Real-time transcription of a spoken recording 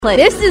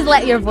This is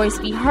Let Your Voice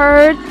Be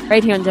Heard,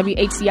 right here on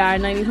WHCR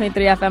 90.3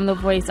 FM, the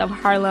voice of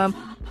Harlem.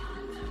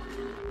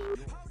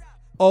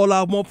 All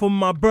I want for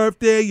my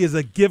birthday is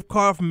a gift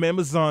card from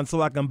Amazon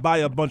so I can buy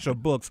a bunch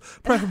of books,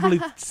 preferably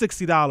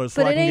 $60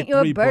 so But I it can ain't get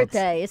your 3 books.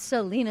 birthday. It's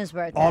Selena's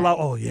birthday.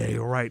 Oh, yeah,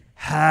 you're right.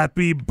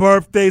 Happy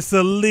birthday,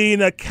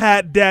 Selena,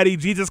 Cat Daddy.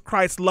 Jesus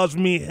Christ loves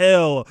me,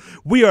 hell.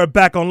 We are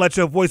back on Let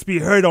Your Voice Be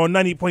Heard on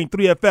 90.3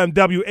 FM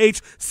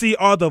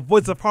WHCR, the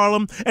voice of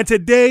Harlem. And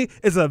today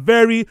is a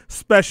very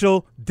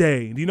special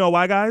day. Do you know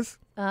why, guys?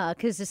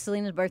 Because it's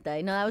Selena's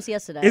birthday. No, that was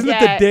yesterday. Isn't it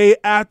the day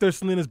after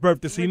Selena's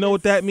birthday? So you know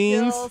what that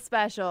means? Still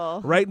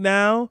special. Right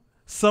now,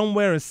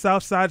 somewhere in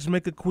Southside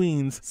Jamaica,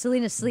 Queens,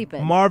 Selena's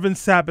sleeping. Marvin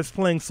Sapp is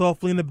playing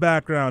softly in the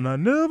background. I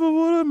never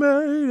would have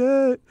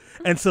made it.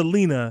 And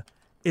Selena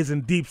is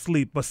in deep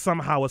sleep, but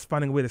somehow is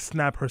finding a way to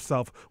snap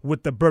herself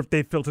with the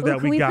birthday filter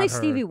that Can we got play her.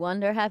 Stevie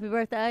Wonder Happy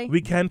Birthday?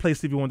 We can play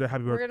Stevie Wonder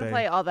Happy We're Birthday. going to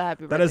play all the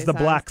happy birthday That is the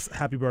songs. Black's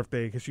Happy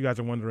Birthday, because you guys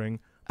are wondering.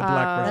 The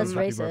Black That's person's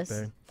Happy racist.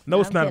 Birthday. No,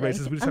 it's I'm not kidding.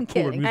 racist. We just I'm have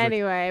cooler kidding. music.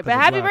 Anyway, 'cause but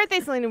we're happy Black. birthday,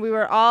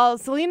 Selena.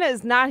 Selena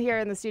is not here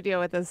in the studio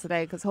with us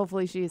today because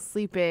hopefully she's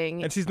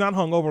sleeping. And she's not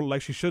hungover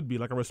like she should be,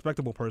 like a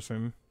respectable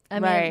person. I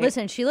mean, Right.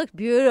 listen, she looked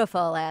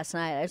beautiful last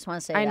night. I just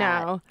want to say I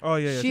that. know. Oh,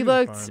 yeah. She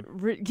was looked,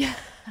 fine.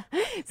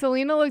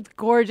 Selena looked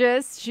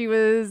gorgeous. She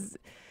was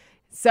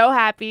so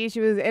happy. She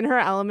was in her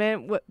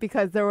element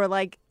because there were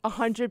like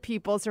 100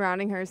 people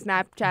surrounding her,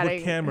 Snapchatting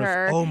With cameras.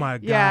 her. Oh, my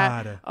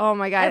Yeah. God. Oh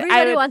my God.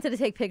 Everybody wanted to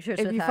take pictures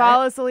If with you her.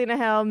 follow Selena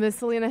Hill, Miss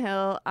Selena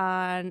Hill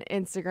on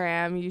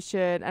Instagram, you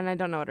should, and I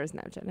don't know what her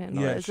Snapchat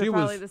handle Yeah, is. she They're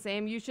probably was- the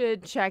same. You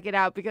should check it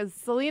out because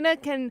Selena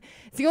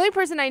it's the only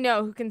person I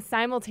know who can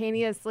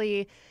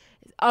simultaneously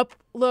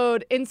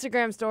upload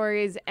Instagram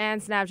stories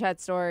and Snapchat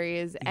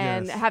stories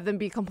and Yes. have them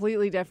be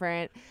completely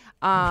different.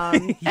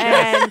 And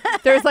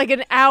there's like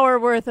an hour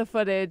worth of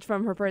footage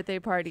from her birthday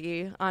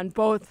party on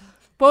both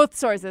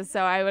sources,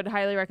 so I would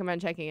highly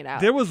recommend checking it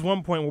out. There was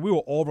one point where we were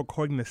all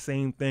recording the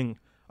same thing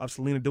of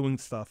Selena doing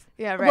stuff.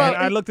 Yeah, And right.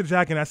 I looked at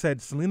Jack and I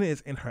said, Selena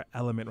is in her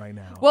element right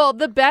now. Well,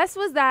 the best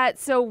was that,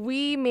 so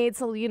we made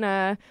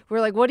Selena, we're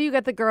like, what do you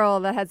get the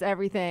girl that has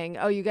everything?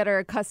 Oh, you get her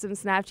a custom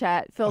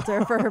Snapchat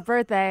filter for her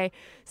birthday.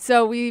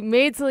 So we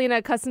made Selena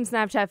a custom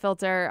Snapchat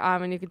filter,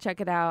 and you can check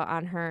it out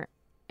on her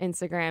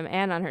Instagram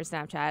and on her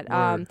Snapchat.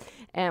 Word.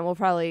 And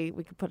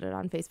we could put it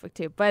on Facebook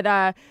too.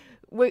 But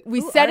we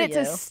Who set are it to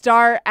you?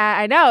 start at,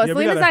 I know, Yeah, we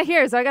Selena's gotta- not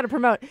here, so I got to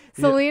promote.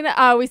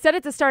 Selena, we set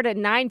it to start at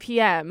 9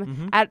 p.m.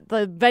 Mm-hmm. at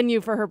the venue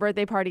for her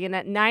birthday party. And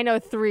at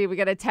 9:03, we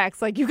get a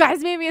text like, you guys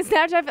made me a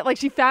Snapchat. Like,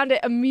 she found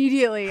it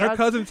immediately. I Her was-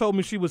 cousin told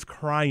me she was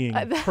crying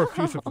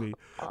profusely.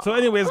 So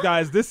anyways,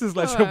 guys, this is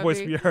Let So Your Voice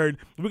happy. Be Heard.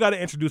 We got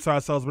to introduce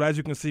ourselves, but as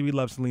you can see, we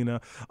love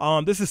Selena.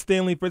 This is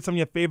Stanley Fritz. I'm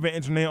your favorite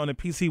engineer on the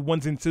PC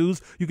ones and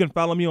twos. You can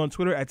follow me on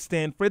Twitter at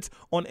Stan Fritz,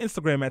 on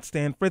Instagram at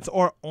Stan Fritz,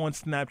 or on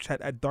Snapchat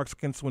at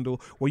Darkskin Swindle,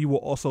 where you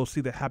will also see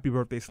the Happy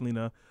Birthday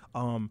Selena,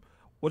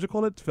 what you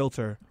call it?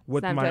 Filter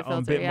with Snapchat my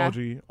filter,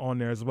 Bitmoji on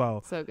there as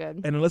well. So good.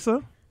 And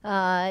Alyssa?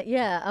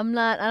 Yeah, I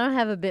don't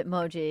have a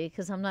Bitmoji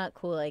because I'm not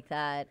cool like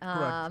that.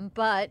 Correct.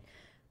 But,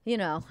 you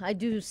know, I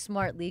do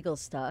smart legal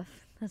stuff.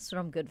 That's what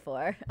I'm good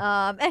for.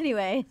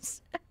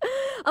 Anyways,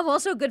 I'm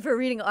also good for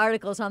reading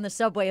articles on the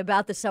subway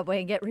about the subway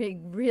and get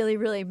really,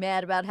 really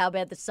mad about how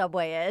bad the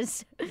subway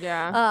is.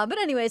 Yeah. But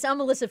anyways, I'm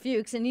Alyssa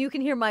Fuchs, and you can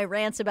hear my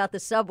rants about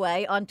the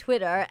subway on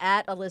Twitter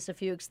at Alyssa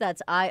Fuchs.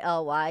 That's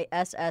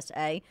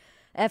ILYSSA.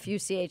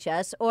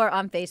 FUCHS, or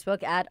on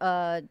Facebook at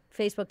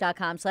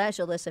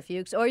facebook.com/Alyssa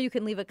Fuchs, or you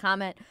can leave a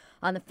comment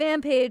on the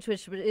fan page,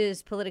 which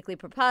is Politically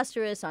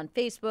Preposterous on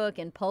Facebook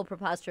and Poll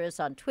Preposterous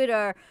on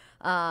Twitter.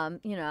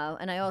 And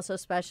I also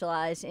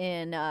specialize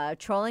in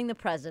trolling the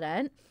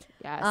president.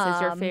 Yes, it's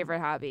your favorite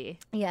hobby.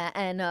 Yeah,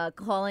 and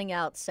calling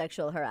out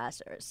sexual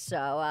harassers.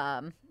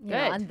 So, Good.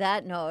 On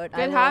that note,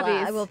 Good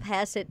hobbies. I will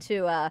pass it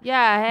to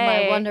Yeah,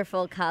 hey. my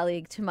wonderful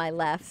colleague to my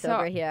left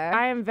over here.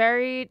 I am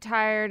very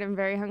tired and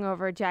very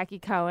hungover, Jackie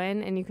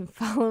Cohen, and you can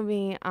follow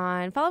me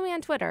on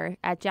Twitter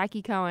at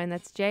Jackie Cohen.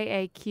 That's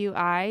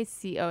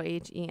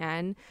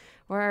JAQICOHEN,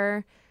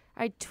 where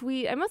I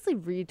tweet. I mostly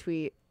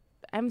retweet.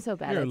 I'm so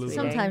bad You're a at loser.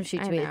 tweeting. Sometimes she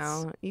I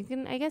tweets.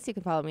 know. I guess you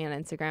can follow me on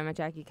Instagram at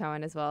Jackie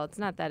Cohen as well. It's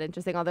not that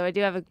interesting, although I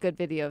do have a good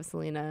video of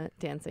Selena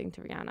dancing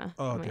to Rihanna.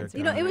 Oh, on my dear Instagram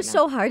You know, it right was now.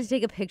 so hard to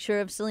take a picture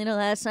of Selena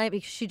last night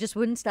because she just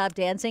wouldn't stop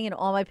dancing, and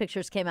all my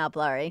pictures came out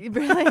blurry.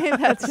 Really?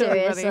 That's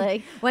really funny.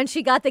 Seriously. When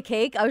she got the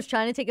cake, I was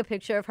trying to take a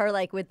picture of her,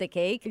 like, with the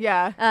cake.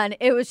 Yeah. And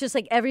it was just,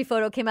 like, every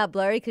photo came out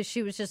blurry because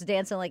she was just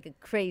dancing like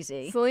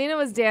crazy. Selena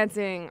was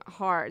dancing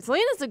hard.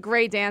 Selena's a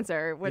great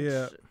dancer, which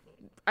Yeah.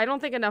 I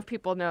don't think enough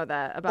people know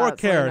that about Or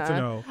care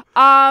Selena.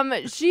 to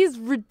know. She's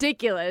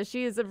ridiculous.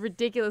 She is a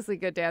ridiculously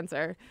good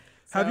dancer.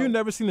 Have So- you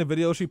never seen the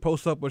video she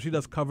posts up where she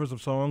does covers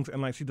of songs and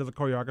like she does a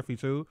choreography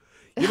too?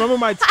 You remember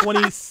my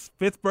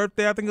 25th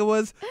birthday, I think it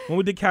was, when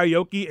we did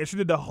karaoke and she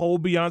did the whole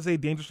Beyonce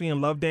Dangerously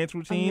in Love dance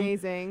routine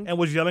Amazing. and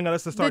was yelling at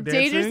us to The start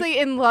dancing? Dangerously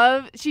in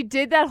Love, she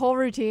did that whole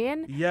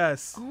routine?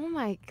 Yes. Oh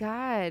my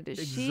God.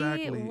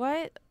 Exactly.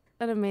 What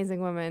an amazing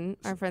woman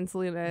our friend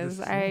Selena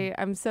is.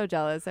 I'm so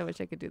jealous. I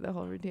wish I could do the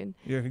whole routine.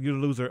 Yeah, you're the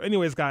loser.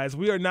 Anyways, guys,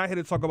 we are not here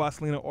to talk about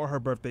Selena or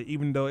her birthday,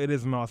 even though it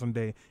is an awesome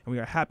day, and we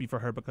are happy for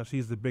her because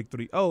she's the big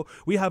 3-0.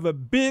 We have a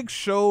big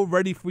show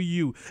ready for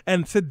you,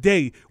 and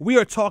today we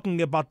are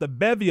talking about the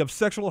bevy of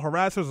sexual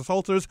harassers,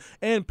 assaulters,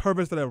 and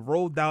perverts that have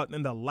rolled out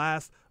in the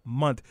last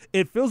month.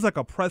 It feels like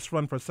a press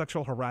run for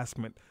sexual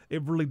harassment.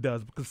 It really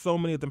does, because so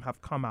many of them have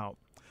come out.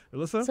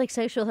 Alyssa? It's like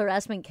sexual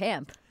harassment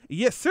camp.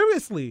 Yes,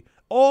 seriously.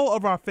 All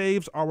of our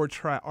faves are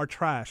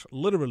trash,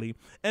 literally.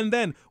 And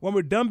then, when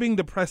we're done being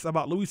depressed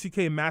about Louis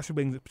C.K.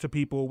 masturbating to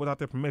people without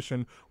their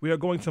permission, we are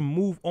going to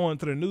move on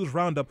to the news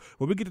roundup,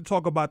 where we get to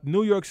talk about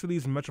New York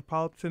City's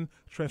Metropolitan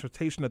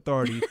Transportation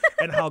Authority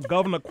and how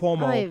Governor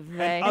Cuomo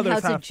and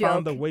others have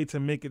found a way to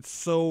make it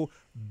so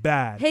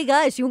bad. Hey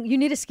guys, you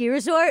need a ski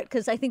resort?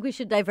 Because I think we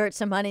should divert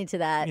some money to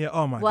that. Yeah.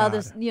 Oh my while God.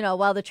 This,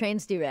 while the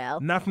trains derail.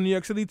 Not from New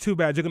York City. Too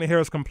bad. You're gonna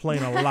hear us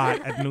complain a lot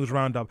at the news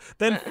roundup.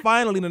 Then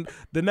finally,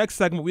 the next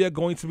segment, we are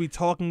going to be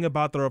talking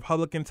about the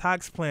Republican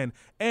tax plan,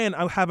 and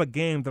I have a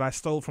game that I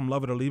stole from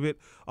Love It or Leave It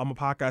on a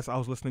podcast I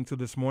was listening to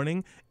this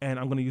morning, and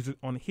I'm gonna use it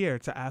on here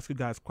to ask you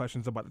guys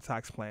questions about the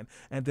tax plan.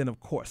 And then, of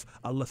course,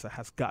 Alyssa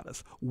has got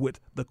us with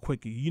the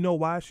quickie. You know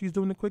why she's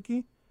doing the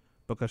quickie?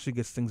 Because she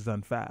gets things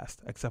done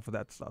fast, except for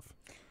that stuff.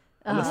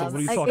 Alyssa, what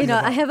are you talking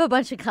about? I have a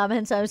bunch of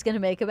comments I was going to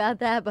make about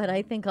that, but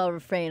I think I'll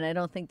refrain. I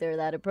don't think they're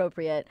that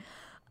appropriate.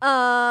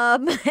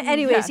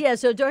 Anyways, yeah.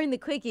 So during the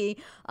quickie,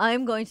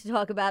 I'm going to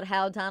talk about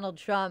how Donald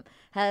Trump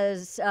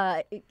has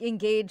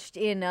engaged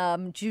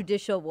in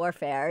judicial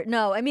warfare.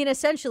 No, I mean,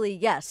 essentially,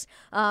 yes.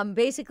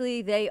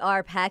 Basically, they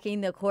are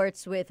packing the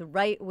courts with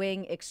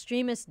right-wing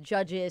extremist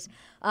judges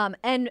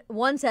and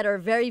ones that are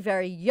very,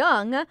 very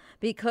young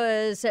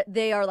because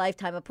they are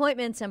lifetime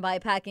appointments. And by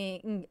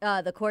packing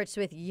the courts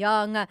with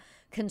young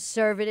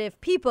conservative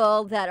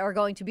people that are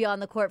going to be on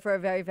the court for a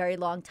very, very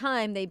long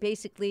time, they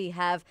basically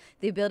have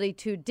the ability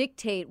to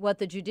dictate what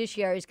the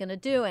judiciary is going to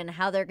do and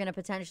how they're going to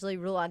potentially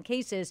rule on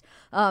cases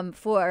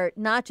for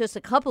not just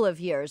a couple of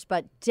years,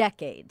 but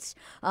decades.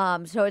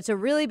 So it's a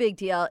really big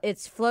deal.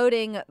 It's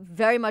floating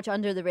very much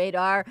under the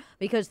radar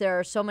because there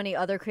are so many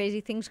other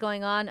crazy things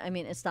going on. I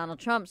mean, it's Donald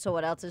Trump, so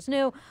what else is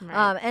new?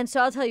 Right. And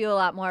so I'll tell you a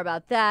lot more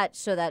about that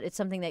so that it's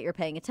something that you're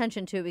paying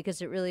attention to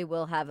because it really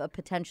will have a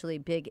potentially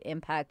big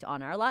impact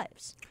on our lives.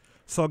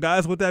 So,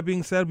 guys, with that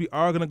being said, we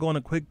are going to go on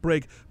a quick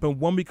break. But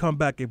when we come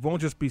back, it won't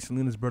just be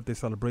Selena's birthday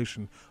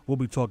celebration. We'll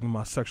be talking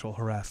about sexual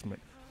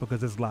harassment because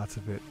there's lots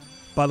of it.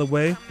 By the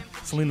way,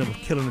 Selena was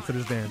killing it to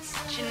this dance.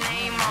 Put your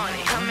name on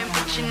it. Come and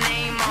put your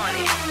name on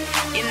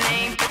it. Your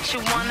name, but you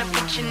want to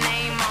put your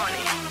name on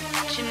it.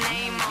 Put your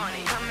name on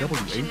it. Come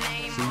and put your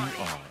name on it.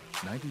 WHCR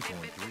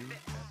 90.3.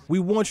 We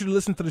want you to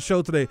listen to the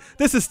show today.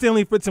 This is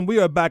Stanley Fritz, and we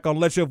are back on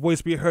Let Your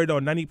Voice Be Heard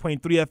on 90.3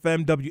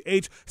 FM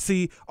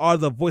WHCR,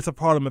 the voice of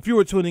Harlem. If you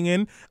were tuning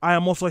in, I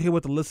am also here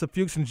with Alyssa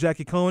Fuchs and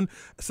Jackie Cohn.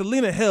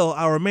 Selena Hill,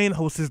 our main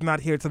host, is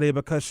not here today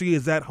because she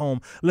is at home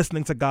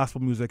listening to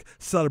gospel music,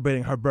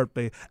 celebrating her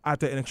birthday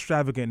after an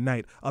extravagant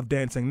night of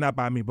dancing, not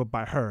by me, but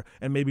by her,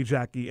 and maybe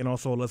Jackie, and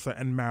also Alyssa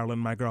and Marilyn,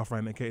 my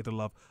girlfriend, aka the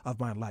love of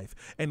my life.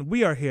 And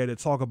we are here to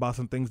talk about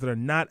some things that are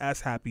not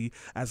as happy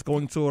as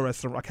going to a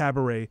restaurant, a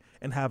cabaret,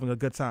 and having a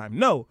good time.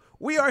 No,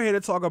 we are here to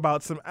talk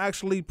about some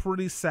actually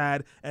pretty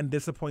sad and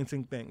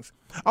disappointing things.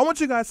 I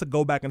want you guys to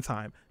go back in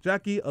time.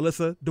 Jackie,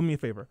 Alyssa, do me a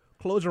favor.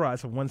 Close your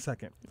eyes for 1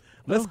 second.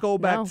 Let's go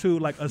back to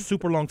like a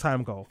super long time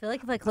ago. I feel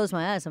like if I close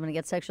my eyes, I'm going to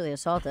get sexually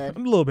assaulted. A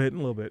little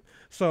bit.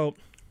 So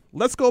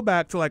let's go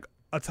back to like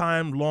a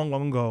time long,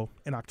 long ago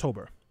in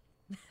October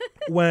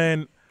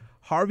when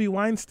Harvey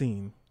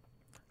Weinstein,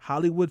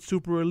 Hollywood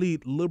super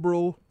elite,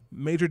 liberal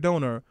major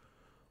donor,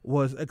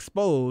 was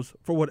exposed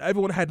for what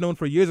everyone had known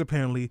for years,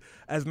 apparently,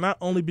 as not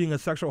only being a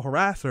sexual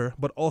harasser,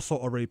 but also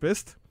a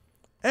rapist,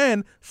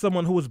 and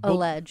someone who was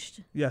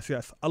alleged. Yes,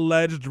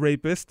 alleged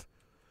rapist,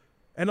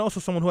 and also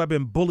someone who had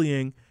been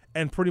bullying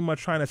and pretty much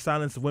trying to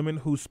silence women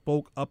who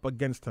spoke up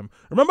against him.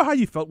 Remember how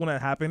you felt when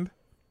that happened?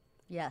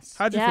 Yes.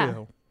 How'd you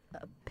feel?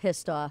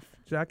 Pissed off.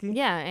 Jackie?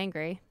 Yeah,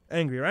 angry.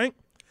 Angry, right?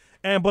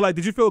 But like,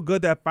 did you feel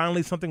good that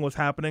finally something was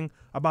happening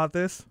about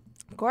this?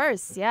 Of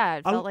course, yeah.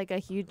 It felt like a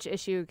huge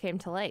issue came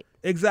to light.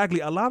 Exactly.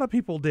 A lot of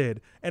people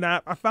did. And I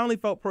finally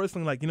felt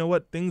personally like, you know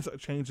what? Things are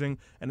changing,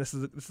 and this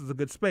is a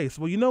good space.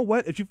 Well, you know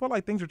what? If you felt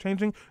like things are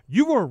changing,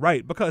 you were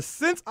right. Because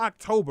since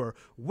October,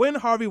 when the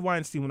Harvey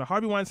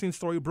Weinstein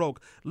story broke,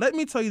 let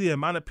me tell you the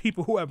amount of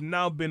people who have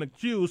now been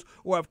accused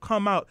or have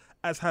come out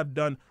as have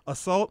done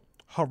assault,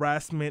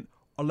 harassment,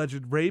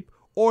 alleged rape,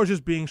 or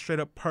just being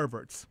straight up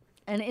perverts.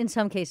 And in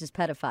some cases,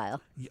 pedophile.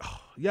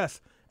 Yes.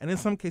 And in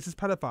some cases,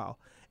 pedophile.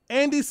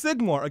 Andy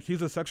Sigmore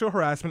accused of sexual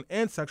harassment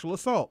and sexual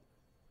assault.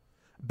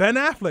 Ben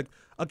Affleck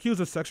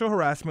accused of sexual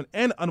harassment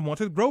and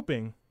unwanted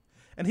groping.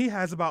 And he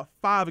has about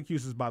 5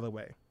 accusers, by the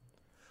way.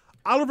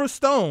 Oliver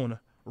Stone,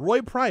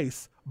 Roy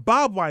Price,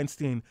 Bob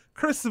Weinstein,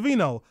 Chris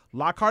Savino,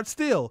 Lockhart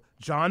Steele,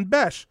 John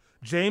Besh,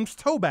 James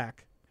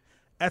Toback,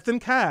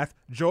 Ethan Kath,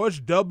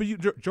 George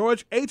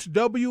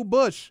H.W.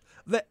 Bush,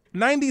 the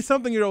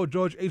 90-something-year-old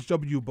George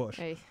H.W. Bush.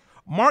 Hey.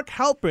 Mark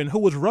Halpin, who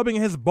was rubbing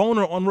his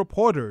boner on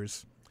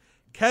reporters.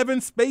 Kevin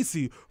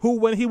Spacey, who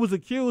when he was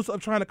accused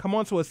of trying to come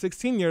on to a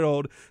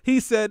 16-year-old, he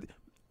said,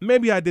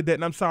 maybe I did that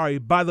and I'm sorry.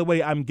 By the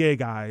way, I'm gay,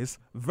 guys.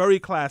 Very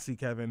classy,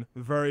 Kevin.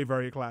 Very,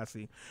 very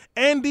classy.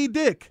 Andy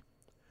Dick,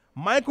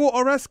 Michael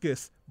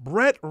Oreskes,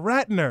 Brett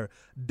Ratner,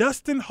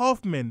 Dustin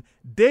Hoffman,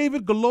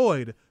 David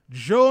Lloyd,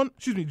 John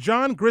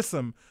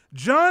Grissom,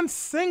 John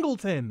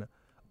Singleton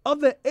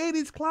of the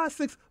 80s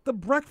classics The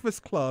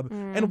Breakfast Club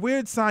and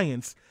Weird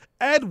Science,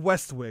 Ed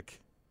Westwick,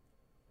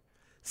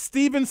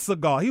 Steven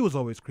Seagal, he was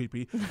always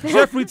creepy,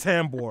 Jeffrey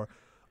Tambor.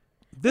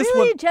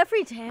 Really?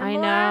 Jeffrey Tambor?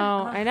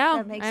 I know.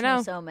 That makes I know.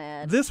 me so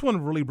mad. This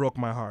one really broke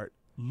my heart.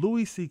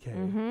 Louis C.K.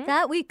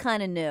 That we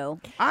kind of knew.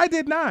 I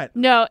did not.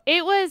 No,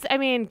 it was, I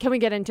mean, can we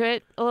get into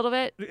it a little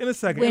bit? In a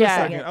second. Wait In a a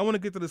second. second. I want to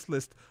get to this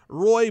list.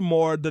 Roy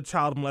Moore, the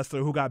child molester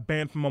who got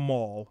banned from a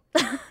mall.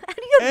 How do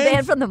you get And-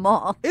 banned from the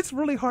mall? It's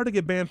really hard to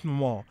get banned from a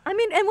mall. I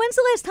mean, and when's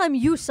the last time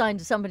you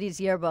signed somebody's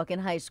yearbook in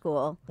high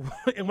school?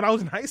 And when I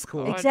was in high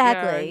school.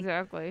 Exactly. Yeah,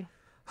 exactly.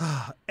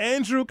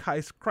 Andrew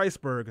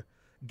Kreisberg,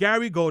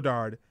 Gary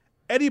Godard,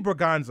 Eddie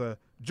Braganza,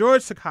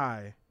 George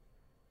Sakai,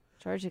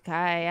 Georgia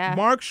Kai, yeah.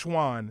 Mark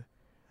Schwann,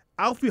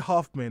 Alfie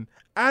Hoffman,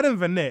 Adam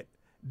Vanette,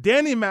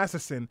 Danny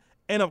Masterson,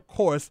 and of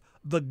course,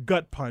 the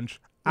gut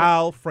punch,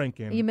 Al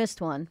Franken. You missed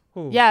one.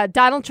 Who? Yeah,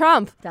 Donald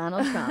Trump.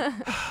 Donald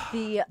Trump.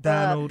 The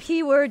Donald.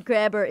 P-word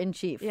grabber in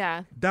chief.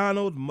 Yeah.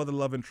 Donald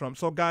mother-loving Trump.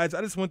 So, guys,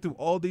 I just went through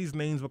all these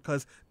names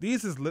because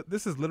this has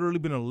literally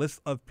been a list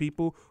of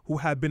people who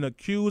have been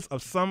accused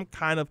of some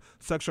kind of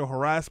sexual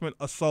harassment,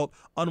 assault,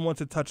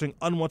 unwanted touching,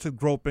 unwanted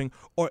groping,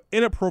 or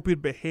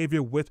inappropriate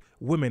behavior with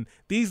women.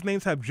 These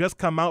names have just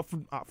come out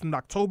from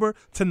October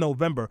to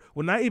November.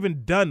 We're not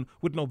even done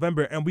with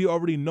November, and we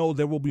already know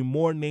there will be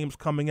more names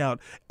coming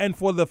out. And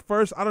for the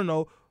first,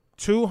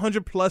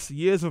 200 plus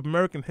years of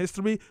American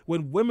history,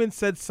 when women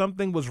said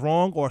something was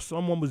wrong or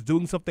someone was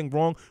doing something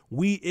wrong,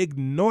 we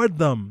ignored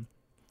them.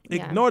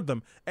 Yeah. Ignored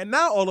them. And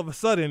now all of a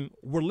sudden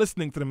we're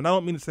listening to them. And I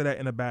don't mean to say that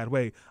in a bad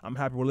way. I'm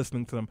happy we're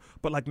listening to them.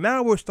 But like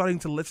now we're starting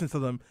to listen to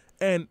them.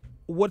 And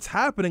what's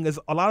happening is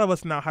a lot of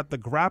us now have to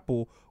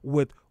grapple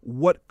with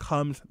what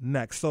comes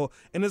next. So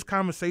in this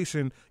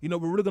conversation, we're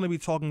really going to be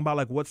talking about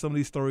like what some of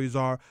these stories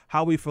are,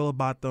 how we feel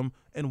about them,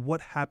 and what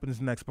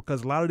happens next.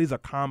 Because a lot of these are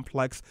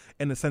complex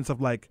in the sense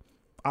of like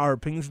our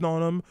opinions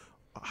on them,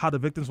 how the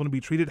victims want to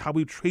be treated, how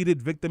we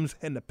treated victims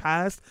in the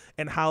past,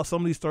 and how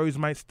some of these stories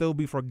might still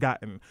be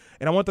forgotten.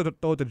 And I want to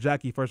throw it to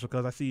Jackie first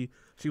because I see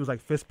she was like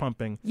fist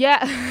pumping.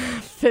 Yeah,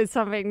 fist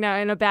pumping. No,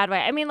 in a bad way.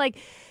 I mean,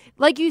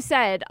 like you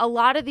said, a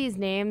lot of these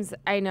names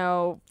I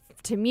know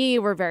to me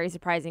were very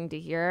surprising to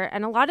hear,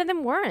 and a lot of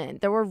them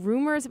weren't. There were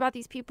rumors about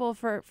these people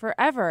for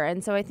forever,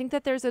 and so I think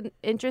that there's an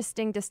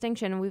interesting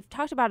distinction. We've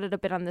talked about it a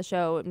bit on the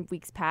show in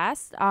weeks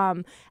past,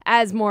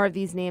 as more of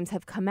these names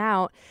have come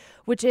out,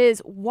 which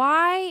is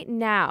why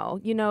now?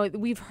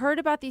 We've heard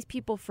about these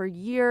people for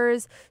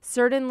years.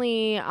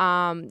 Certainly,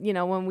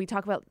 when we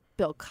talk about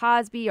Bill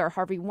Cosby or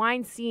Harvey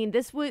Weinstein,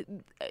 this would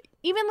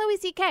even Louis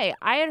C.K.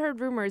 I had heard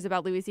rumors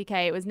about Louis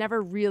C.K. It was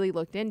never really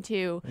looked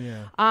into.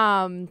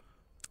 Yeah.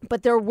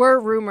 But there were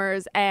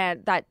rumors,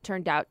 and that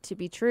turned out to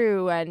be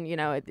true, and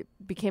it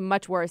became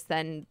much worse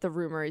than the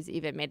rumors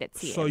even made it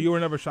seem. So you were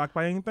never shocked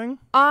by anything?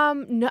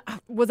 No,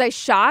 was I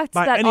shocked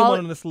By that anyone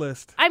on this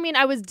list? I mean,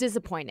 I was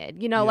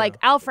disappointed. Like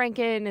Al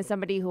Franken is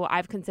somebody who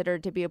I've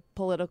considered to be a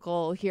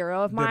political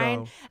hero of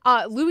mine.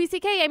 Louis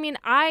C.K. I mean,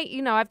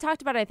 I've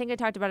talked about it. I think I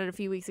talked about it a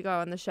few weeks ago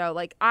on the show.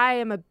 Like, I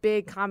am a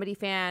big comedy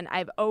fan.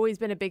 I've always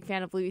been a big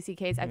fan of Louis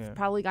C.K.'s. I've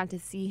probably gone to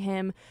see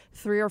him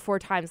 3 or 4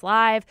 times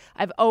live.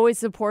 I've always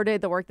supported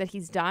the work that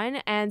he's done.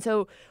 And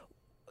so,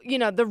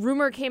 the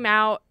rumor came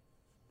out.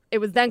 It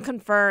was then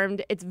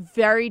confirmed. It's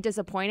very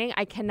disappointing.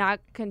 I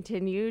cannot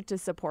continue to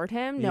support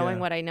him knowing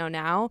what I know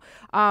now.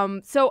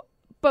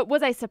 But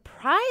was I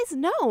surprised?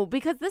 No,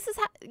 because this is,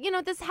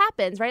 this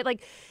happens, right?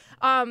 Like,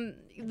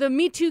 the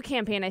Me Too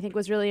campaign, I think,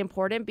 was really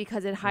important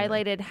because it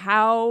highlighted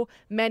how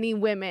many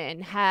women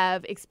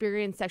have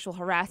experienced sexual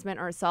harassment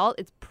or assault.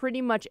 It's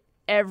pretty much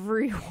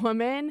every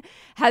woman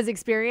has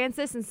experienced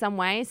this in some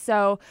way.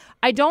 So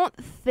I don't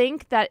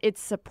think that it's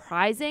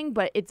surprising,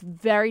 but it's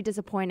very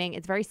disappointing.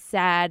 It's very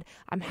sad.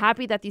 I'm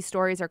happy that these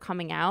stories are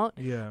coming out.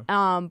 Yeah.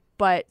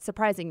 But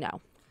surprising, no.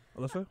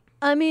 Alyssa?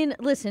 I mean,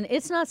 listen,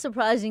 it's not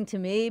surprising to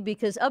me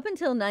because up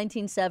until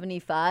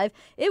 1975,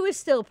 it was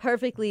still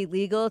perfectly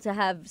legal to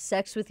have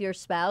sex with your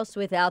spouse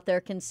without their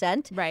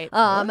consent. Right.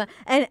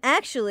 And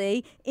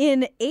actually,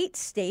 in 8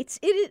 states,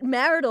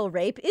 marital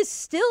rape is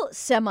still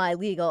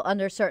semi-legal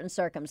under certain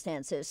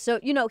circumstances. So,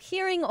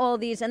 hearing all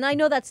these, and I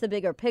know that's the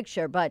bigger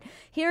picture, but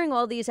hearing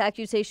all these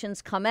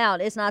accusations come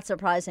out is not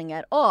surprising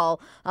at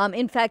all.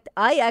 In fact,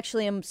 I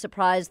actually am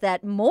surprised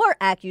that more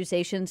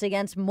accusations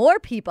against more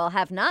people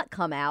have not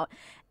come out.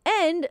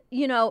 And,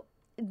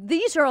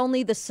 these are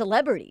only the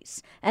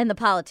celebrities and the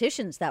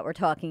politicians that we're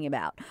talking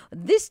about.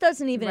 This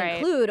doesn't even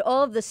include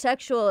all of the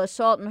sexual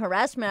assault and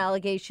harassment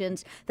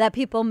allegations that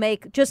people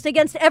make just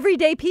against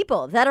everyday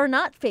people that are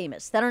not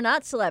famous, that are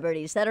not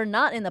celebrities, that are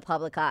not in the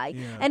public eye.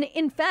 Yeah. And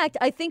in fact,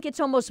 I think it's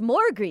almost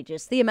more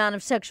egregious, the amount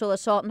of sexual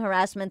assault and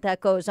harassment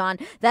that goes on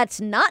that's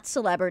not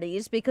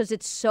celebrities, because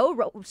it's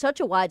such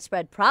a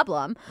widespread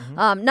problem.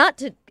 Not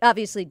to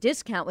obviously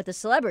discount with the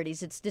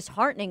celebrities. It's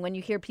disheartening when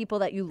you hear people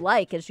that you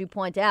like, as you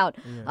point out,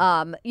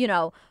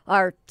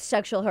 are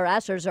sexual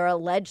harassers or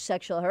alleged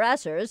sexual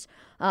harassers.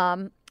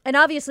 And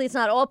obviously, it's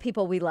not all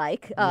people we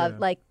like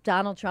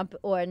Donald Trump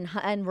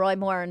and Roy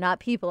Moore are not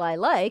people I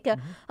like.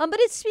 But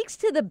it speaks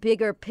to the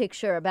bigger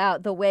picture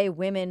about the way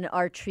women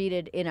are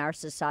treated in our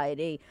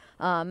society.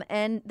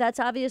 And that's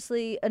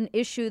obviously an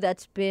issue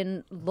that's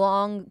been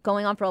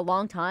going on for a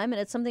long time, and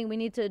it's something we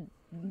need to,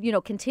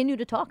 continue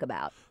to talk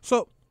about.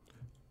 So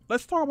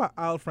let's talk about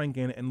Al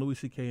Franken and Louis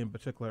C.K. in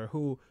particular,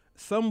 who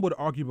some would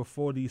argue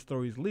before these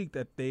stories leaked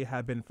that they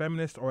have been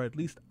feminist or at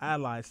least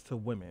allies to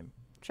women.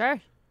 Sure.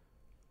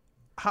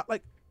 How,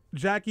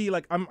 Jackie,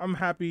 I'm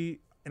happy,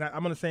 and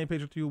I'm on the same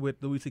page with you with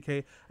Louis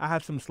C.K. I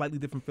have some slightly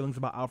different feelings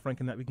about Al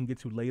Franken that we can get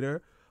to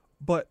later.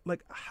 But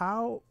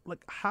how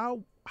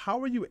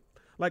are you,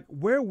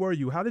 where were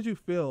you? How did you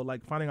feel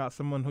finding out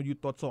someone who you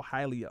thought so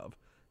highly of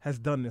has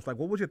done this? What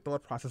was your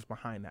thought process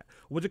behind that?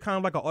 Was it kind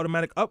of like an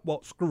automatic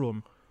well, screw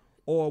him?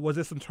 Or was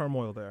there some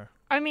turmoil there?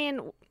 I mean,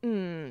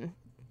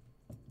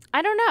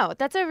 I don't know.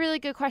 That's a really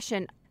good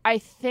question. I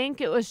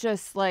think it was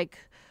just a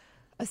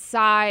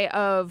sigh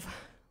of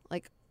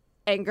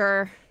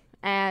anger,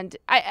 and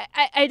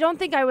I don't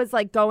think I was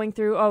going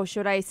through,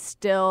 should I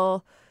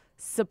still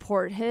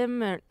support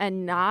him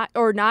and not.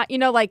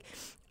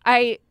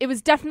 It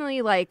was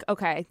definitely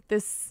okay,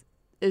 this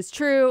is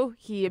true.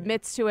 He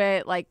admits to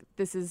it.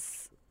 This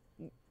is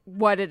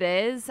what it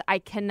is. I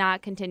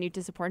cannot continue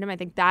to support him. I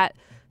think that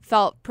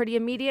felt pretty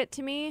immediate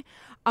to me.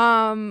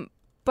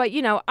 But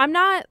I'm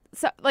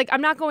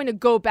not going to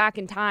go back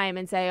in time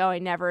and say, I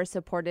never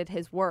supported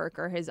his work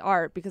or his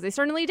art, because I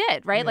certainly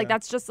did, right? Yeah.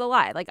 That's just a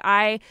lie.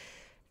 I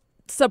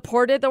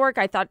supported the work.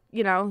 I thought,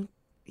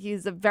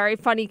 he's a very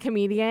funny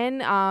comedian.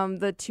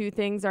 The two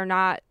things are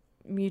not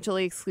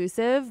mutually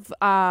exclusive.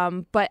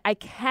 But I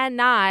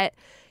cannot,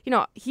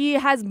 he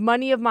has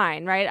money of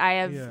mine, right? I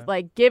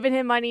have given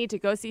him money to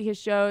go see his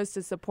shows,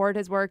 to support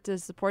his work, to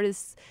support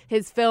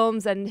his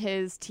films and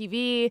his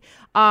TV.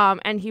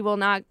 And he will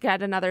not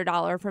get another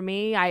dollar from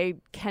me. I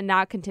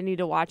cannot continue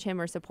to watch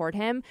him or support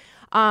him.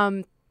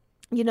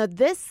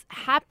 This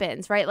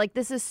happens, right?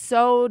 This is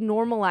so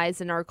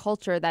normalized in our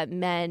culture that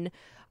men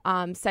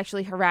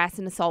sexually harass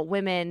and assault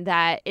women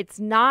that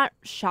it's not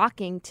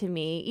shocking to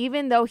me,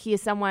 even though he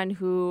is someone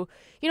who,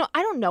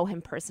 I don't know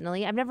him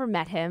personally. I've never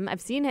met him.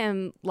 I've seen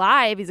him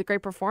live. He's a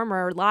great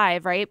performer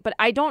live, right? But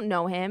I don't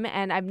know him,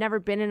 and I've never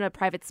been in a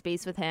private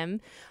space with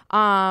him.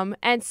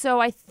 And so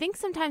I think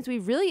sometimes we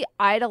really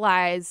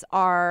idolize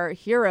our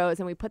heroes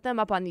and we put them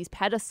up on these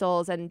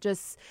pedestals and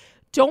just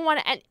don't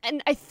want to.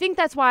 And I think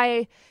that's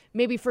why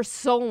maybe for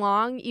so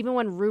long, even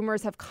when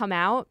rumors have come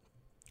out,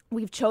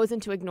 we've chosen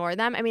to ignore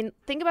them. I mean,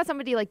 think about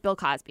somebody like Bill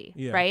Cosby,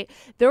 right?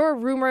 There were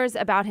rumors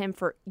about him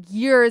for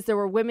years. There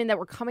were women that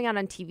were coming out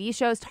on TV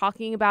shows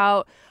talking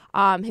about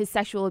his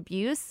sexual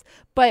abuse.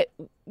 But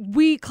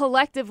we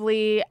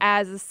collectively,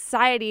 as a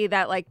society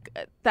that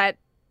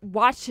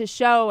watched his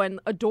show and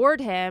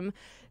adored him,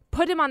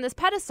 put him on this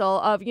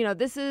pedestal of,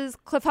 this is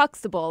Cliff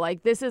Huxtable.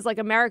 This is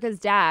America's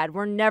dad.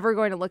 We're never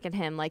going to look at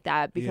him like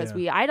that because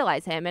we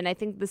idolize him. And I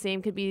think the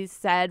same could be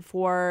said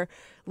for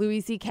Louis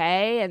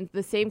C.K. and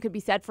the same could be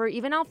said for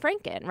even Al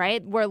Franken,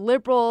 right? Where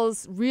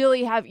liberals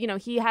really have,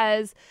 he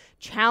has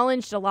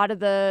challenged a lot of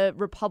the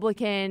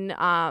Republican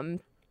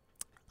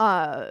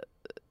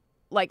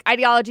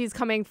ideologies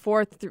coming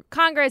forth through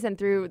Congress and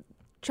through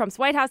Trump's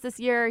White House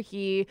this year.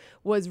 He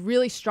was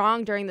really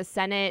strong during the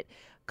Senate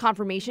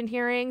confirmation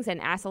hearings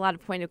and asked a lot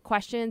of pointed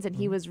questions, and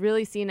he was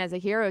really seen as a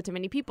hero to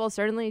many people,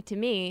 certainly to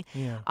me.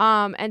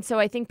 And so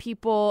I think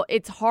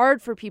it's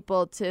hard for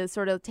people to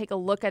sort of take a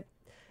look at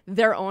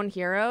their own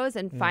heroes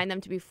and find them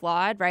to be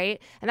flawed,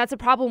 right? And that's a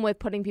problem with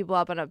putting people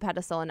up on a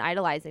pedestal and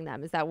idolizing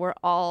them, is that we're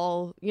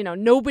all,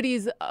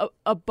 nobody's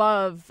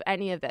above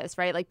any of this,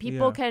 right?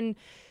 People can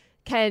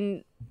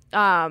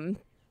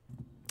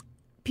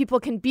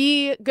people can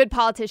be good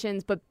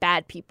politicians, but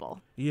bad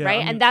people,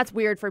 right? And that's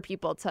weird for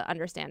people to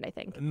understand, I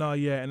think. No,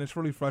 and it's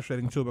really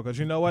frustrating too, because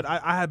you know what?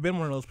 I have been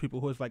one of those people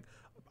who is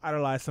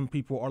idolize some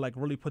people or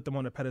really put them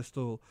on a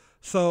pedestal.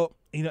 So,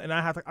 and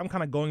I'm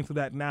kind of going through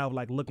that now,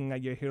 looking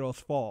at your heroes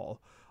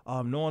fall.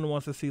 No one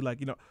wants to see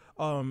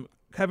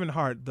Kevin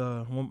Hart,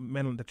 the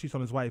man that cheats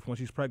on his wife when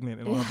she's pregnant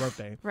and on her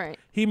birthday. Right.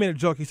 He made a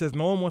joke. He says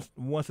no one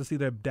wants to see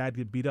their dad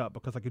get beat up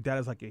because your dad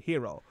is your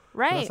hero.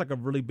 Right. So that's a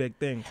really big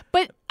thing.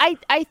 But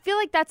I feel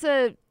like that's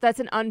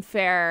an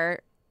unfair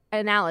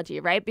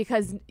analogy, right?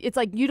 Because it's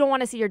you don't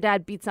want to see your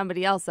dad beat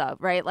somebody else up,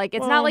 right?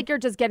 It's not like you're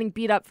just getting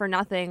beat up for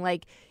nothing.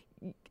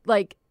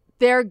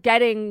 They're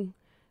getting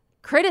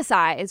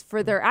criticized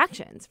for their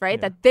actions,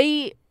 right? That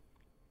they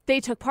they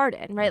took part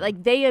in, right?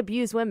 Like they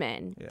abused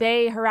women,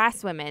 they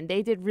harassed women,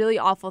 they did really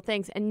awful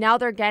things, and now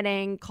they're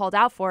getting called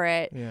out for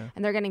it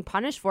and they're getting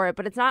punished for it.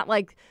 But it's not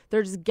like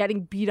they're just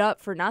getting beat up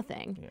for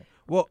nothing. Yeah.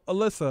 Well,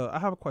 Alyssa, I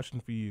have a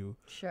question for you.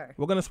 Sure.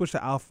 We're gonna switch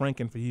to Al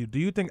Franken for you. Do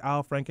you think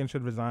Al Franken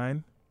should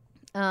resign?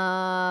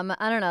 I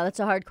don't know. That's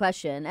a hard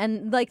question.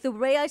 And like the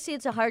way I see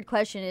it's a hard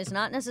question is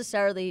not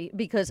necessarily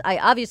because I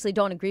obviously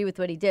don't agree with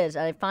what he did.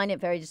 I find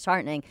it very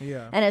disheartening.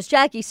 Yeah. And as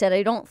Jackie said,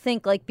 I don't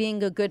think like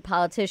being a good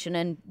politician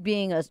and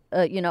being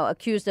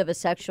accused of a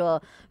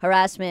sexual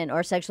harassment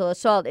or sexual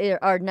assault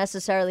are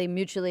necessarily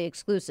mutually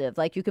exclusive.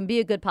 Like you can be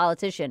a good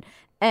politician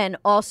and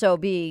also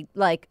be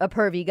like a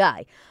pervy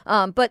guy.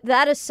 But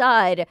that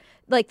aside,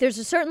 like there's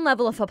a certain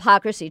level of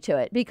hypocrisy to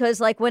it because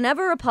like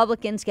whenever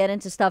Republicans get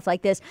into stuff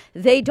like this,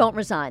 they don't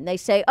resign. They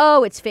say,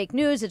 oh, it's fake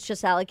news. It's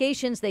just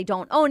allegations. They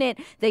don't own it.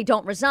 They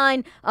don't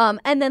resign.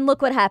 And then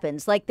look what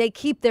happens. Like they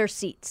keep their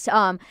seats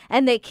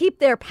and they keep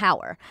their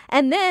power.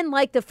 And then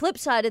like the flip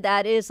side of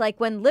that is like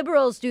when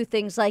liberals do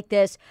things like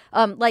this,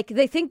 like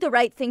they think the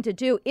right thing to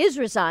do is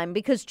resign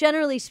because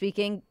generally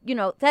speaking, you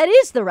know, that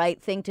is the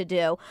right thing to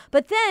do.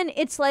 But then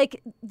it's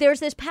like there's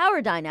this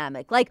power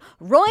dynamic. Like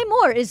Roy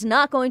Moore is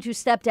not going to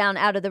step down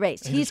out of the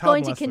race. He's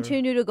going to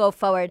continue to go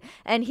forward,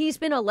 and he's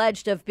been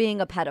alleged of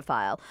being a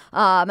pedophile,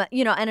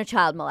 and a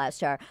child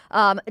molester.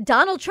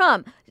 Donald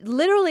Trump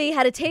literally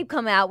had a tape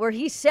come out where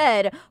he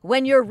said,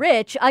 "When you're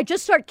rich, I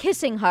just start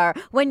kissing her.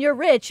 When you're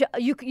rich,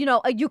 you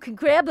can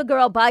grab the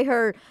girl by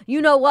her, you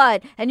know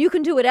what, and you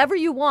can do whatever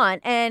you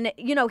want." And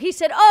he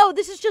said, "Oh,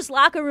 this is just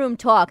locker room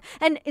talk."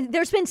 And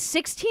there's been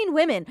 16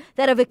 women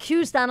that have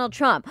accused Donald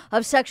Trump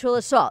of sexual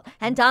assault,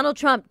 and Donald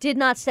Trump did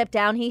not step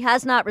down. He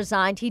has not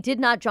resigned. He did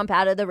not jump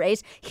out of the race.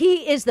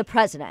 He is the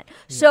president. Yeah.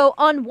 So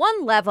on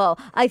one level,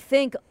 I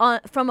think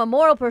from a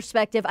moral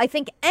perspective, I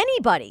think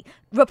anybody,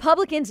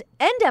 Republicans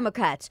and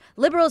Democrats,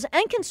 liberals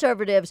and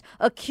conservatives,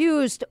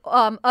 accused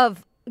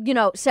of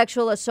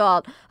sexual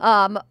assault,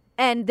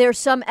 and there's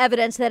some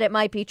evidence that it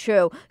might be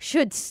true,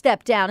 should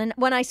step down. And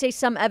when I say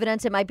some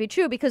evidence it might be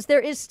true, because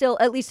there is still,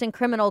 at least in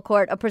criminal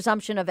court, a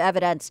presumption of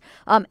evidence.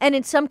 And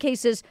in some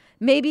cases,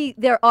 maybe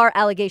there are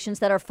allegations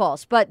that are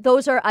false. But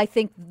those are, I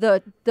think,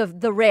 the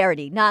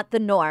rarity, not the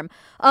norm.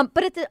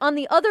 But on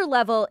the other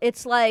level,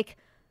 it's like,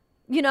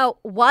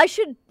 why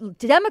should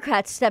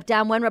Democrats step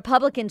down when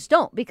Republicans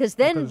don't? Because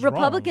then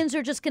Republicans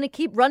are just going to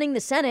keep running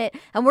the Senate,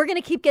 and we're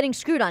going to keep getting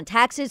screwed on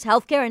taxes,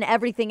 healthcare, and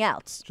everything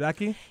else.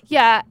 Jackie?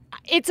 Yeah,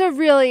 it's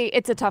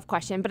a tough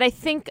question. But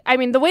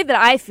the way that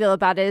I feel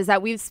about it is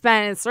that we've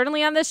spent,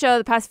 certainly on this show,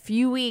 the past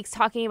few weeks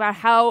talking about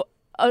how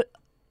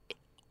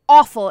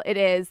awful it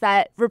is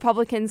that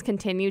Republicans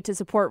continue to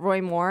support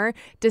Roy Moore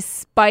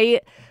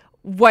despite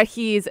what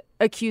he's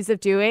accused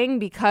of doing,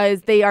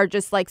 because they are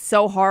just like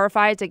so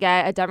horrified to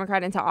get a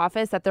Democrat into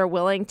office that they're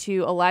willing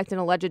to elect an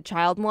alleged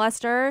child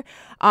molester.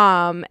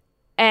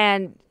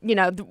 And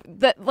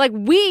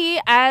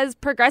we as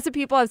progressive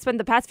people have spent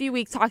the past few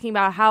weeks talking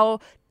about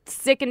how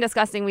sick and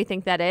disgusting we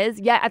think that is.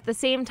 Yet at the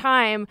same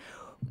time,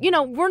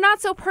 we're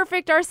not so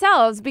perfect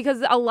ourselves,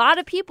 because a lot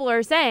of people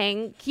are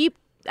saying keep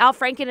Al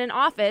Franken in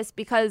office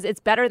because it's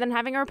better than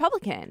having a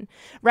Republican,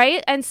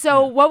 right? And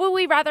so what would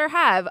we rather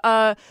have?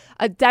 A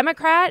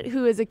Democrat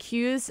who is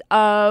accused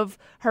of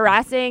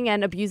harassing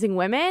and abusing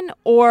women,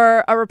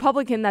 or a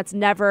Republican that's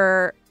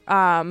never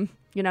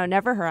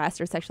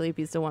harassed or sexually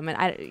abused a woman?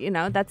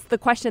 That's the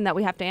question that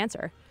we have to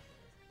answer.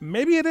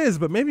 Maybe it is,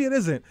 but maybe it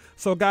isn't.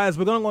 So, guys,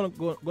 we're going to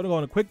go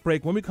on a quick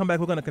break. When we come back,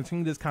 we're going to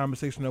continue this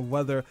conversation of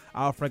whether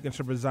Al Franken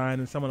should resign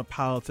and some of the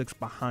politics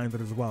behind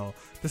it as well.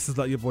 This is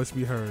Let Your Voice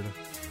Be Heard.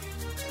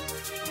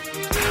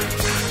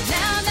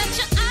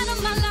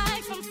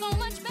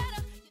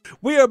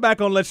 We are back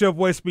on Let Your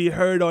Voice Be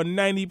Heard on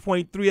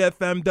 90.3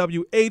 FM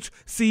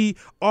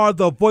WHCR,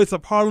 the voice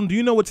of Harlem. Do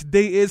you know what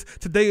today is?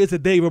 Today is a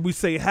day where we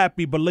say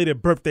happy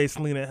belated birthday,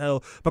 Selena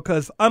Hill,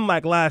 because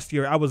unlike last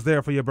year, I was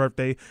there for your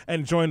birthday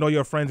and joined all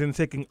your friends in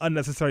taking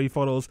unnecessary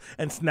photos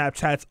and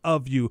Snapchats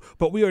of you.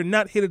 But we are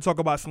not here to talk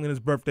about Selena's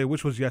birthday,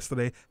 which was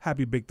yesterday.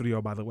 Happy Big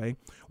 3-0, by the way.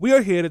 We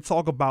are here to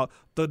talk about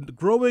the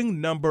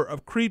growing number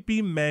of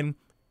creepy men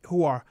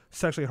who are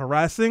sexually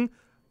harassing,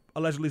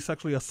 allegedly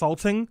sexually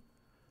assaulting,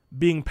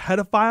 being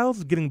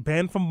pedophiles, getting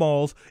banned from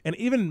malls, and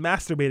even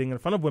masturbating in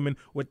front of women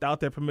without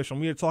their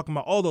permission. We are talking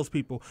about all those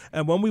people.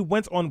 And when we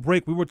went on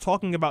break, we were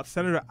talking about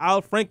Senator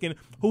Al Franken,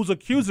 whose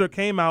accuser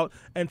came out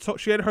and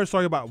shared her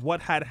story about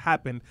what had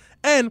happened.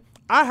 And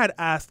I had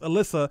asked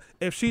Alyssa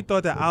if she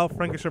thought that Al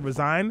Franken should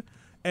resign,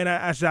 and I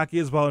asked Jackie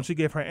as well, and she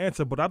gave her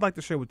answer. But I'd like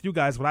to share with you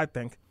guys what I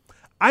think.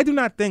 I do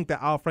not think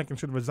that Al Franken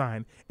should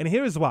resign, and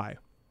here is why.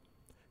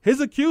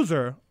 His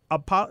accuser,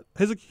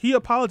 he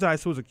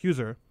apologized to his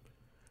accuser,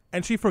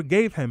 and she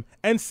forgave him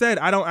and said,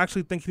 I don't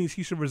actually think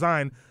he should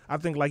resign. I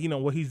think,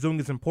 what he's doing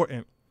is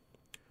important.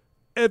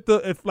 If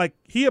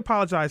he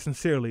apologized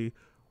sincerely,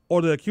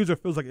 or the accuser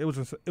feels like it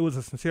was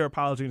a sincere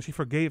apology and she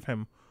forgave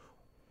him,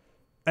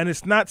 and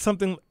it's not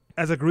something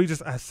as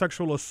egregious as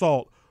sexual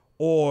assault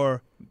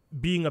or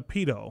being a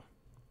pedo,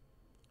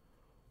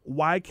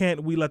 why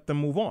can't we let them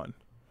move on?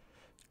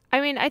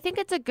 I mean, I think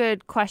it's a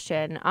good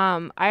question.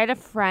 I had a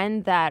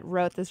friend that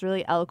wrote this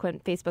really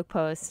eloquent Facebook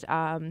post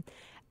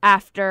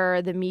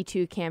after the Me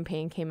Too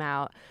campaign came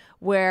out,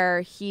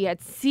 where he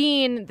had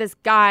seen this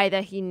guy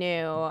that he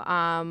knew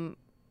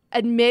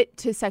admit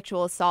to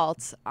sexual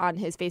assault on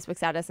his Facebook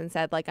status and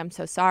said, like, I'm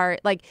so sorry.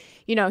 Like,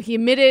 you know, he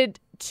admitted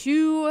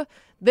to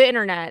the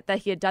internet that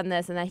he had done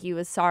this and that he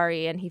was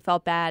sorry and he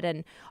felt bad.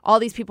 And all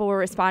these people were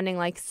responding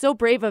like, so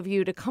brave of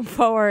you to come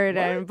forward.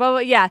 What? And blah, blah,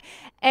 yeah.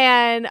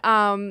 And,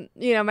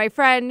 you know, my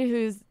friend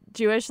who's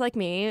Jewish like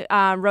me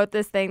wrote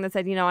this thing that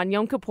said, you know, on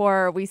Yom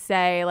Kippur, we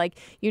say, like,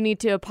 you need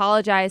to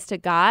apologize to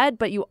God,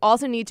 but you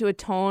also need to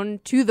atone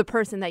to the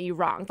person that you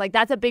wronged. Like,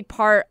 that's a big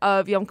part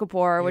of Yom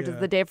Kippur, which is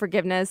the day of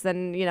forgiveness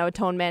and, you know,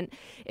 atonement.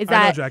 Is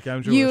that I know, Jackie,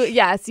 I'm Jewish.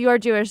 Yes, you are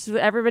Jewish.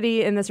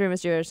 Everybody in this room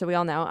is Jewish, so we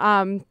all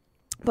know.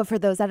 But for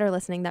those that are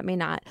listening that may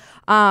not.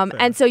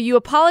 And so you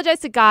apologize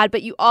to God,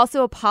 but you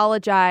also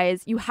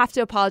apologize. You have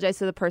to apologize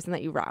to the person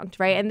that you wronged,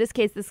 right? In this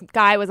case, this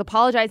guy was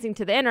apologizing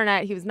to the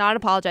internet. He was not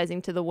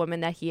apologizing to the woman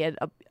that he had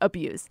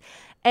abused.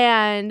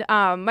 And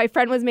my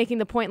friend was making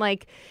the point,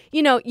 like,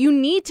 you know, you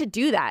need to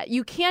do that.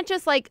 You can't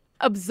just, like,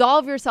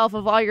 absolve yourself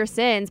of all your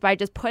sins by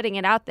just putting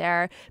it out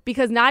there,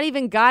 because not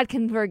even God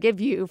can forgive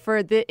you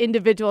for the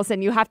individual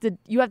sin. You have to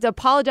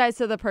apologize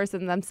to the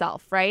person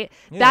themselves, right?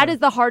 Yeah. That is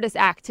the hardest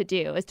act to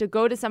do, is to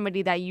go to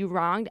somebody that you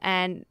wronged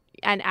and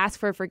ask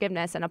for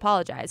forgiveness and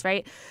apologize,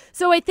 right?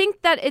 So I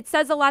think that it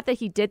says a lot that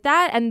he did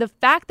that, and the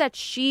fact that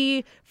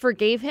she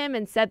forgave him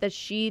and said that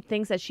she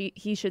thinks that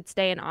he should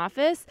stay in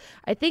office,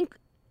 I think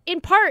in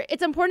part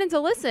it's important to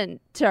listen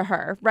to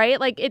her, right?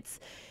 Like, it's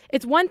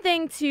one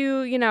thing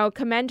to, you know,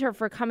 commend her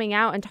for coming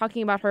out and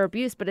talking about her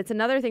abuse, but it's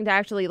another thing to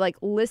actually, like,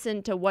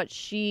 listen to what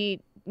she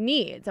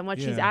needs and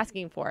what she's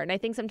asking for. And I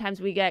think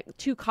sometimes we get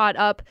too caught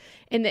up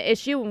in the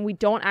issue when we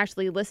don't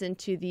actually listen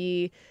to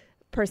the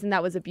person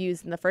that was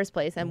abused in the first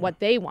place and what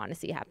they want to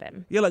see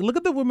happen. Yeah, like, look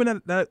at the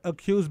women that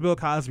accused Bill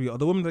Cosby, or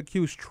the women that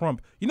accused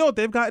Trump. You know what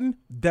they've gotten?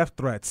 Death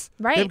threats.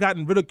 Right. They've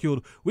gotten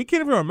ridiculed. We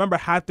can't even remember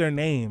half their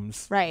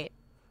names. Right.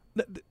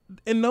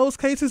 In those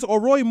cases,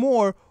 or Roy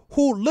Moore,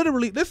 who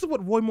literally, this is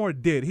what Roy Moore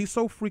did. He's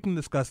so freaking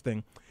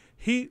disgusting.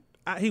 He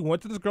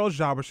went to this girl's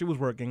job where she was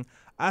working,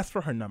 asked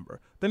for her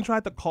number, then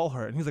tried to call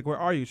her. And he's like, where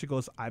are you? She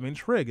goes, I'm in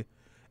Trig.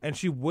 And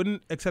she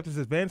wouldn't accept his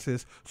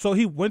advances. So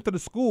he went to the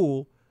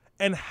school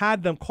and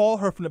had them call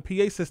her from the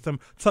PA system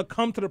to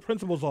come to the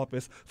principal's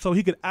office so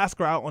he could ask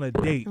her out on a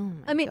date. Oh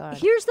I mean,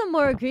 here's the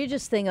more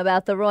egregious thing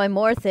about the Roy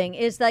Moore thing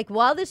is, like,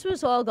 while this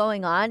was all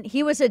going on,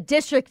 he was a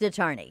district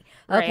attorney,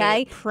 okay?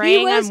 Right.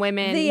 Preying on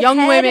women,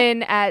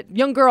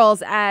 young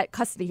girls at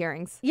custody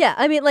hearings. Yeah,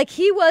 I mean, like,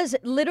 he was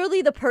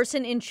literally the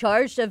person in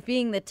charge of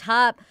being the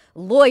top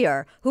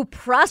lawyer who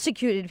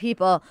prosecuted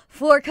people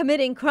for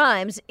committing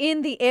crimes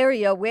in the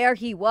area where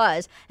he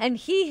was, and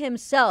he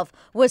himself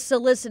was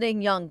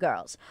soliciting young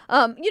girls.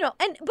 You know,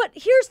 but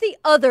here's the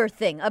other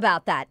thing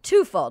about that,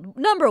 twofold.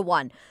 Number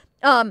one,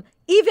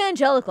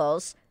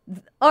 evangelicals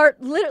are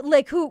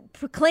who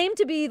claim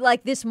to be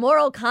like this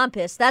moral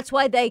compass. That's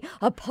why they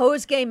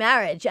oppose gay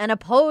marriage and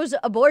oppose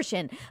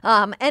abortion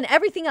and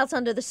everything else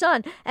under the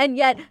sun. And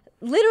yet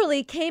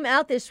literally came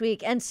out this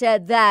week and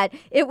said that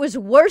it was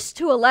worse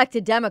to elect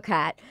a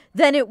Democrat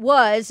than it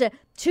was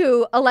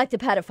to elect a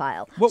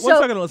pedophile. One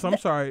second, Alyssa, I'm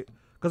sorry.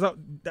 Because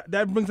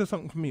that brings up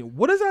something for me.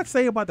 What does that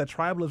say about the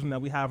tribalism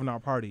that we have in our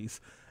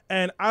parties?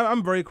 And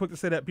I'm very quick to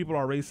say that people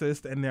are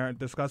racist and they're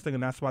disgusting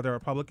and that's why they're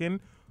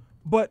Republican.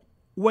 But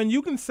when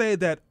you can say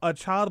that a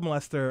child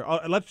molester,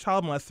 or alleged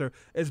child molester,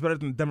 is better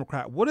than a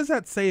Democrat, what does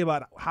that say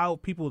about how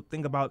people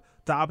think about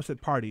the opposite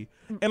party?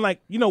 And,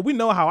 like, you know, we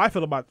know how I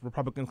feel about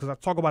Republicans because I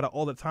talk about it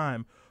all the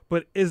time.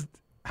 But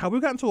have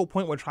we gotten to a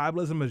point where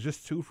tribalism is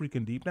just too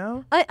freaking deep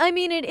now? I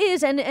mean, it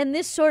is, and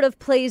this sort of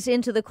plays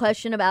into the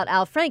question about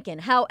Al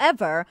Franken.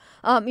 However,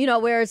 you know,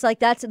 whereas, like,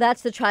 that's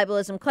the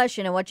tribalism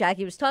question and what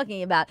Jackie was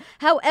talking about.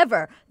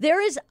 However,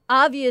 there is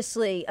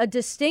obviously a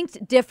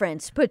distinct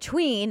difference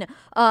between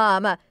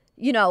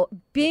you know,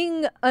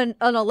 being an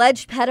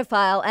alleged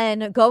pedophile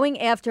and going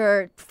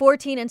after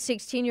 14 and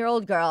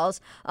 16-year-old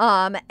girls,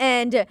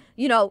 and,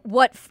 you know,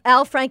 what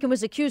Al Franken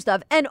was accused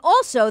of. And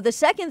also, the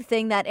second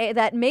thing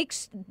that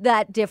makes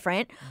that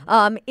different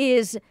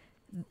is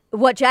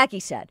what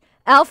Jackie said.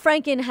 Al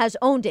Franken has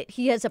owned it.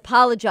 He has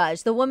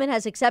apologized. The woman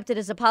has accepted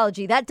his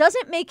apology. That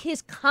doesn't make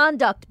his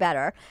conduct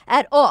better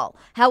at all.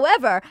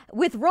 However,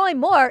 with Roy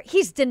Moore,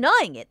 he's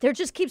denying it. There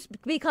just keeps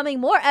becoming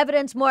more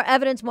evidence,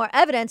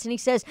 and he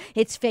says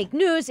it's fake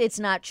news, it's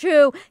not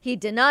true. He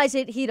denies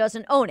it. He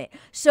doesn't own it.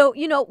 So,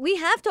 you know, we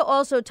have to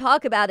also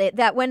talk about it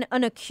that when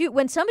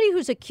somebody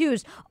who's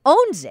accused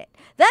owns it,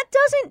 that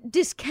doesn't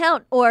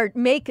discount or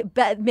make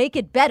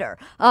it better,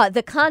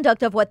 the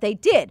conduct of what they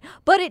did.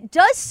 But it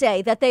does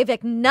say that they've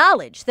acknowledged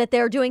that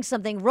they're doing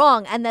something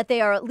wrong and that they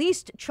are at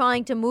least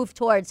trying to move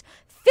towards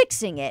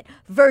fixing it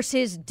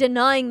versus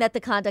denying that the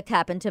conduct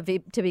happened to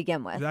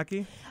begin with.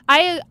 Jackie?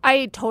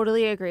 I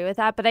totally agree with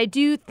that, but I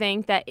do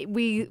think that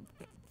we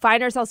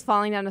find ourselves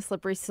falling down a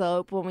slippery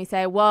slope when we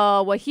say,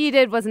 well, what he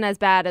did wasn't as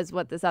bad as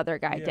what this other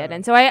guy did.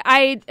 And so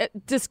I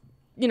just,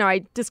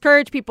 I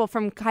discourage people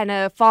from kind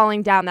of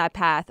falling down that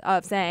path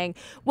of saying,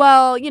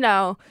 well,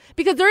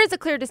 because there is a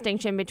clear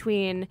distinction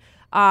between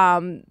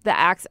the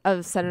acts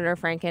of Senator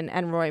Franken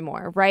and Roy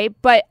Moore, right?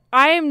 But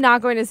I am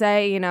not going to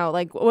say,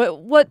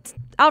 what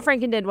Al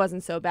Franken did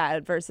wasn't so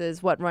bad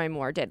versus what Roy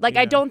Moore did.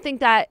 I don't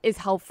think that is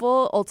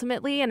helpful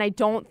ultimately, and I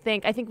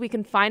think we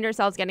can find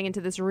ourselves getting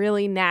into this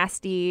really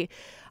nasty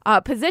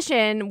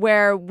position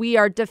where we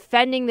are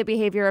defending the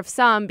behavior of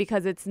some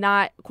because it's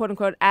not, quote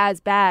unquote, as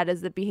bad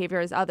as the behavior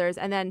as others,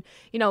 and then,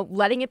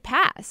 letting it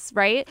pass,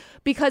 right?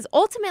 Because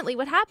ultimately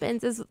what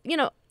happens is,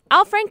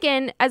 Al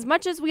Franken, as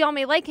much as we all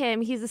may like him,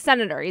 he's a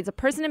senator. He's a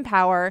person in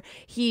power.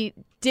 He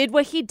did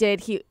what he did.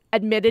 He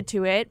admitted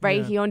to it,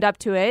 right? Yeah. He owned up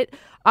to it.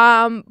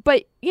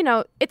 But,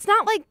 it's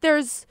not like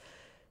there's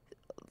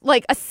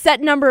a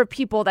set number of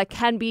people that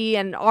can be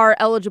and are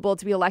eligible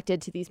to be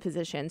elected to these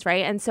positions,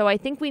 right? And so I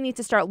think we need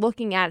to start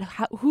looking at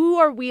who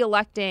are we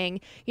electing?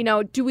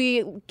 Do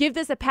we give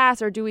this a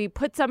pass, or do we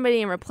put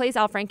somebody and replace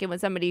Al Franken with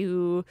somebody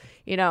who,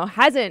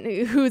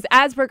 who's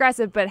as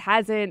progressive but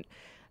hasn't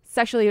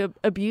sexually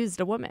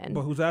abused a woman,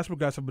 but who's as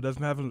progressive but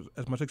doesn't have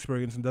as much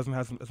experience and doesn't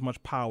have as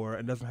much power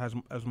and doesn't have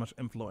as much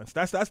influence.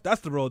 That's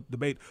the real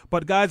debate.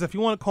 But guys, if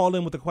you want to call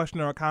in with a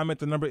question or a comment,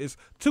 the number is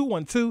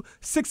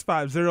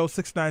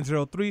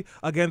 212-650-6903.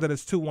 Again, that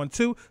is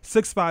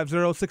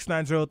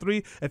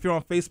 212-650-6903. If you're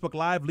on Facebook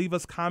Live, leave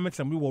us comments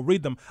and we will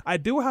read them. I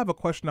do have a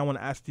question I want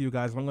to ask to you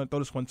guys. I'm going to throw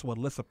this one to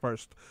Alyssa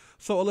first.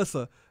 So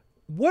Alyssa,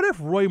 what if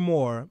Roy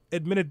Moore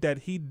admitted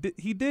that he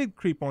did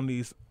creep on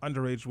these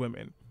underage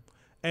women,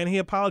 and he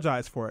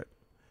apologized for it,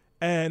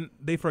 and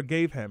they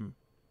forgave him,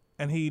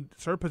 and he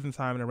served prison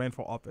time and ran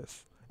for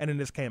office, and then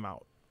this came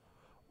out?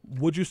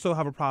 Would you still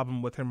have a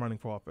problem with him running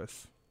for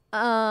office?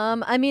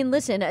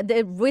 Listen,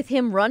 with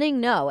him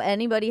running, no.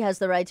 Anybody has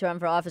the right to run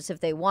for office if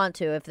they want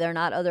to, if they're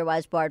not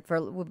otherwise barred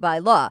by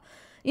law.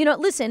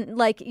 Listen,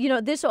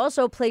 this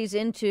also plays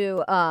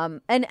into, and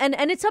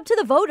it's up to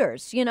the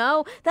voters,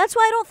 That's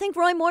why I don't think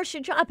Roy Moore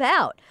should drop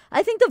out.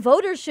 I think the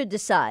voters should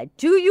decide.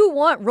 Do you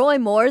want Roy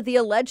Moore, the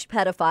alleged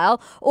pedophile,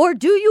 or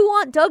do you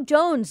want Doug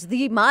Jones,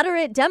 the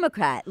moderate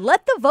Democrat?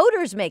 Let the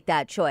voters make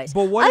that choice.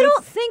 But I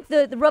don't think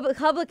the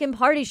Republican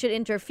Party should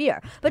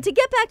interfere. But to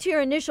get back to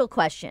your initial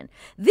question,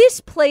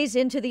 this plays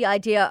into the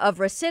idea of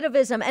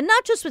recidivism, and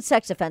not just with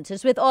sex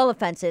offenses, with all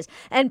offenses,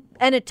 and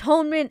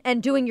atonement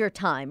and doing your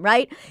time,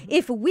 right?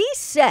 If we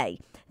say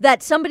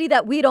that somebody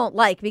that we don't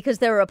like because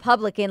they're a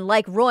Republican,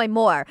 like Roy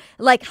Moore,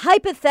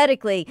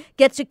 hypothetically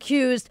gets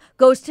accused,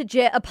 goes to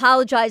jail,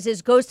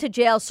 apologizes, goes to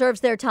jail,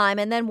 serves their time,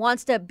 and then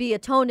wants to be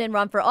atoned and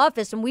run for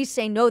office, and we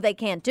say, no, they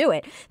can't do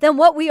it, then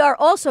what we are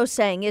also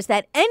saying is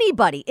that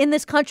anybody in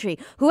this country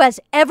who has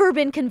ever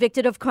been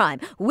convicted of crime,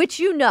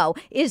 which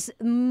is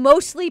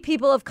mostly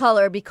people of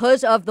color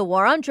because of the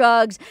war on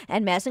drugs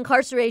and mass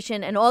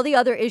incarceration and all the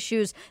other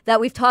issues that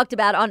we've talked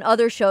about on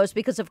other shows,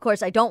 because, of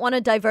course, I don't want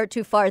to divert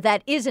too far.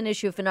 That is an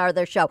issue for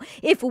another show.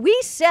 If we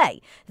say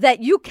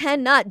that you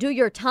cannot do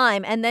your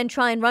time and then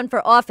try and run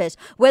for office,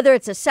 whether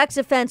it's a sex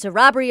offense, a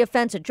robbery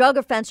offense, a drug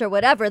offense, or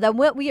whatever, then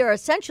what we are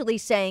essentially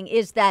saying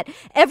is that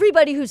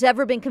everybody who's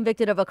ever been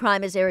convicted of a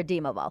crime is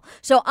irredeemable.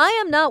 So I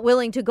am not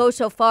willing to go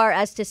so far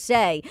as to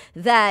say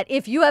that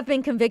if you have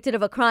been convicted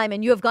of a crime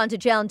and you have gone to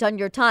jail and done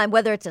your time,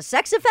 whether it's a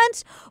sex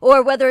offense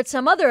or whether it's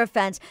some other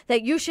offense,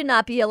 that you should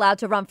not be allowed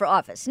to run for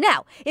office.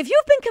 Now, if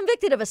you've been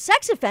convicted of a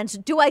sex offense,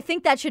 do I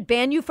think that should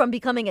ban you from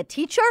becoming a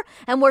teacher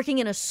and working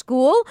in a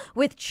school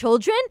with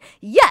children?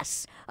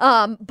 Yes.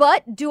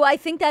 But do I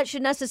think that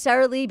should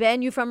necessarily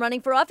ban you from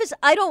running for office?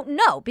 I don't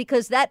know,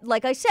 because that,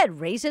 like I said,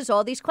 raises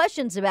all these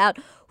questions about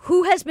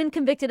who has been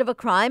convicted of a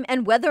crime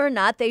and whether or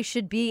not they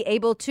should be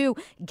able to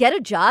get a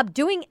job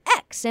doing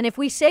X. And if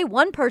we say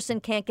one person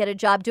can't get a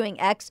job doing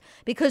X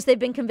because they've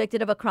been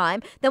convicted of a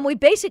crime, then we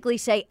basically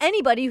say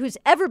anybody who's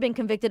ever been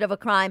convicted of a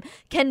crime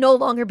can no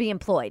longer be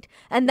employed.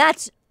 And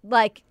that's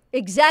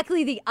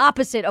exactly the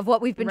opposite of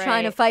what we've been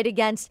trying to fight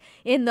against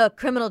in the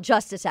criminal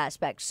justice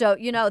aspect. So,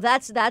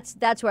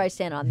 that's where I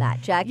stand on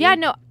that, Jackie. Yeah,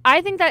 no,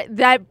 I think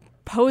that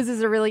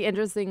poses a really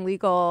interesting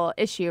legal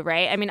issue,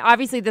 right? I mean,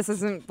 obviously this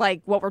isn't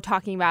what we're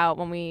talking about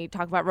when we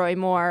talk about Roy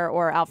Moore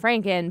or Al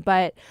Franken,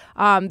 but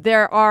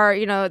there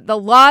are, the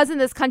laws in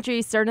this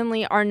country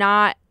certainly are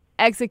not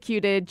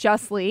executed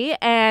justly,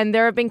 and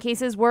there have been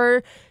cases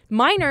where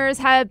minors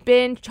have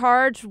been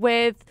charged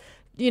with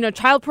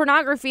child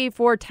pornography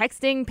for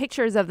texting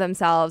pictures of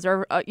themselves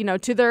or,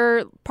 to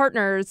their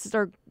partners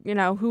or,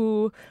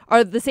 who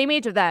are the same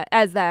age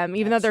as them,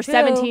 even though they're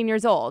 17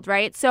 years old,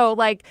 right? So,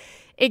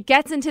 it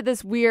gets into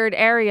this weird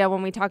area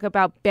when we talk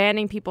about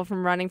banning people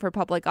from running for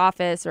public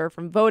office or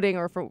from voting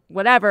or for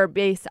whatever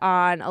based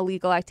on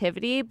illegal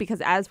activity,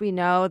 because as we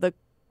know, the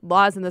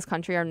laws in this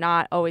country are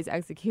not always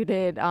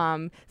executed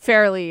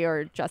fairly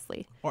or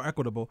justly. Or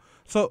equitable.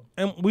 So,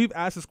 and we've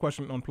asked this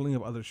question on plenty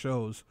of other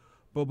shows,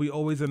 but we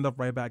always end up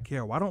right back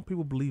here. Why don't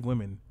people believe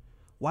women?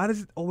 Why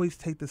does it always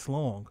take this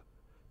long?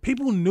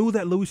 People knew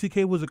that Louis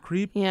C.K. was a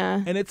creep.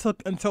 Yeah. And it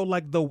took until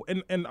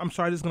and I'm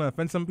sorry this is going to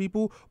offend some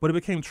people, but it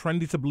became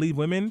trendy to believe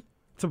women,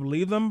 to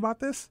believe them about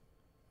this.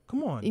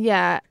 Come on.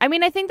 Yeah. I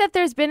mean, I think that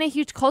there's been a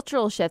huge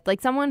cultural shift.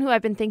 Like someone who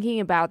I've been thinking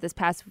about these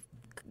past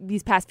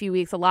few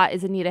weeks a lot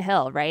is Anita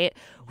Hill, right?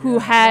 Who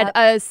had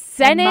a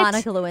Senate. And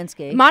Monica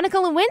Lewinsky. Monica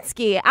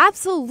Lewinsky,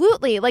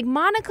 absolutely. Like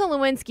Monica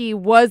Lewinsky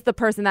was the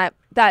person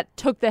that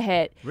took the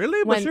hit.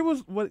 Really? But she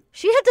was what?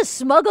 She had to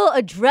smuggle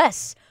a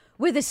dress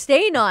with a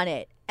stain on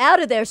it out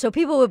of there so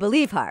people would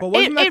believe her. But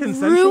wasn't that It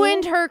consensual?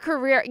 ruined her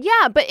career.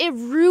 Yeah, but it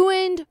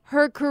ruined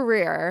her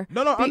career.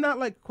 No, I'm not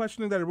like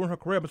questioning that it ruined her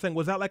career. I'm saying,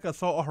 was that like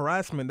assault or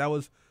harassment? That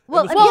was.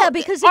 Well, it was- yeah,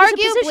 because it was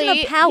a position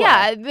of power.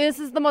 Yeah, this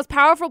is the most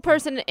powerful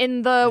person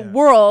in the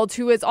world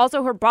who is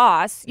also her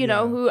boss, you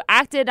know, who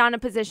acted on a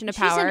position of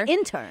power. She's an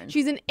intern.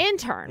 She's an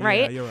intern, Yeah,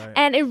 right? you're right.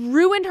 And it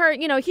ruined her.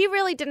 You know, he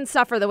really didn't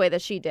suffer the way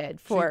that she did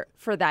for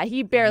that.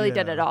 He barely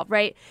did Yeah. it all,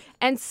 right?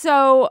 And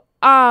so,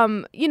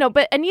 you know,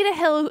 but Anita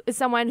Hill is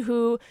someone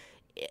who,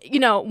 you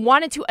know,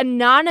 wanted to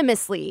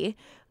anonymously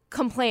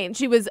complain.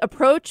 She was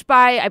approached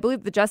by, I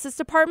believe, the Justice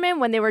Department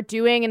when they were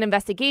doing an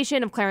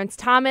investigation of Clarence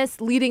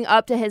Thomas leading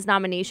up to his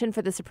nomination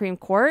for the Supreme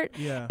Court.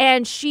 Yeah.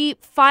 And she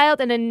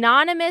filed an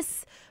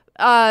anonymous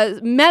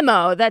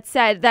memo that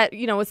said that,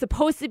 you know, was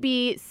supposed to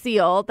be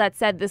sealed, that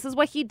said, this is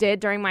what he did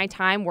during my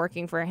time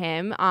working for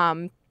him.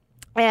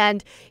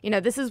 And, you know,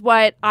 this is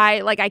what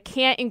I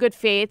can't in good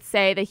faith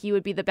say that he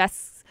would be the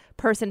best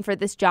person for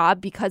this job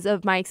because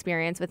of my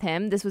experience with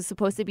him. This was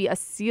supposed to be a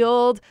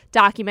sealed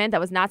document that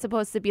was not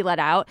supposed to be let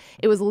out.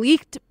 It was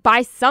leaked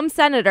by some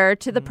senator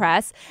to the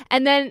press.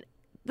 And then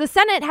the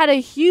Senate had a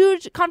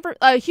huge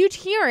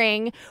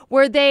hearing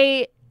where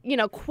they, you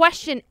know,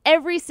 questioned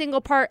every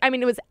single part. I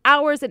mean, it was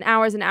hours and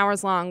hours and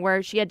hours long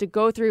where she had to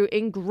go through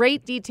in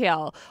great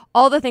detail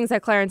all the things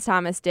that Clarence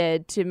Thomas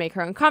did to make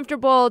her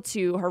uncomfortable,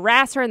 to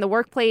harass her in the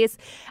workplace.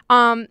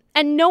 And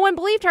no one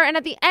believed her. And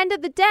at the end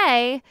of the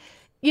day,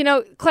 you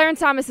know, Clarence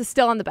Thomas is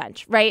still on the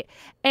bench, right?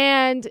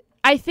 And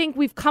I think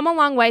we've come a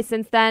long way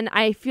since then.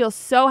 I feel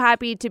so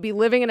happy to be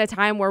living in a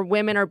time where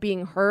women are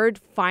being heard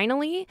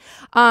finally.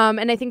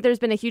 And I think there's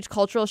been a huge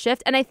cultural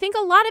shift. And I think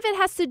a lot of it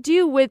has to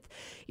do with,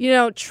 you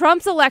know,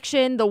 Trump's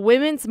election, the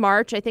Women's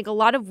March. I think a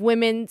lot of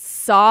women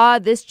saw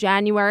this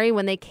January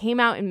when they came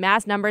out in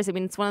mass numbers. I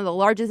mean, it's one of the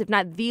largest, if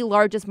not the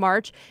largest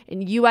march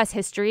in U.S.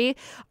 history.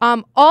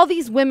 All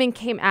these women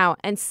came out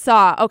and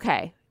saw,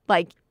 okay,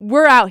 like,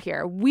 we're out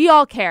here. We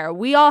all care.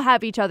 We all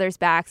have each other's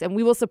backs, and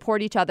we will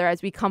support each other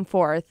as we come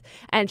forth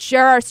and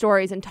share our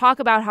stories and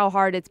talk about how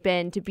hard it's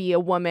been to be a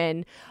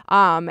woman,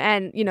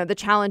 and, you know, the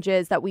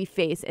challenges that we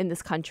face in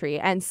this country.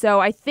 And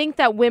so I think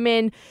that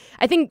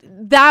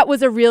that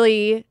was a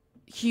really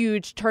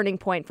huge turning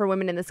point for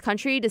women in this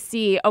country to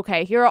see,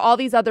 okay, here are all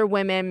these other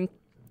women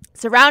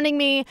surrounding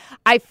me.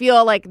 I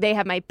feel like they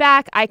have my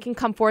back. I can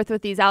come forth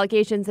with these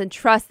allegations and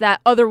trust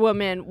that other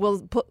women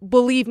will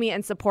believe me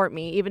and support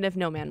me, even if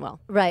no man will.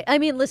 Right. I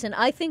mean, listen,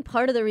 I think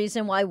part of the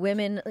reason why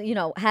women, you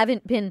know,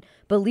 haven't been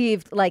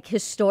believed, like,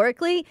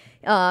 historically,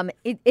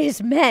 it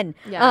is men.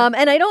 Yeah.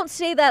 And I don't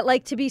say that,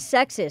 like, to be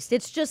sexist.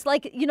 It's just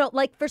like, you know,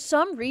 like, for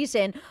some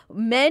reason,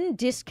 men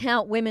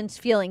discount women's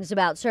feelings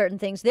about certain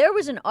things. There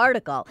was an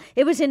article.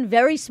 It was in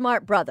Very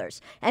Smart Brothers.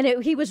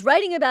 And he was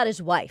writing about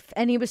his wife.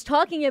 And he was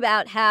talking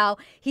about how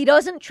he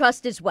doesn't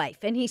trust his wife.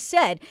 And he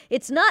said,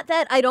 it's not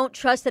that I don't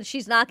trust that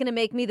she's not going to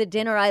make me the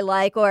dinner I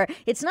like, or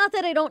it's not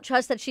that I don't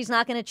trust that she's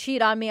not going to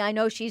cheat on me. I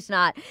know she's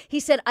not. He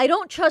said, I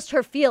don't trust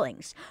her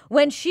feelings.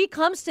 When she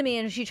comes to me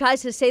and she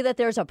tries to say that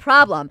there's a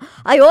problem,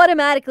 I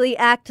automatically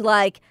act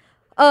like,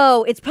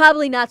 oh, it's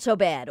probably not so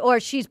bad, or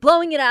she's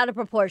blowing it out of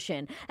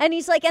proportion. And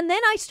he's like, and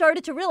then I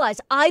started to realize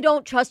I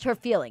don't trust her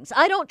feelings.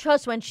 I don't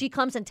trust when she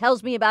comes and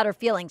tells me about her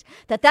feelings,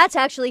 that that's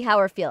actually how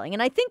we're feeling.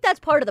 And I think that's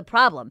part of the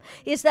problem,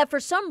 is that for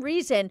some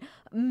reason,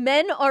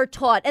 men are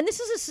taught, and this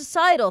is a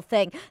societal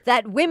thing,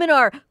 that women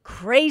are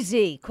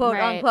crazy, quote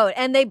unquote,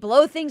 and they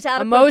blow things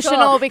out of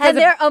control, because and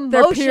they're of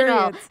their emotional,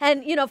 periods.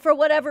 and, you know, for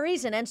whatever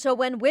reason. And so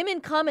when women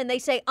come and they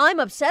say, I'm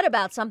upset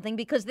about something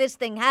because this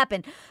thing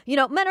happened, you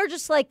know, men are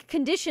just like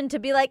conditioned to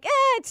be like,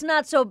 it's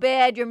not so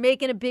bad. You're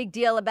making a big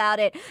deal about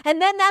it. And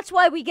then that's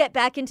why we get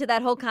back into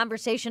that whole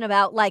conversation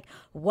about, like,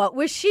 what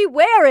was she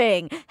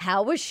wearing?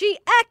 How was she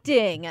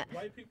acting?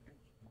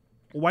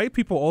 White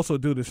people also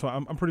do this, so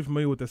I'm pretty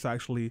familiar with this,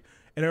 actually.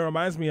 And it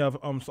reminds me of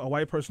a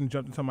white person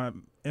jumped into my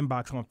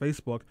inbox on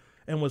Facebook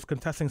and was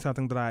contesting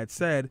something that I had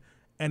said,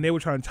 and they were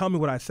trying to tell me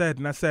what I said,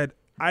 and I said,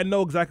 I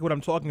know exactly what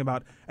I'm talking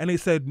about. And they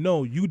said,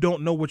 no, you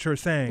don't know what you're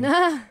saying.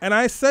 And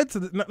I said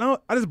to no,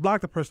 I just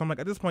blocked the person. I'm like,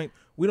 at this point,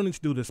 we don't need to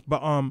do this.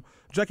 But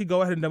Jackie,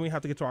 go ahead, and then we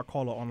have to get to our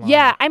caller online.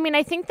 Yeah, I mean,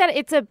 I think that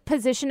it's a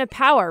position of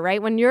power,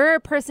 right? When you're a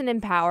person in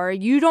power,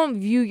 you don't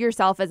view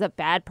yourself as a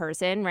bad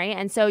person, right?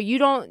 And so you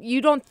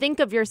don't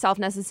think of yourself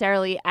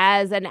necessarily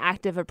as an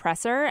active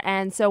oppressor.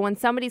 And so when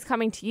somebody's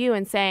coming to you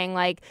and saying,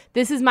 like,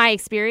 this is my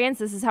experience,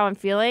 this is how I'm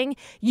feeling,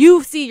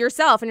 you see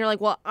yourself and you're like,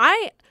 well,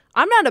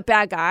 I'm not a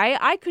bad guy.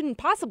 I couldn't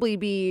possibly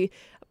be,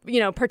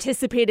 you know,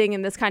 participating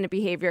in this kind of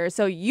behavior.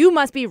 So you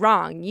must be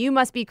wrong. You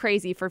must be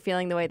crazy for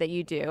feeling the way that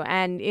you do.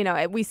 And, you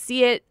know, we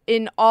see it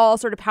in all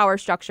sort of power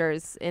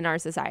structures in our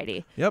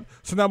society. Yep.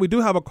 So now we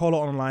do have a caller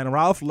online.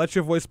 Ralph, let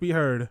your voice be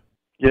heard.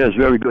 Yes,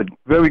 very good.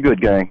 Very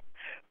good, gang.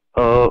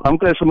 I'm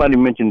glad somebody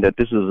mentioned that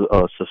this is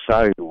a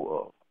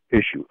societal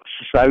issue, a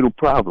societal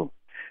problem,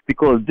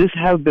 because this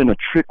has been a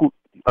trickle.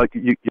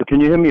 Can you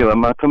hear me?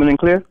 Am I coming in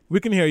clear? We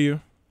can hear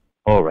you.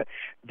 All right.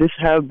 This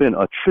has been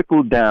a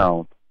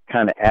trickle-down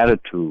kind of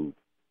attitude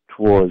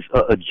towards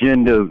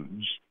agenda.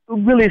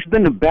 Really, it's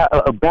been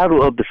a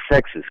battle of the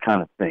sexes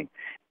kind of thing.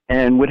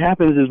 And what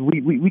happens is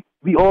we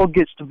all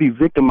gets to be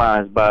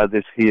victimized by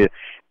this here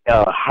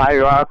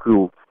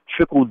hierarchical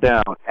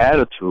trickle-down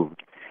attitude.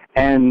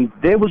 And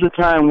there was a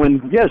time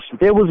when, yes,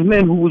 there was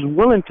men who was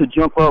willing to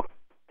jump up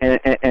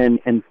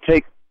and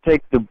take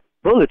the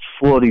bullets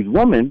for these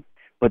women.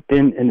 But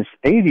then in the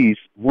 80s,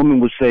 women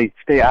would say,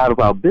 stay out of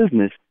our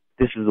business.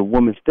 This is a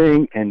woman's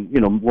thing and,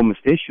 woman's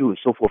issue and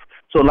so forth.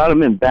 So a lot of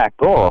men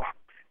backed off.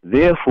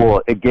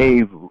 Therefore, it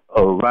gave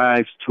a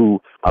rise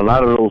to a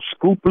lot of those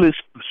scrupulous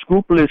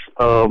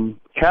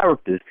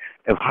characters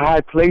of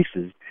high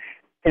places.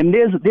 And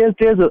there's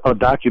a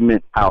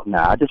document out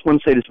now. I just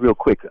want to say this real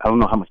quick. I don't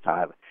know how much time I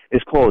have.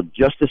 It's called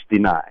Justice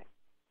Denied.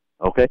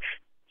 Okay?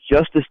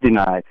 Justice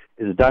Denied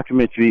is a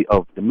documentary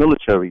of the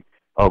military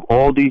of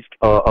all these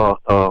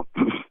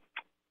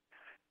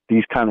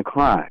these kind of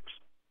crimes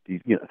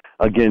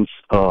against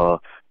the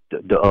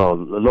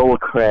lower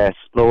class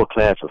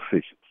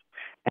officials.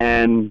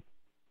 And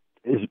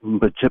is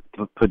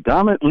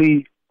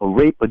predominantly a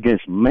rape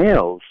against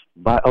males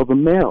by other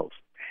males.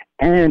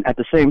 And at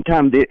the same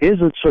time, there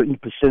is a certain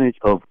percentage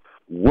of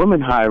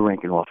women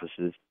high-ranking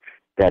officers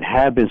that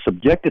have been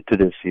subjected to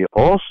this here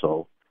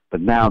also,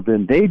 but now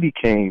then they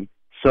became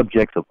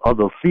subjects of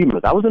other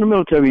females. I was in the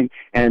military,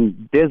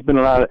 and there's been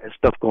a lot of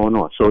stuff going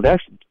on. So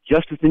that's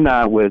Justice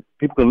Denied, where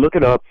people can look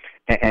it up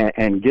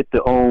and get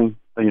their own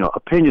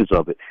opinions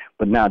of it.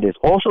 But now there's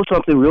also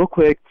something real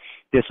quick.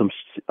 There's some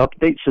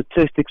update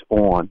statistics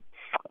on.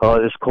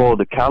 It's called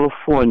the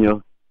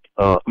California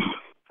CASA.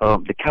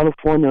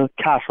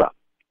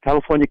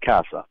 California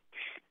CASA.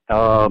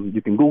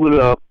 You can Google it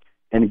up,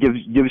 and it gives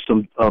you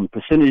some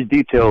percentage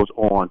details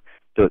on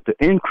the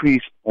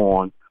increase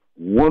on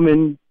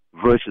woman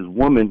versus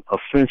woman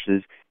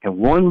offenses. And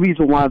one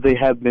reason why they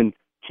have been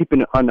keeping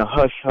it under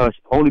hush hush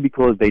only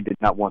because they did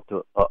not want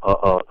to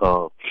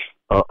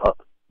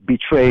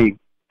betray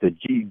the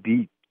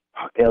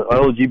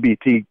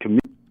LGBT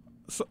community.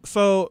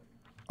 So,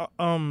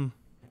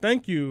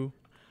 thank you.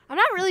 I'm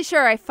not really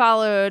sure I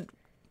followed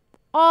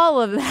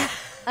all of that.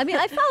 I mean,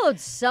 I followed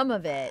some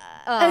of it.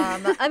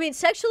 I mean,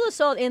 sexual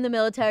assault in the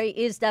military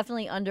is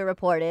definitely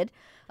underreported.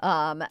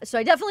 So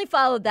I definitely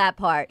followed that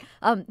part.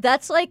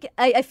 That's like,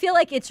 I feel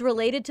like it's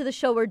related to the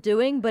show we're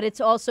doing, but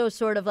it's also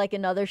sort of like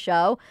another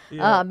show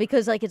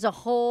because like it's a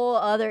whole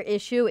other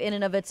issue in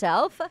and of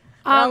itself. But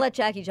I'll let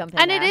Jackie jump in.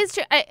 And there. it is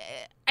true.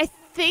 I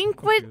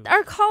think what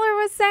our caller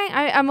was saying,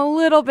 I'm a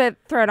little bit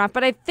thrown off,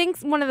 but I think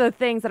one of the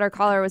things that our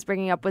caller was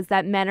bringing up was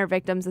that men are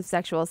victims of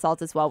sexual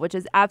assault as well, which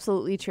is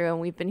absolutely true. And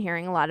we've been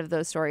hearing a lot of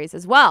those stories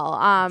as well,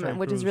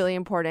 which is really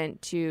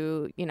important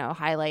to,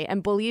 highlight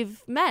and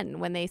believe men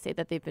when they say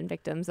that they've been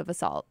victims of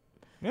assault.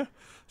 Yeah.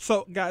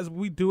 So, guys,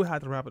 we do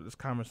have to wrap up this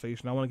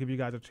conversation. I want to give you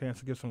guys a chance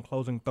to give some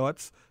closing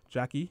thoughts.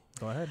 Jackie,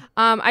 go ahead.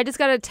 I just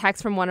got a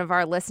text from one of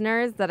our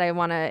listeners that I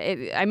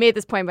made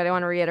this point, but I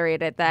want to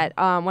reiterate it, that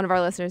one of our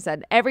listeners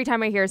said, every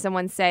time I hear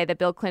someone say that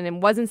Bill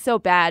Clinton wasn't so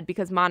bad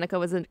because Monica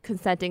was a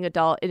consenting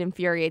adult, it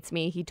infuriates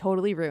me. He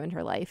totally ruined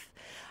her life.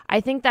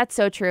 I think that's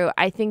so true.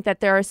 I think that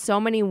there are so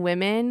many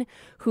women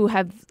who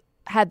have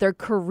had their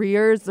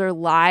careers, their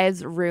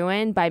lives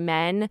ruined by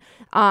men,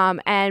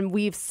 and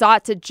we've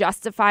sought to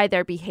justify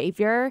their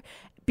behavior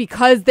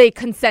because they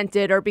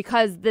consented or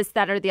because this,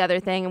 that, or the other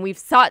thing. And we've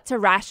sought to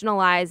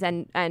rationalize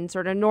and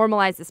sort of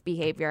normalize this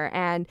behavior.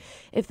 And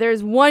if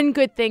there's one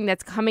good thing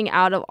that's coming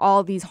out of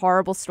all these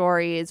horrible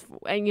stories,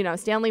 and,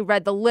 Stanley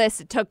read the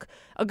list. It took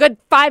a good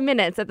 5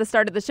 minutes at the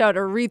start of the show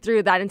to read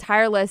through that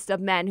entire list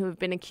of men who have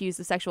been accused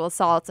of sexual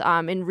assault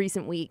in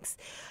recent weeks.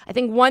 I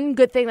think one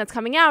good thing that's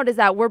coming out is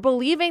that we're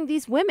believing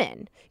these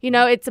women.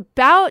 It's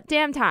about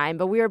damn time,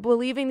 but we are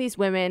believing these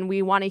women.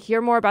 We want to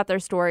hear more about their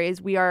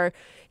stories. We are,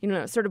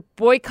 sort of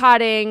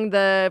boycotting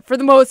for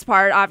the most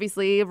part,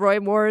 obviously, Roy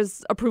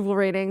Moore's approval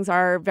ratings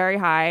are very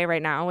high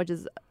right now, which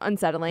is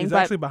unsettling. He's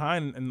actually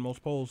behind in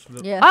most polls.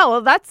 Yeah. Oh,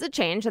 well, that's a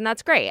change, and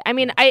that's great. I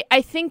mean,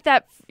 I think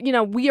that,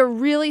 we are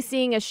really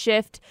seeing a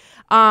shift.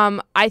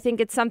 I think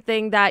it's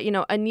something that,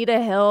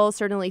 Anita Hill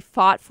certainly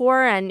fought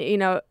for, and,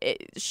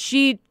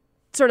 she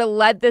sort of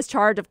led this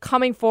charge of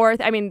coming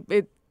forth. I mean,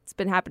 it's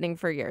been happening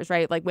for years,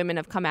 right? Like, women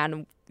have come out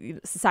and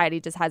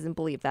society just hasn't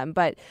believed them.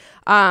 But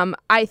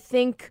I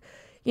think,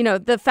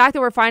 the fact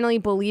that we're finally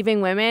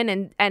believing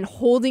women and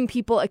holding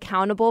people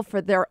accountable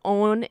for their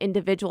own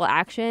individual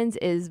actions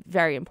is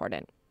very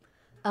important.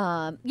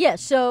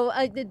 So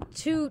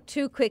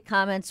two quick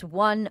comments.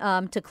 One,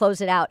 to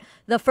close it out.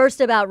 The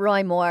first about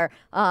Roy Moore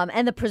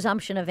and the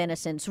presumption of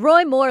innocence.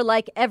 Roy Moore,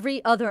 like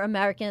every other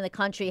American in the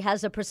country,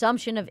 has a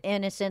presumption of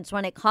innocence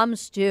when it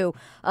comes to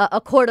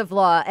a court of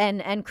law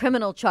and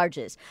criminal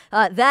charges.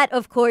 That,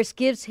 of course,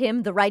 gives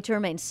him the right to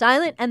remain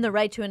silent and the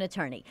right to an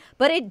attorney.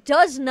 But it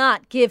does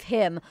not give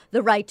him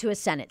the right to a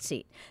Senate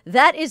seat.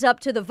 That is up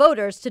to the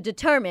voters to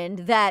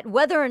determine that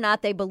whether or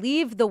not they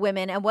believe the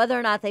women and whether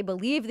or not they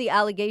believe the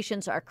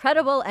allegations are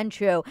credible and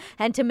true,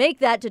 and to make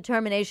that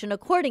determination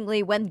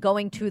accordingly when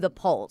going to the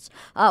polls.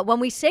 When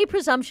we say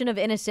presumption of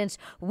innocence,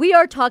 we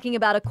are talking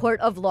about a court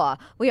of law.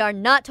 We are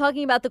not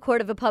talking about the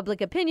court of a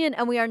public opinion,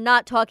 and we are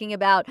not talking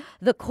about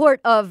the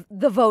court of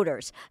the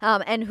voters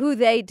and who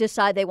they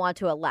decide they want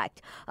to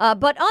elect.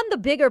 But on the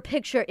bigger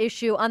picture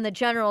issue, on the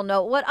general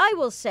note, what I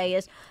will say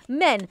is,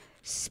 men,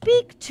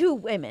 speak to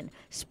women,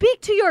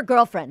 speak to your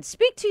girlfriends,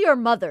 speak to your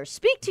mother,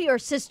 speak to your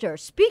sister,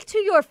 speak to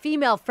your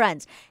female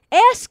friends.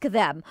 Ask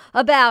them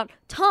about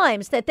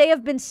times that they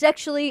have been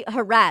sexually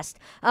harassed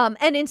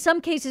and in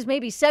some cases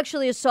maybe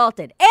sexually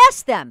assaulted.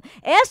 Ask them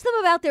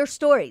about their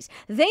stories.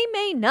 They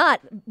may not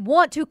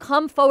want to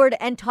come forward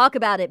and talk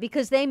about it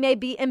because they may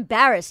be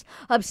embarrassed,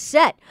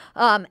 upset,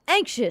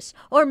 anxious,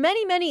 or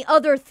many, many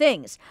other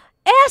things.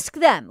 Ask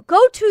them,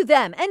 go to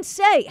them and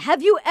say,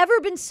 have you ever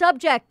been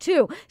subject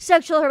to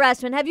sexual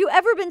harassment? Have you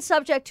ever been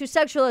subject to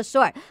sexual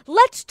assault?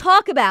 Let's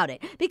talk about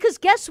it, because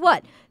guess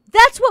what?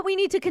 That's what we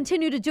need to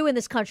continue to do in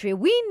this country.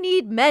 We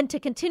need men to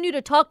continue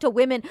to talk to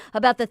women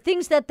about the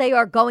things that they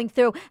are going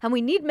through, and we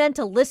need men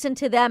to listen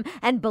to them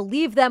and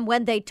believe them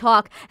when they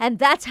talk. And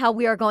that's how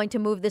we are going to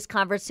move this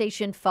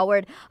conversation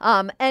forward.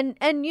 And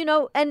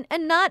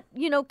not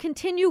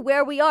continue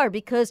where we are,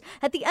 because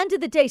at the end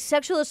of the day,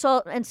 sexual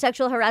assault and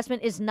sexual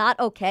harassment is not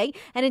okay.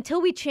 And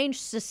until we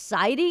change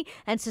society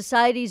and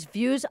society's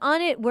views on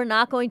it, we're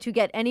not going to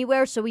get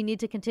anywhere. So we need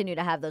to continue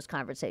to have those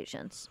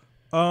conversations.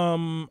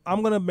 I'm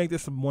gonna make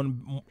this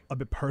one a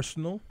bit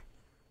personal.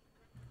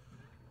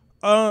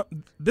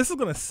 This is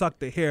gonna suck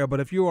to hear, but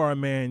if you are a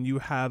man, you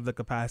have the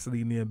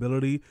capacity and the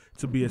ability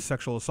to be a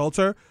sexual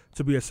assaulter,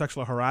 to be a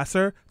sexual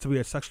harasser, to be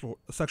a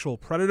sexual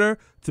predator,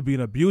 to be an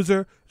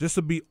abuser, just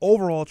to be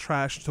overall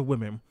trash to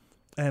women.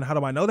 And how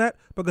do I know that?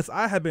 Because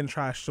I have been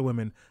trash to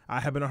women. I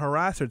have been a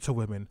harasser to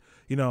women.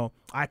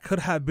 I could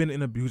have been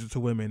an abuser to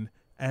women,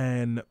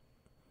 and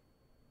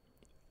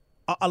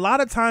a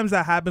lot of times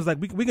that happens. Like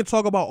we can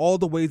talk about all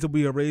the ways that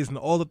we are raised and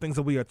all the things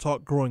that we are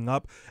taught growing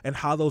up and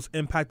how those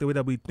impact the way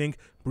that we think,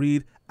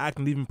 breed, act,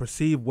 and even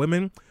perceive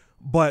women.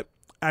 But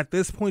at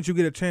this point, you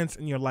get a chance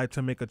in your life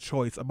to make a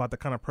choice about the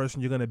kind of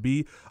person you're going to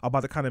be,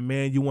 about the kind of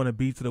man you want to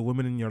be to the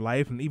women in your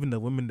life and even the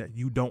women that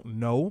you don't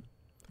know.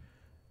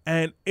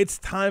 And it's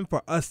time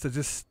for us to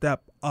just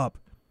step up.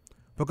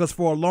 Because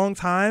for a long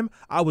time,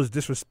 I was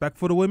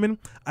disrespectful to women.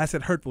 I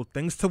said hurtful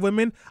things to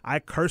women. I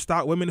cursed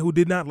out women who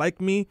did not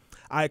like me.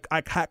 I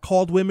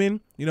catcalled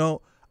women.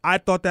 I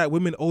thought that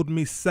women owed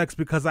me sex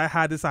because I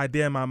had this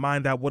idea in my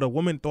mind that what a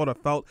woman thought or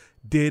felt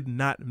did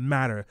not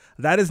matter.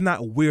 That is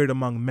not weird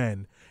among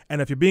men.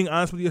 And if you're being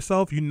honest with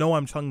yourself,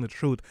 I'm telling the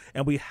truth.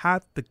 And we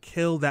have to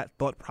kill that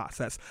thought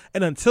process.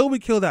 And until we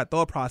kill that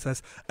thought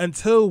process,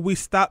 until we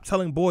stop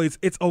telling boys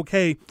it's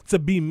okay to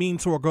be mean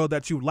to a girl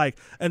that you like,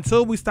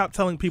 until we stop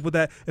telling people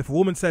that if a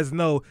woman says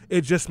no,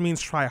 it just means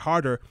try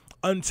harder,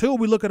 until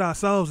we look at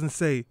ourselves and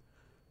say,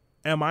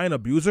 am I an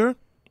abuser?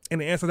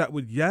 And the answer to that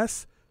with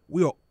yes,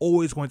 we are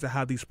always going to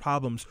have these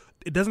problems.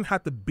 It doesn't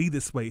have to be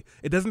this way.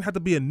 It doesn't have to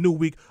be a new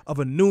week of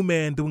a new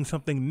man doing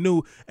something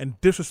new and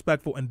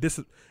disrespectful and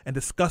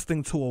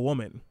disgusting to a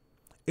woman.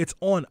 It's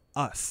on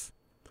us.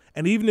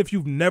 And even if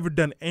you've never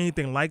done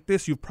anything like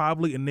this, you've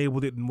probably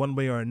enabled it in one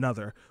way or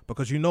another.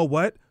 Because you know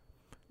what?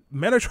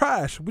 Men are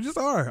trash. We just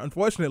are,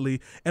 unfortunately.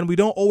 And we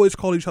don't always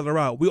call each other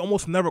out. We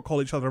almost never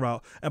call each other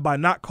out. And by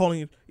not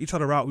calling each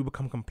other out, we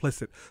become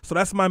complicit. So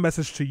that's my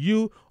message to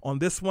you on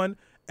this one.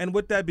 And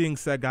with that being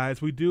said,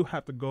 guys, we do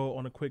have to go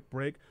on a quick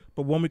break.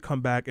 But when we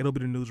come back, it'll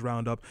be the news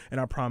roundup. And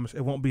I promise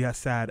it won't be as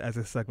sad as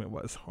this segment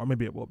was. Or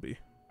maybe it will be.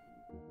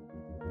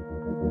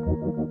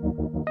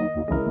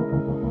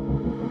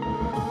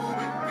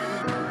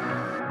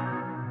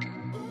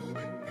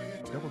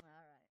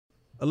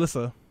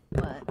 Alyssa.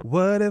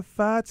 What if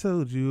I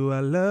told you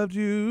I loved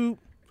you?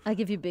 I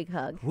give you a big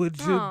hug. Would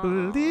you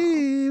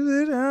believe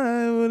that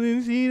I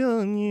wouldn't cheat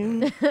on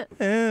you?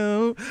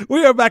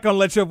 We are back on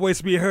Let Your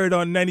Voice Be Heard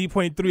on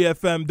 90.3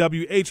 FM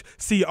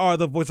WHCR,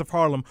 the voice of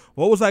Harlem.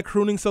 What was I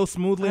crooning so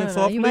smoothly and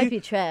softly? You might be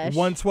trash.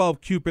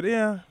 112 Cupid.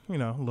 Yeah, a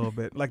little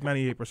bit, like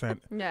 98%.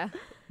 Yeah.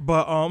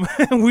 But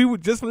we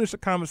would just finish a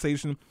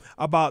conversation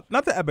about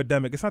not the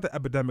epidemic. It's not the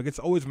epidemic. It's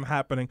always been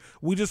happening.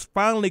 We just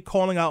finally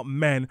calling out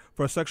men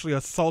for sexually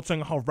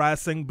assaulting,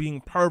 harassing, being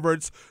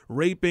perverts,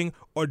 raping,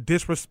 or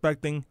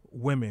disrespecting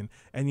women.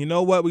 And you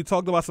know what? We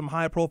talked about some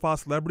high-profile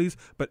celebrities,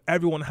 but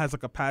everyone has a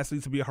capacity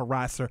to be a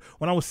harasser.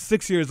 When I was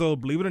 6 years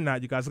old, believe it or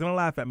not, you guys are going to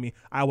laugh at me,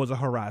 I was a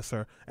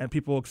harasser, and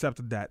people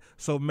accepted that.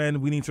 So,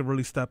 men, we need to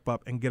really step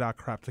up and get our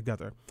crap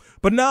together.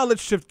 But now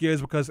let's shift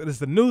gears because it is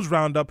the news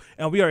roundup,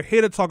 and we are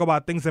here to talk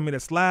about things that made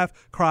us laugh,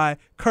 cry,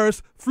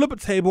 curse, flip a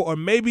table, or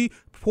maybe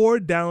pour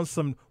down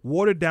some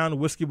watered-down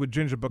whiskey with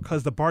ginger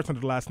because the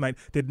bartender last night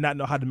did not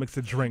know how to mix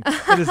a drink.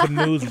 It is the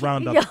news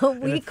roundup. Yo,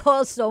 we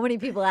call so many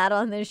people out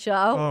on this show.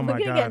 Oh my We're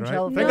gonna God, get in right?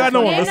 trouble. Thank God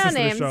no one Name no listens to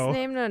the names. show.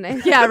 Name no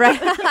names. Yeah,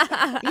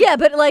 right. Yeah,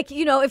 but like,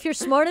 you know, if you're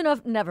smart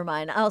enough, never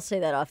mind. I'll say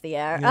that off the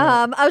air.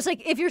 Yeah. I was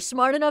like, if you're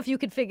smart enough, you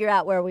could figure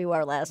out where we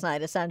were last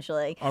night,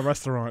 essentially. A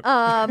restaurant.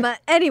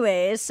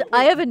 Anyways,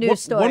 I have a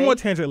news story. One more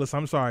tangent, listen,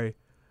 I'm sorry.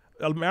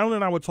 Marilyn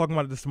and I were talking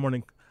about it this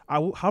morning.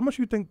 How much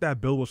you think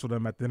that bill was for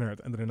them at dinner at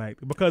the end of the night?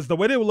 Because the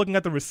way they were looking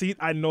at the receipt,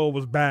 I know it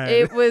was bad.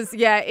 It was,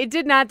 yeah, it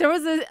did not. There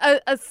was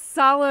a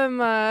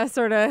solemn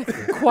sort of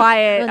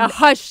quiet, a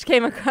hush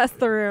came across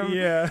the room.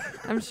 Yeah.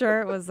 I'm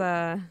sure it was.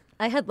 I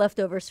had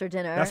leftovers for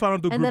dinner. That's why I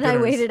don't do And group then I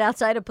dinners. waited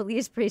outside a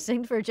police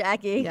precinct for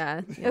Jackie. Yeah.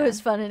 It was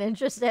fun and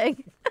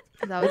interesting.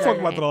 That We'll was talk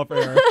about that off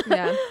air.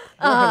 Yeah.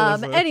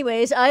 Alyssa.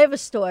 Anyways, I have a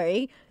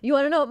story. You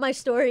want to know what my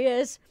story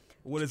is?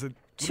 What is it?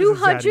 What is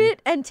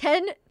it, Zaddy?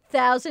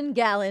 210,000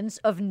 gallons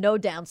of no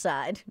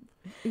downside.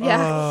 Yeah.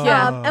 Oh.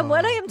 Yeah. And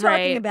what I am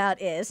talking Right.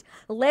 about is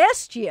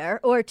last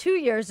year or 2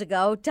 years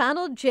ago,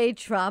 Donald J.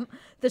 Trump,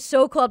 the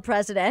so-called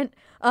president,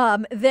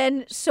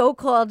 then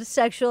so-called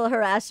sexual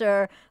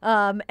harasser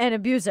and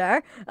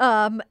abuser,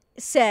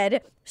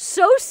 said,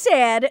 "So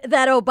sad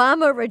that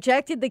Obama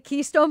rejected the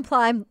Keystone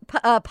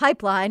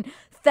pipeline.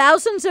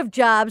 Thousands of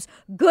jobs,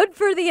 good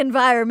for the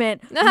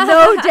environment,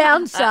 no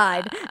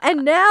downside."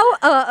 And now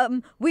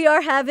we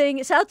are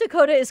having, South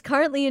Dakota is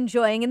currently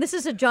enjoying, and this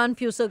is a John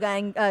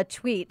Fusselgang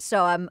tweet,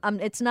 so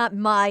it's not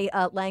my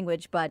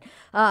language, but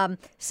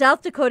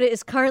South Dakota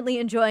is currently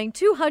enjoying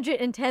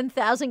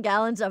 210,000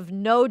 gallons of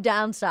no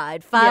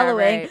downside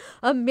following right.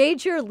 a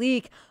major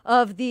leak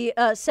of the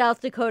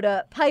South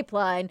Dakota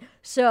pipeline.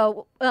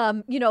 So,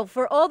 you know,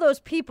 for all those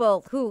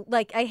people who,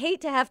 like, I hate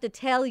to have to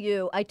tell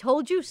you, I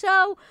told you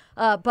so,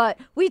 but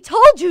we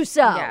told you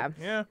so. Yeah.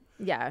 Yeah.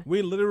 Yeah.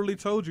 We literally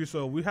told you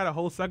so. We had a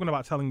whole segment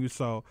about telling you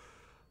so.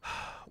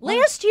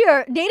 Last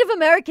year, Native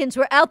Americans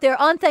were out there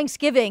on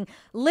Thanksgiving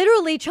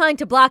literally trying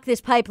to block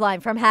this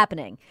pipeline from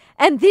happening.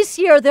 And this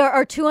year, there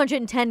are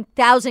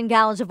 210,000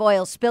 gallons of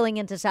oil spilling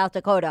into South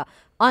Dakota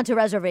onto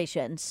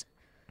reservations.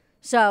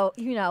 So,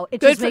 you know, it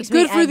just makes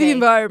me good for the angry.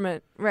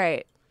 environment.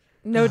 Right.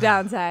 No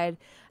downside.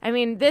 I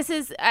mean, this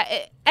is,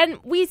 and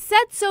we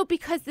said so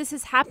because this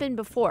has happened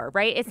before,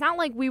 right? It's not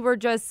like we were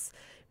just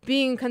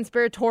being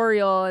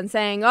conspiratorial and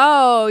saying,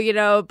 oh, you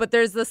know, but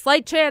there's the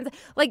slight chance.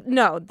 Like,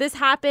 no, this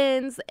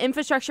happens.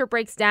 Infrastructure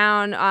breaks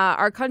down.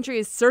 Our country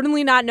is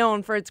certainly not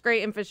known for its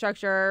great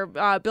infrastructure,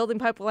 building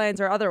pipelines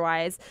or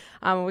otherwise.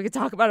 We could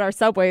talk about our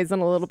subways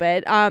in a little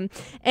bit.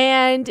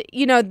 And,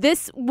 you know,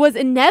 this was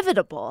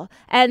inevitable.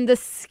 And the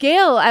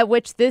scale at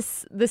which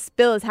this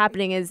spill is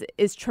happening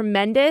is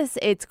tremendous.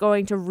 It's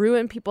going to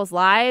ruin people's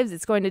lives.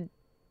 It's going to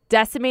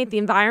decimate the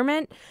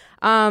environment.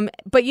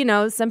 But, you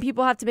know, some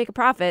people have to make a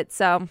profit.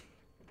 So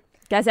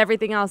guess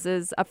everything else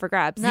is up for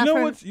grabs. Not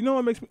You know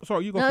what makes me,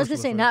 sorry, you go No, I was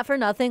first. going to say, Alyssa. not for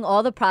nothing,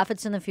 all the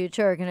profits in the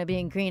future are going to be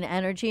in green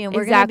energy, and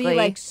we're going to be Exactly.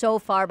 like so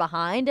far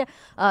behind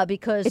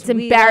because It's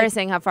we,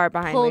 embarrassing how far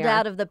behind pulled we are.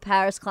 out of the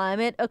Paris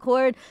Climate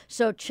Accord.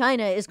 So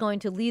China is going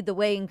to lead the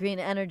way in green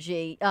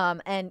energy,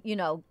 and you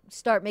know,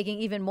 start making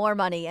even more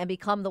money and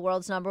become the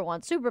world's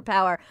 #1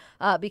 superpower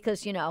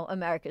because you know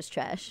America's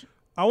trash.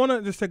 I want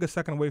to just take a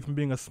second away from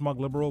being a smug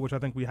liberal, which I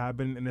think we have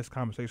been in this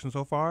conversation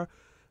so far.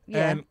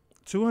 Yeah. And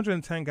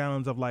 210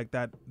 gallons of like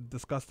that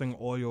disgusting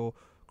oil,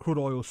 crude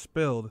oil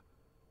spilled.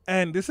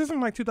 And this isn't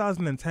like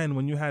 2010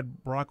 when you had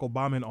Barack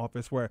Obama in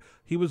office where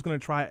he was going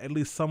to try at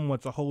least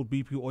somewhat to hold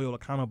BP oil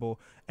accountable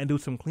and do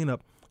some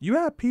cleanup. You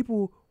have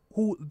people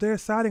who they're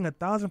siding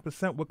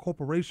 1,000% with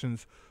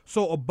corporations.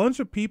 So a bunch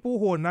of people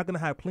who are not going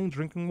to have clean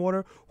drinking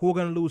water, who are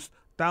going to lose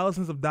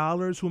thousands of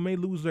dollars, who may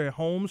lose their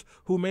homes,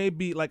 who may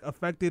be like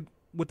affected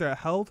with their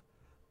health,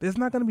 there's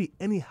not going to be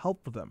any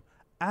help for them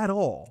at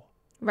all.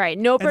 Right.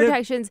 No And then-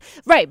 protections.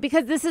 Right.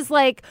 Because this is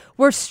like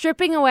we're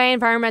stripping away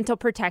environmental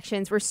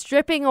protections. We're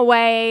stripping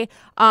away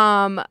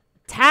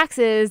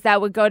taxes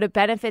that would go to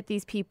benefit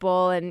these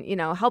people and, you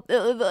know, help.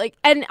 Like,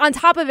 and on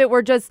top of it,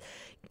 we're just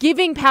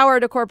giving power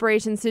to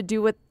corporations to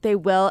do what they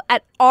will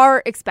at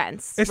our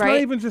expense. It's right? not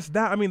even just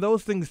that. I mean,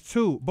 those things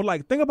too. But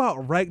like, think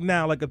about right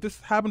now. Like, if this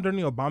happened during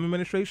the Obama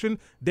administration,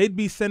 they'd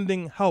be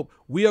sending help.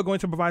 We are going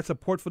to provide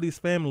support for these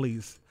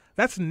families.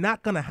 That's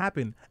not going to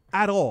happen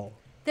at all.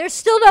 There's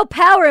still no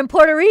power in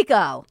Puerto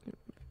Rico.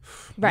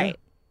 Right.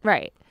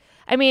 Right.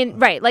 I mean,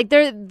 right. Like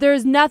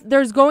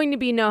there's going to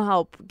be no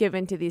help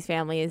given to these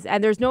families,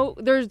 and there's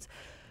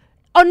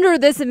under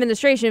this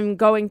administration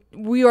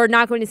we are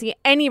not going to see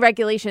any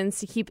regulations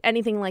to keep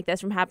anything like this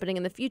from happening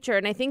in the future.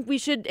 And I think we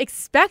should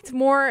expect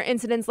more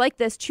incidents like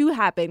this to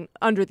happen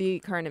under the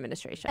current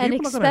administration. And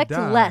People are gonna expect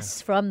die.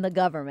 less from the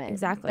government.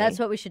 Exactly. That's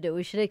what we should do.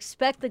 We should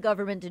expect the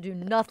government to do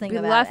nothing Be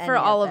about left for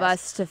any all of of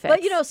this. us to fix.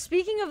 But, you know,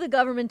 speaking of the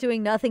government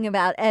doing nothing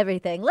about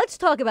everything, let's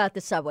talk about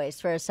the subways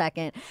for a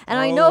second. And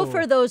I know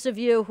for those of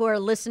you who are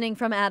listening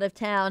from out of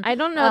town, I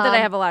don't know that I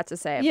have a lot to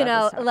say about you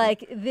know, this topic.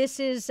 like this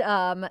is,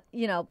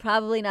 you know,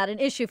 probably not an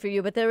issue for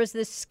you, but there was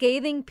this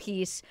scathing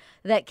piece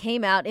that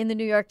came out in the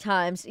New York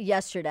Times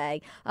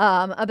yesterday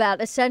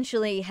about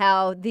essentially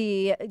how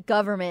the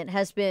government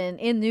has been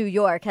in New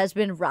York has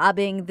been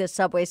robbing the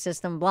subway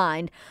system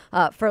blind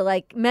for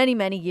like many,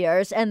 many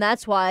years. And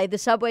that's why the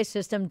subway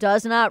system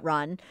does not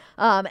run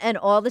and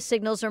all the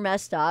signals are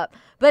messed up.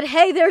 But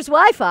hey, there's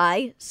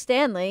Wi-Fi,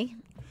 Stanley.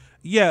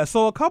 Yeah,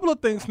 so a couple of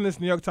things from this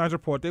New York Times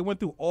report. They went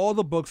through all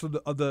the books of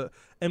the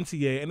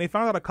MTA, and they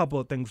found out a couple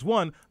of things.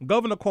 One,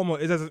 Governor Cuomo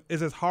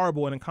is as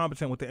horrible and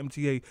incompetent with the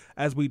MTA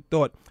as we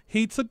thought.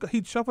 He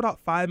shuffled out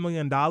 $5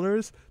 million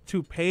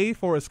to pay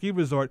for a ski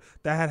resort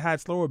that had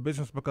slower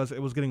business because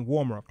it was getting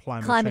warmer.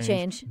 Climate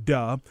change.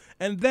 Duh.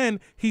 And then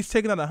he's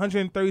taken out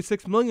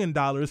 $136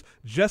 million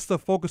just to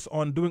focus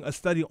on doing a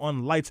study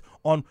on lights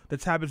on the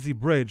Tappan Zee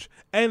Bridge.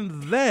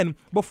 And then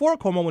before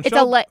Cuomo, when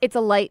it's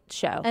a light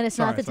show. And it's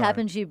not the Sorry.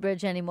 Tappan Zee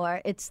Bridge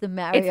anymore. It's the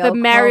Mario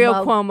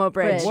Cuomo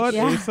Bridge. What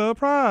a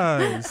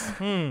surprise.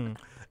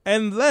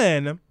 And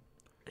then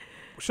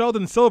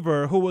Sheldon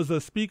Silver, who was the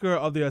Speaker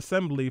of the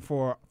Assembly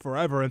for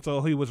forever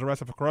until he was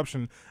arrested for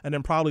corruption and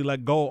then probably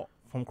let go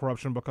from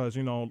corruption because,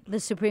 you know, the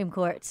Supreme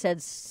Court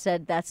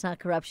said that's not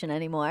corruption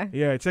anymore.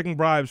 Yeah, taking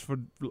bribes for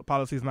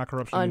policy is not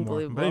corruption anymore.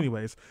 Unbelievable. But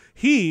anyways,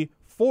 he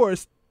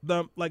forced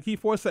the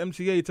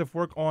MTA to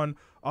work on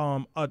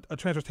a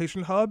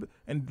transportation hub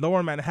in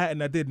Lower Manhattan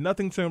that did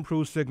nothing to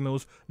improve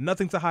signals,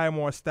 nothing to hire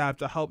more staff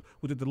to help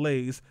with the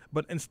delays,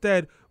 but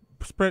instead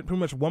spent pretty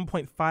much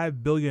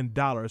 $1.5 billion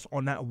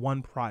on that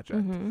one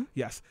project.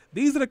 Yes,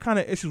 these are the kind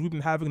of issues we've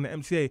been having in the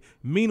MTA.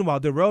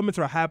 Meanwhile, derailments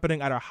are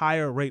happening at a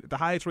higher rate, the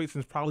highest rate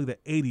since probably the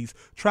 80s.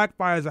 Track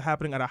fires are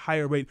happening at a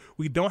higher rate.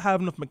 We don't have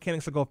enough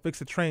mechanics to go fix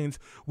the trains.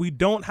 We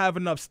don't have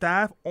enough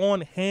staff on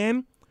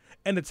hand.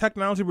 And the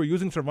technology we're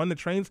using to run the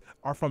trains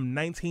are from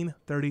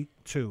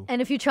 1932.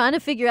 And if you're trying to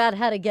figure out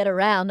how to get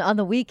around on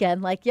the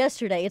weekend, like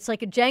yesterday, it's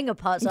like a Jenga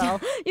puzzle.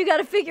 You got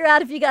to figure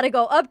out if you got to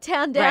go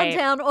uptown,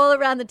 downtown, all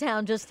around the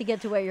town just to get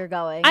to where you're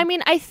going. I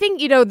mean, I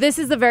think, you know, this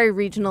is a very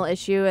regional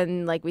issue.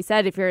 And like we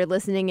said, if you're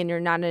listening and you're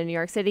not in New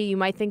York City, you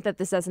might think that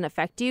this doesn't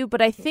affect you.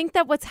 But I think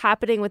that what's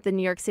happening with the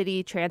New York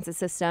City transit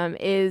system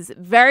is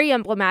very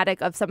emblematic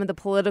of some of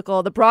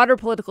the broader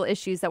political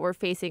issues that we're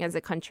facing as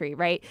a country,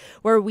 right?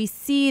 Where we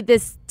see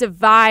this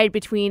divide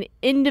between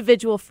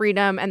individual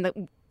freedom and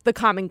the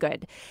common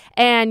good.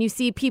 And you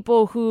see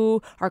people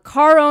who are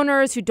car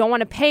owners who don't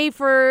want to pay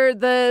for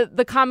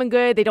the common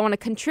good. They don't want to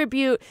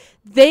contribute.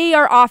 They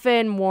are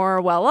often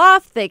more well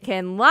off. They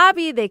can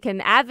lobby. They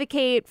can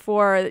advocate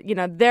for, you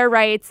know, their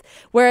rights.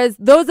 Whereas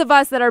those of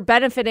us that are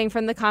benefiting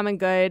from the common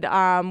good,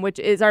 which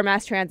is our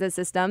mass transit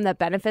system that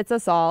benefits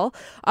us all,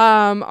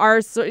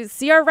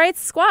 see our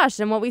rights squashed.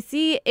 And what we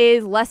see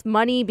is less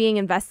money being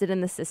invested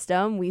in the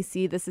system. We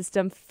see the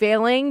system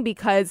failing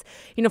because,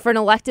 you know, for an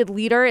elected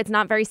leader, it's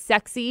not very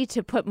sexy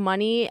to put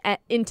money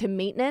into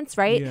maintenance,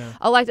 right?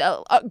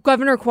 Yeah.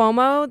 Governor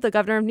Cuomo, the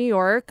governor of New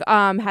York,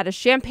 had a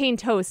champagne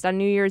toast on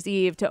New Year's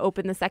Eve to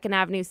open the 2nd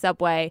Avenue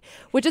subway,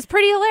 which is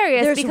pretty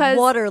hilarious because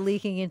water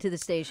leaking into the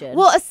station.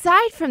 Well,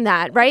 aside from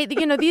that, right?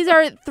 You know, these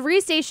are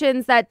 3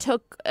 stations that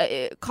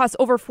cost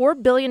over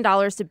 $4 billion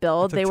to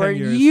build. They were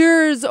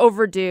years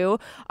overdue.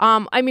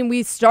 I mean,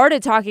 we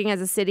started talking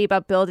as a city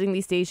about building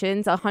these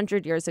stations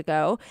 100 years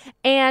ago.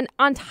 And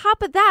on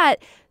top of that,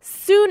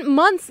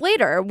 months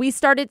later, we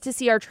started to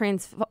see our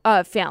trains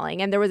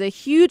failing. And there was a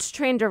huge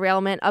train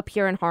derailment up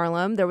here in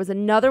Harlem. There was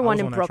another one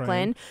in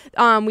Brooklyn.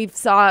 We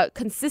saw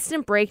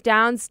consistent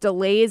breakdowns,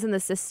 delays in the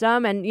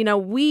system. And, you know,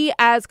 we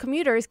as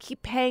commuters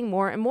keep paying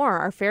more and more.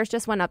 Our fares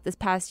just went up this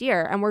past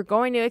year. And we're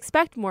going to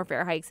expect more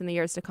fare hikes in the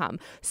years to come.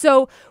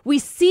 So we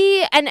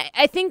see, and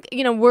I think,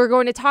 you know, we're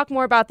going to talk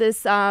more about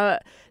this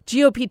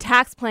GOP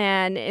tax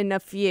plan in a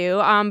few.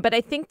 But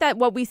I think that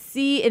what we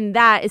see in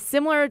that is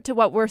similar to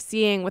what we're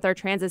seeing with our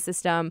transit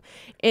system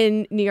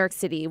in New York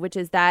City, which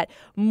is that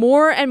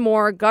more and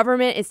more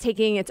government is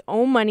taking its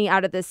own money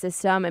out of the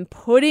system and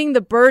putting the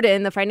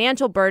burden, the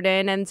financial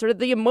burden and sort of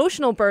the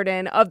emotional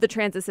burden of the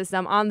transit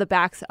system on the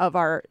backs of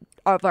our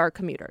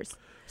commuters.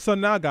 So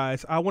now,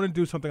 guys, I want to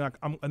do something,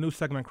 a new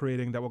segment I'm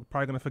creating that we're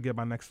probably going to forget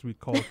by next week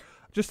called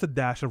Just a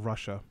Dash of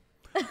Russia.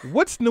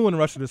 What's new in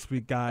Russia this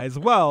week, guys?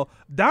 Well,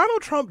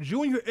 Donald Trump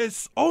Jr.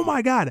 is, oh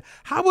my God,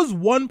 how is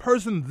one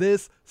person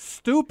this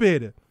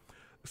stupid?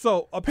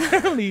 So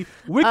apparently,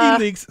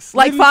 WikiLeaks,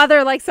 like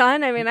father, like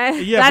son. I mean,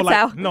 that's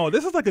how. No,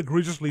 this is like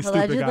egregiously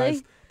stupid,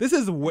 guys. This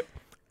is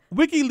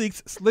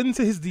WikiLeaks slid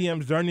into his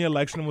DMs during the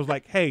election and was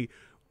like, "Hey,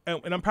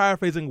 and I'm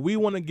paraphrasing, we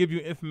want to give you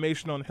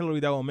information on Hillary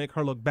that will make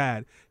her look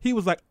bad. He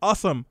was like,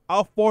 awesome,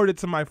 I'll forward it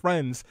to my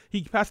friends.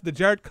 He passed it to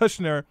Jared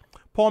Kushner,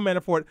 Paul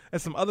Manafort,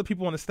 and some other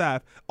people on the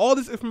staff. All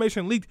this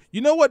information leaked. You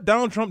know what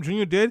Donald Trump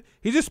Jr. did?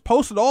 He just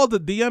posted all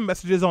the DM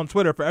messages on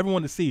Twitter for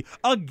everyone to see.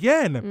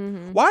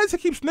 Again. Why does he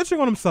keep snitching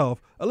on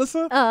himself?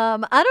 Alyssa?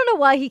 I don't know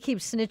why he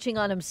keeps snitching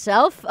on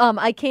himself.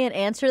 I can't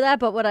answer that,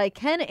 but what I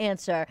can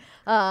answer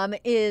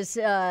is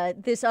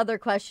this other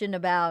question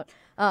about,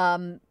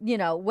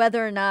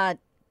 whether or not.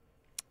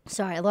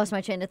 Sorry, I lost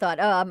my train of thought.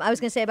 I was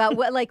going to say about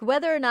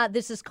whether or not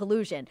this is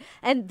collusion.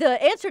 And the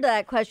answer to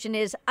that question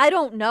is I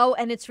don't know,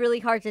 and it's really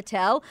hard to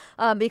tell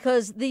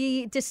because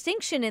the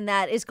distinction in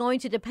that is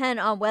going to depend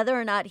on whether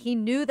or not he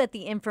knew that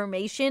the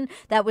information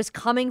that was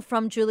coming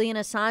from Julian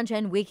Assange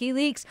and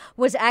WikiLeaks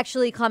was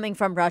actually coming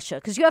from Russia,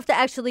 because you have to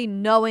actually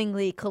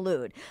knowingly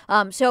collude.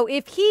 So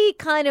if he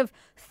kind of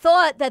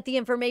thought that the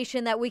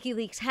information that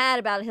WikiLeaks had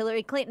about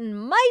Hillary Clinton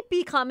might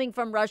be coming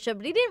from Russia,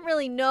 but he didn't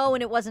really know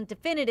and it wasn't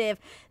definitive,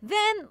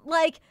 then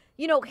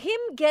him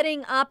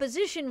getting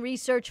opposition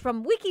research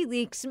from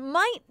WikiLeaks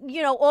might,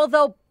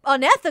 although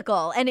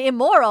unethical and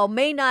immoral,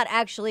 may not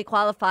actually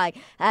qualify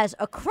as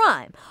a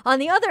crime. On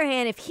the other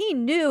hand, if he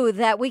knew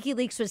that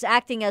WikiLeaks was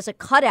acting as a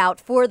cutout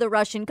for the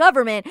Russian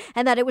government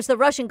and that it was the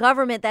Russian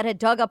government that had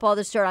dug up all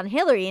this dirt on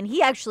Hillary, and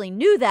he actually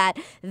knew that,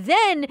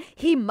 then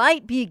he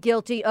might be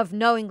guilty of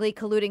knowingly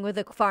colluding with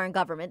a foreign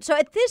government. So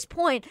at this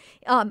point,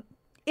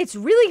 it's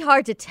really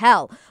hard to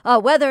tell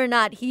whether or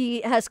not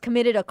he has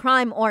committed a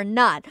crime or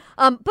not.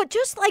 But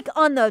just like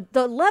on the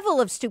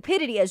level of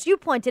stupidity, as you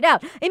pointed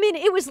out, I mean,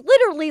 it was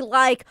literally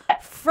like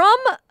from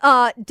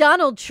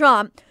Donald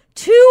Trump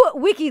to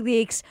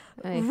WikiLeaks,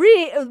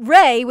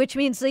 Ray, which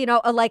means,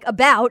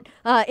 about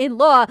in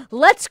law,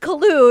 let's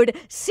collude,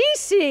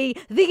 CC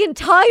the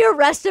entire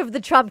rest of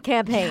the Trump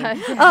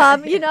campaign.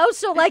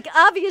 So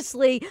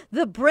obviously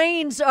the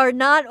brains are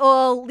not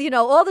all,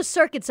 all the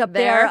circuits up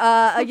there,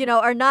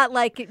 are not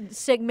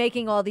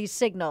making all these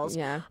signals.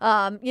 Yeah.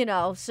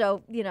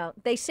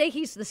 They say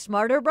he's the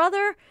smarter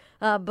brother,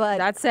 but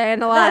That's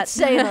saying a lot. That's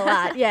saying a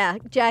lot. Yeah.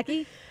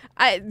 Jackie?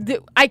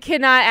 I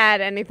cannot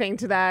add anything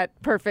to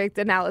that perfect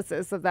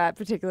analysis of that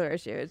particular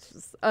issue. It's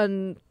just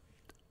unreal.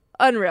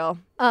 Real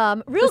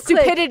the quick,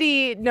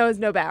 stupidity knows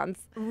no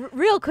bounds.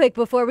 real quick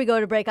before we go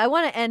to break, I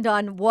want to end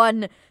on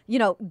one,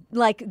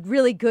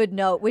 really good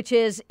note, which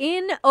is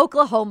in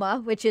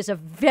Oklahoma, which is a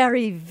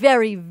very,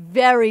 very,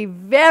 very,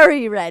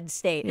 very red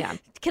state. Yeah.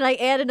 Can I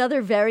add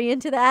another very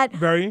into that?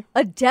 Very.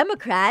 A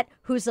Democrat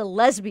who's a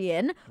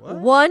lesbian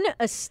won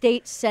a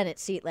state Senate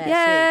seat last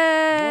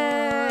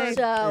Yay! week.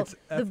 So It's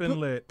the effing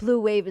lit. blue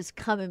wave is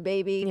coming,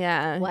 baby.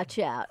 Yeah. Watch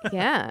out.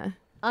 Yeah.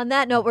 On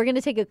that note, we're going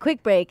to take a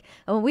quick break.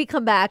 And when we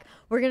come back,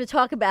 we're going to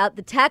talk about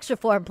the tax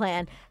reform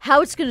plan,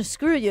 how it's going to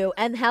screw you,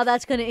 and how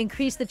that's going to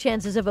increase the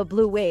chances of a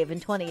blue wave in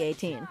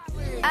 2018.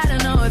 I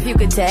don't know if you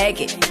could take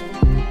it.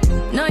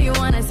 No, you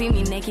wanna see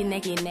me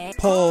naked.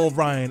 Paul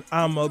Ryan,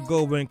 I'ma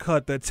go and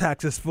cut the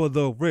taxes for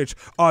the rich.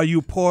 Are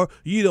you poor?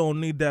 You don't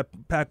need that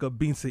pack of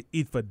beans to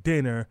eat for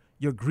dinner.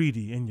 You're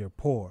greedy and you're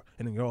poor,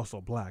 and then you're also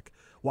black.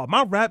 While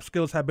my rap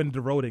skills have been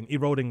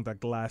eroding like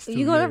the last 2 years.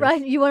 You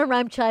want to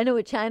rhyme China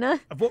with China?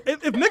 Well,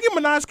 if Nicki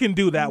Minaj can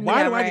do that,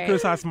 why Yeah, do I get right.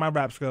 criticized for my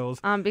rap skills?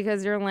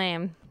 Because you're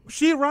lame.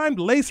 She rhymed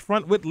lace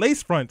front with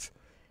lace front.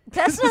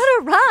 That's not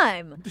a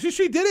rhyme.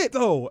 She did it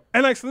though,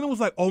 and Selena was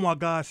like, "Oh my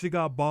gosh, she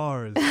got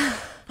bars."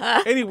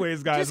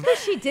 Anyways, guys, Just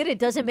because she did it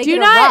doesn't make Do it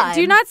a not rhyme.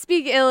 do not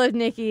speak ill of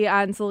Nikki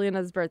on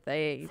Selena's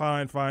birthday.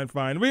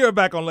 Fine. We are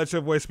back on Let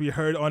Your Voice Be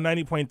Heard on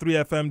 90.3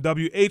 FM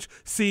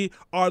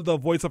WHCR, the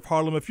voice of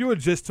Harlem. If you were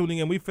just tuning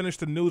in, we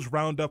finished the news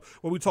roundup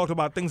where we talked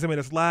about things that made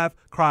us laugh,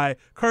 cry,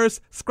 curse,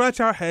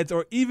 scratch our heads,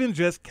 or even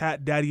just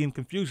cat daddy in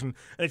confusion.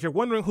 And if you're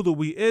wondering who the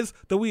we is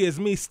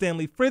me,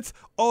 Stanley Fritz.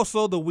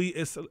 Also, the we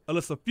is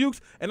Alyssa Fuchs,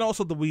 and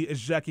also the we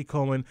is Jackie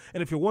Cohen.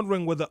 And if you're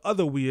wondering where the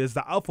other we is,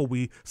 the alpha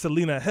we,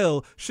 Selena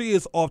Hill, she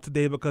is off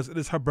today because it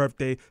is her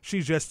birthday. She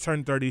just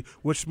turned 30,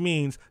 which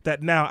means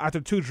that now after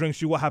 2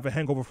 drinks, you will have a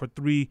hangover for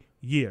 3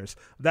 years.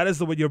 That is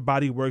the way your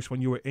body works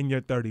when you are in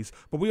your 30s.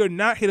 But we are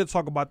not here to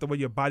talk about the way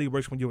your body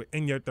works when you were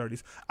in your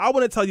 30s. I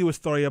want to tell you a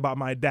story about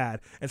my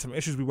dad and some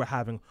issues we were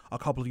having a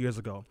couple of years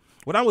ago.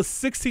 When I was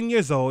 16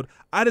 years old,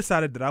 I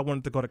decided that I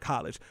wanted to go to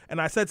college. And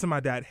I said to my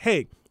dad,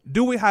 hey,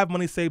 do we have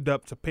money saved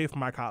up to pay for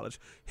my college?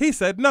 He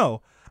said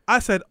no. I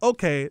said,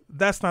 okay,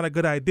 that's not a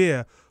good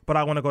idea, but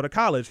I want to go to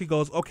college. He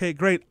goes, okay,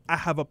 great, I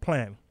have a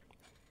plan.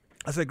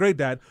 I said, great,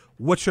 Dad,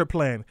 what's your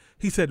plan?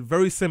 He said,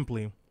 very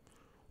simply,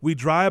 we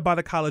drive by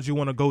the college you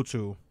want to go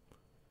to.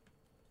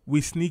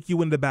 We sneak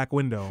you in the back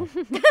window.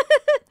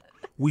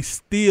 We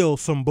steal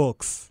some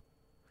books,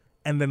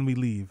 and then we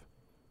leave.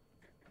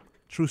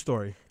 True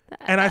story.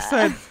 And I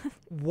said,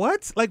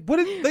 what?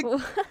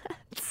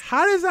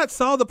 How does that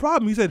solve the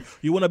problem? He said,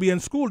 you want to be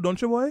in school,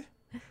 don't you, boy?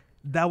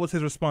 That was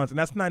his response. And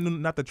that's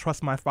not to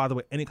trust my father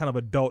with any kind of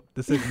adult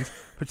decisions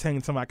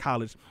pertaining to my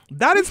college.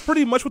 That is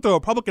pretty much what the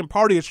Republican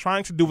Party is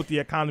trying to do with the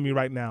economy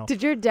right now.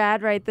 Did your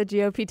dad write the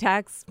GOP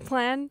tax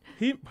plan?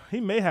 He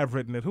may have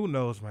written it. Who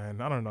knows,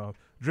 man? I don't know.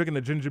 Drinking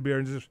the ginger beer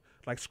and just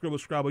like scribble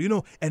scrabble,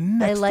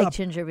 and I next like up,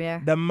 ginger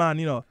beer. the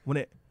man,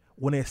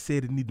 when they say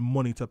they need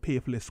money to pay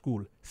for their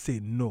school, say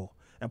no.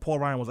 And Paul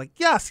Ryan was like,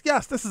 yes,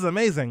 this is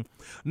amazing.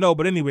 No,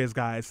 but anyways,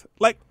 guys,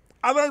 like,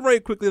 I learned very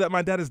quickly that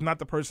my dad is not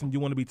the person you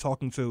want to be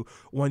talking to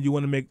when you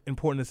want to make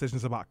important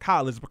decisions about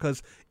college,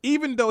 because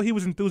even though he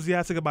was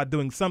enthusiastic about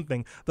doing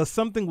something, the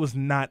something was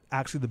not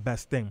actually the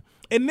best thing.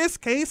 In this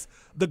case,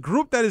 the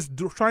group that is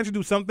trying to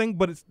do something,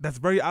 but that's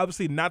very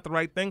obviously not the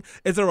right thing,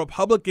 is the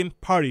Republican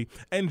Party.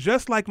 And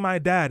just like my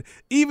dad,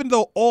 even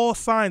though all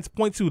signs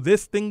point to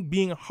this thing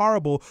being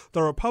horrible,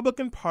 the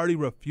Republican Party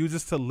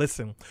refuses to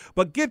listen.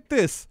 But get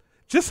this.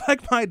 Just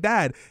like my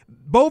dad,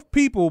 both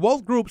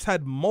groups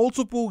had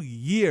multiple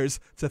years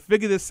to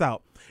figure this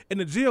out. In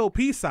the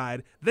GOP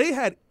side, they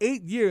had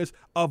 8 years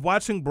of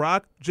watching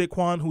Barack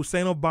Jaquan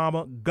Hussein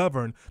Obama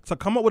govern to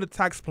come up with a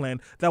tax plan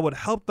that would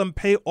help them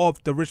pay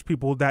off the rich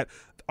people that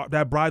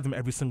bribe them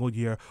every single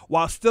year,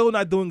 while still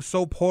not doing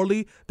so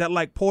poorly that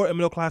like poor and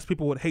middle class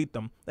people would hate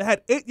them. They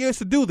had 8 years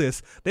to do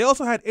this. They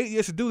also had 8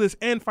 years to do this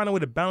and find a way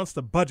to balance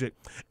the budget.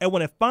 And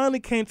when it finally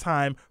came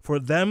time for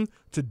them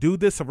to do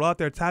this, to roll out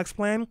their tax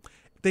plan,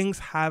 things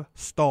have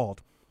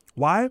stalled.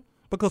 Why?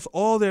 Because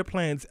all their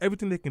plans,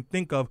 everything they can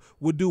think of,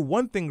 would do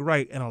one thing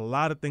right and a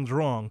lot of things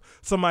wrong.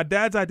 So my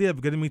dad's idea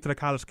of getting me to the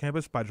college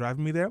campus by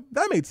driving me there,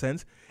 that made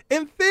sense.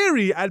 In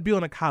theory, I'd be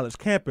on a college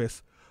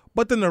campus,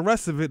 but then the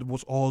rest of it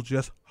was all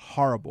just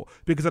horrible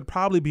because I'd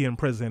probably be in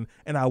prison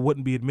and I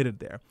wouldn't be admitted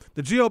there.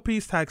 The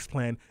GOP's tax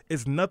plan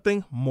is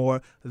nothing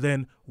more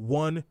than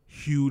one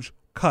huge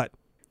cut.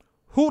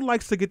 Who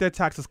likes to get their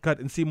taxes cut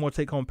and see more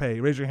take-home pay?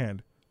 Raise your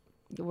hand.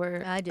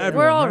 I do.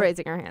 We're all right?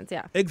 raising our hands,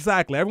 yeah.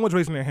 Exactly. Everyone's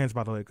raising their hands,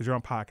 by the way, because you're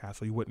on podcast,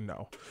 so you wouldn't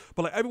know.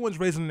 But like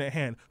everyone's raising their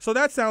hand. So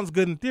that sounds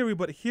good in theory,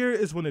 but here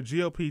is when the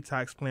GOP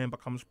tax plan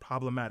becomes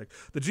problematic.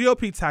 The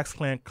GOP tax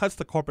plan cuts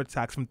the corporate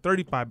tax from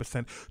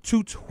 35%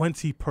 to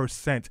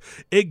 20%.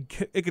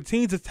 It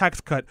continues a tax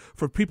cut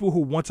for people who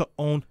want to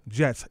own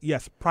jets.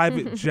 Yes,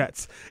 private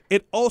jets.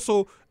 It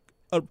also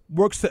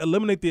works to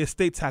eliminate the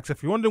estate tax.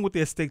 If you're wondering what the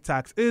estate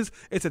tax is,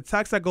 it's a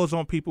tax that goes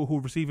on people who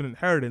receive an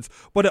inheritance,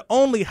 but it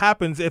only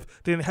happens if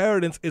the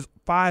inheritance is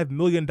 $5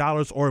 million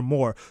or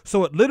more.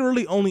 So it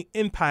literally only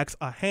impacts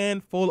a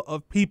handful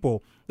of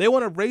people. They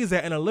want to raise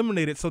that and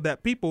eliminate it so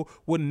that people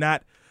would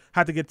not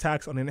have to get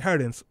taxed on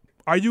inheritance.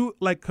 Are you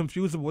like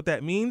confused of what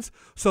that means?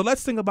 So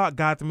let's think about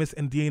Gothamist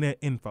and DNA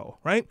Info,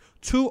 right?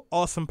 Two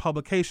awesome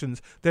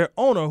publications. Their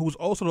owner, who's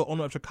also the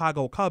owner of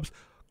Chicago Cubs,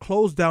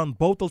 closed down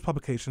both those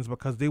publications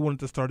because they wanted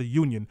to start a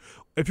union.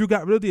 If you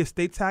got rid of the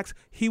estate tax,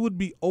 he would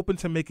be open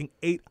to making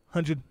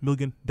 $800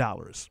 million.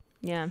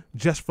 Yeah.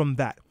 Just from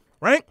that,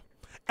 right?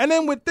 And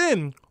then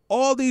within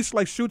all these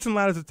like shoots and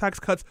ladders of tax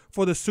cuts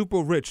for the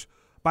super rich,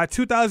 by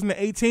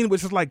 2018,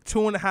 which is like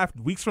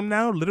 2.5 weeks from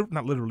now,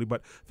 not literally,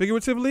 but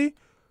figuratively,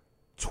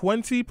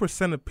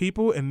 20% of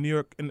people in New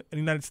York, in the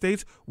United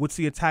States, would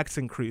see a tax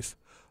increase.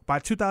 By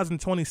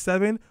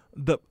 2027,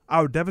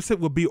 our deficit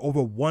will be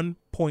over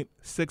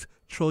 $1.6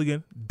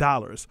 trillion.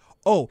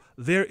 Oh,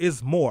 there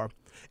is more.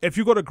 If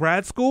you go to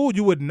grad school,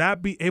 you would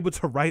not be able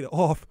to write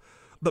off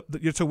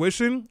your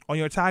tuition on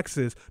your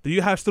taxes. Do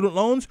you have student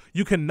loans?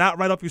 You cannot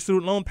write off your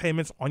student loan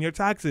payments on your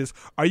taxes.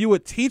 Are you a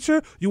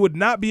teacher? You would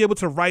not be able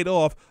to write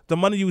off the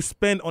money you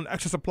spend on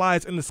extra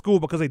supplies in the school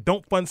because they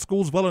don't fund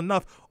schools well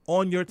enough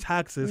on your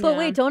taxes. But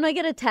wait, don't I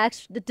get a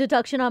tax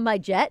deduction on my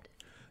jet?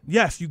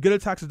 Yes, you get a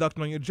tax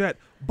deduction on your jet,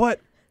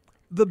 but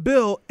the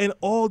bill in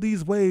all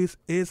these ways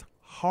is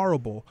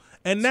horrible.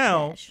 And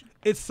now trash.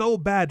 It's so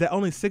bad that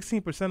only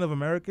 16% of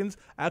Americans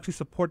actually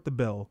support the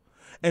bill.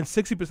 And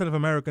 60% of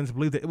Americans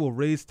believe that it will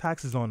raise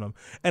taxes on them.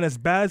 And as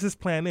bad as this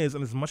plan is,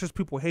 and as much as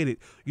people hate it,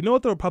 you know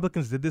what the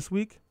Republicans did this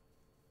week?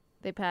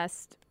 They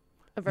passed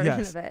a version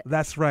Yes, of it.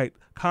 that's right.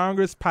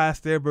 Congress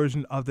passed their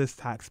version of this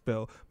tax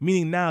bill,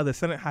 meaning now the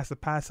Senate has to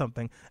pass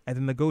something and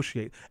then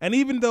negotiate. And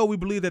even though we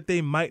believe that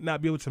they might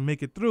not be able to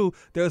make it through,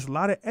 there's a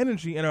lot of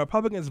energy, and the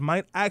Republicans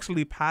might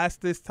actually pass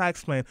this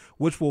tax plan,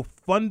 which will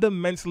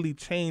fundamentally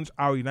change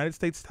our United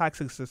States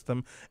taxing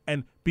system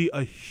and be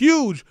a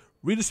huge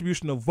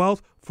redistribution of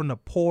wealth from the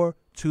poor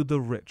to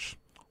the rich.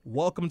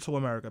 Welcome to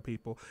America,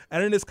 people.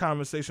 And in this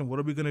conversation, what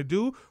are we going to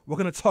do? We're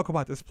going to talk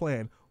about this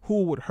plan,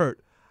 who would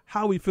hurt,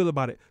 how we feel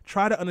about it,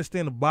 try to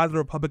understand why the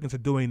Republicans are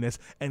doing this,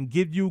 and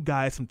give you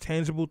guys some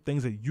tangible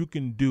things that you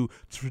can do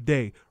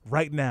today,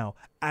 right now,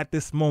 at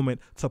this moment,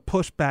 to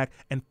push back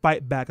and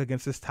fight back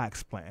against this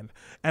tax plan.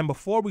 And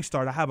before we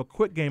start, I have a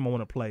quick game I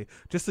want to play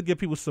just to give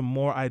people some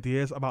more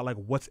ideas about like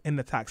what's in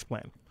the tax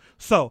plan.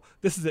 So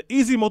this is an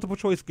easy multiple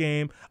choice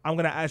game. I'm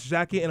going to ask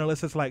Jackie and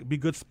Alyssa to like be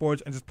good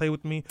sports and just play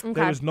with me. Okay.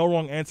 There is no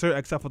wrong answer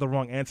except for the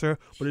wrong answer,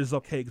 but it is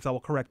okay because I will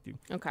correct you.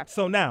 Okay.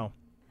 So now,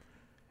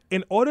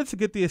 in order to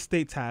get the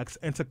estate tax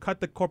and to cut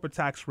the corporate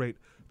tax rate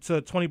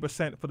to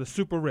 20% for the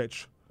super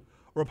rich,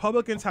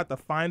 Republicans have to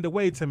find a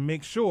way to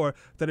make sure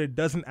that it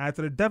doesn't add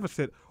to the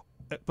deficit,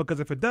 because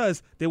if it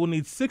does, they will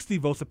need 60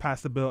 votes to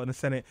pass the bill in the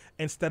Senate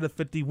instead of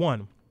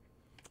 51.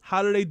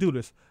 How do they do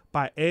this?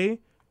 By A,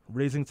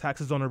 raising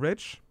taxes on the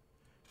rich,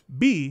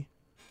 B,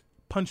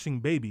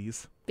 punching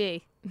babies,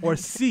 B. or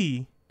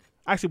C,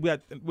 Actually,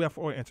 we have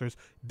 4 answers.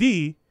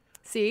 D,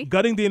 See?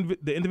 gutting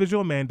the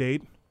individual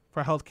mandate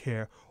for health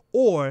care,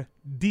 or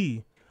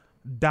D,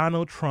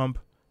 Donald Trump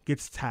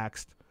gets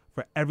taxed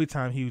for every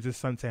time he uses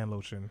suntan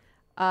lotion.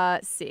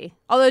 C.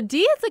 Although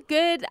D is a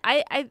good.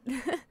 I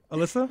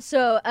Alyssa?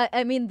 So,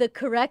 I mean, the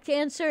correct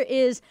answer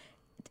is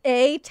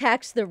A,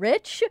 tax the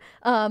rich,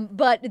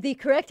 but the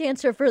correct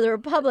answer for the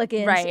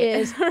Republicans Right.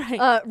 is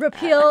Right.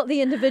 repeal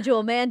the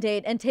individual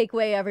mandate and take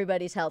away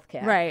everybody's health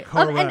care. Right.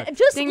 Correct. And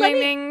just Ding, let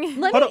ding, me, ding.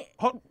 let Hold me,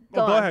 on.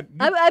 Go Go on. ahead.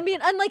 I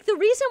mean, and like the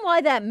reason why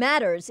that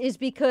matters is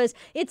because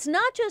it's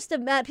not just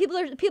a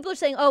people are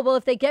saying, oh well,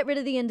 if they get rid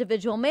of the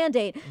individual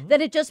mandate, then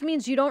it just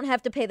means you don't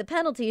have to pay the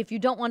penalty if you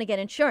don't want to get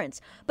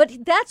insurance. But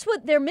that's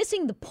what they're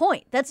missing the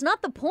point. That's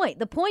not the point.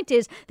 The point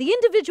is the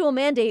individual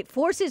mandate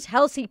forces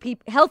healthy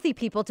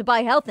people to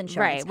buy health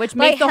insurance, Right, which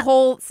By makes the he-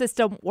 whole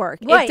system work.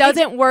 Right, It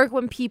doesn't work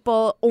when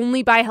people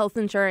only buy health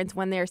insurance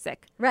when they're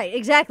sick. Right,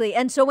 exactly.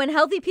 And so when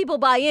healthy people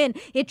buy in,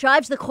 it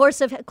drives the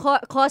cost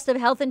of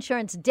health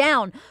insurance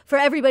down for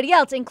everybody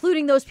else,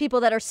 including those people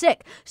that are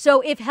sick.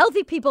 So if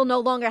healthy people no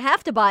longer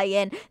have to buy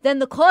in, then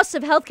the cost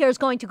of healthcare is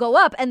going to go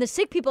up, and the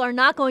sick people are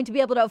not going to be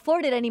able to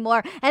afford it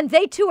anymore, and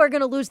they too are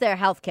going to lose their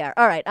health care.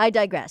 All right, I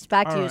digress.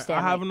 Back to All you, right,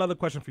 Stanley. I have another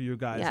question for you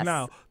guys. Yes.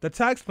 Now, the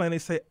tax plan, they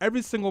say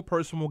every single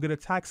person will get a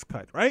tax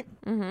cut, right?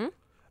 Mm-hmm.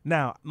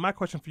 Now, my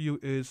question for you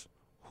is,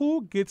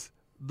 who gets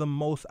the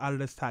most out of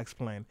this tax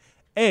plan?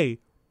 A,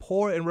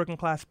 poor and working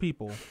class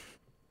people.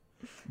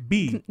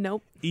 B,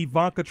 Nope.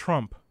 Ivanka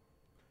Trump.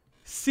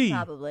 C,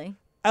 Probably.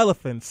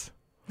 elephants.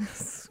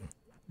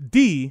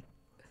 D,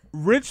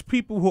 rich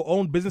people who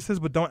own businesses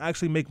but don't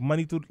actually make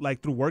money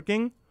through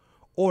working.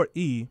 Or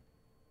E,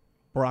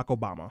 Barack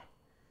Obama.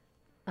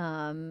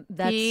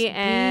 That's B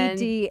and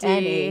D,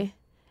 and E. D.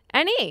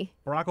 And E.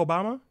 Barack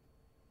Obama?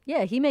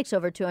 Yeah, he makes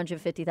over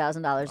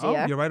 $250,000 a Oh,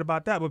 year. you're right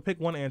about that, but pick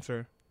one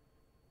answer.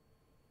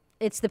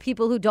 It's the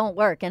people who don't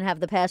work and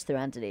have the pass-through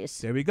entities.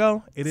 There we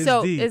go. It is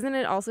So D. isn't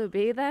it also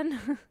B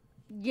then?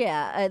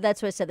 Yeah,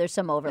 that's what I said. There's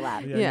some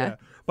overlap. Yeah.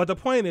 But the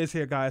point is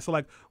here, guys. So,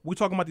 like, we're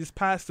talking about these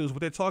pass-throughs.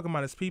 What they're talking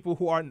about is people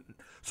who aren't.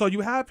 So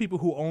you have people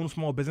who own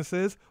small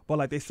businesses, but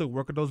like they still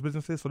work at those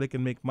businesses so they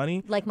can make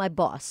money. Like my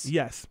boss.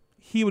 Yes,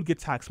 he would get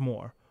taxed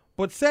more.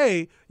 But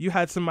say you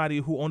had somebody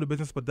who owned a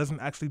business but doesn't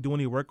actually do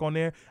any work on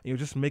there, and you're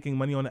just making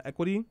money on the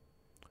equity,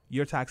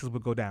 your taxes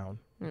would go down.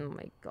 Oh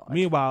my god.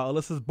 Meanwhile,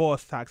 Alyssa's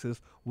boss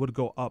taxes would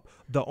go up.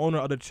 The owner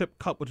of the Chip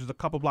Cup, which is a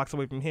couple blocks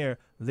away from here,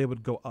 they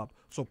would go up.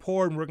 So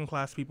poor and working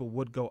class people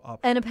would go up.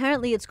 And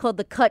apparently it's called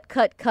the cut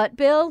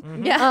bill.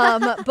 Mm-hmm.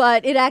 Yeah.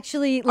 But it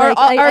actually, like,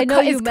 I know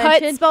you is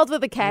mentioned. cut spelled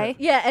with a K?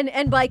 Yeah,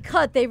 and by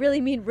cut, they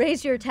really mean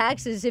raise your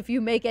taxes if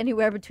you make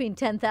anywhere between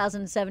 $10,000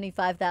 and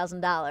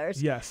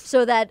 $75,000. Yes.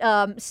 So that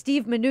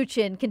Steve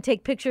Mnuchin can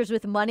take pictures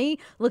with money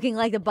looking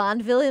like the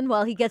Bond villain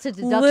while he gets a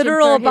deduction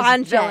Literal for his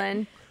Bond jet.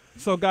 villain.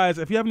 So, guys,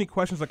 if you have any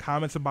questions or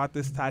comments about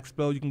this tax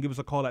bill, you can give us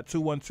a call at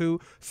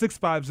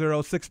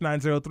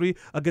 212-650-6903.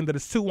 Again, that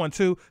is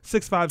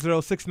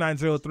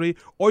 212-650-6903.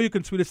 Or you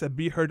can tweet us at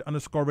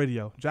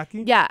BeHeard_radio.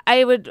 Jackie? Yeah,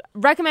 I would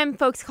recommend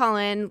folks call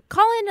in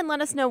and let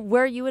us know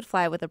where you would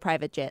fly with a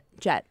private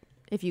jet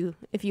if you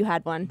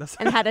had one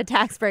and had a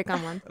tax break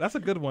on one. That's a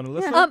good one.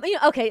 Alyssa?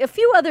 Okay, a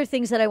few other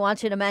things that I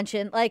want you to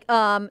mention. Like,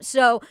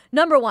 so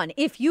number one,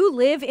 if you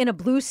live in a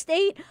blue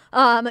state,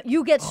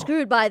 you get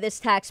screwed by this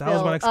tax That bill.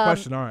 was my next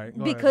question. All right.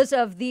 Go ahead. Because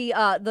of the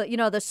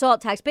salt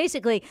tax.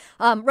 Basically,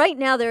 right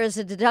now there is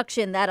a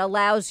deduction that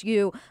allows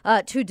you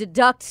to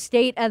deduct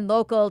state and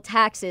local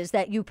taxes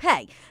that you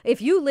pay.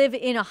 If you live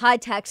in a high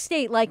tax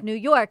state like New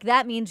York,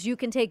 that means you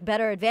can take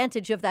better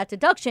advantage of that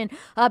deduction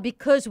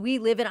because we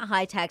live in a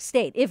high tax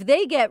state. If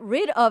they get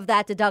rid of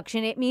that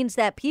deduction, it means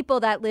that people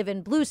that live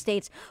in blue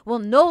states will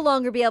no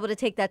longer be able to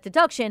take that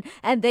deduction,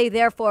 and they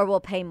therefore will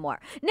pay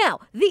more. Now,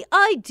 the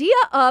idea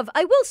of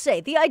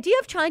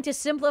trying to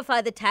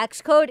simplify the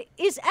tax code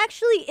is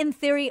actually, in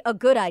theory, a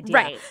good idea.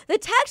 Right. The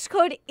tax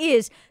code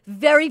is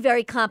very,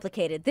 very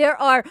complicated. There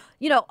are,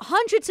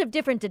 hundreds of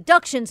different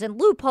deductions and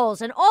loopholes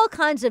and all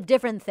kinds of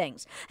different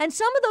things. And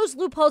some of those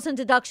loopholes and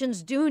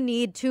deductions do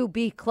need to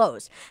be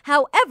closed.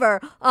 However,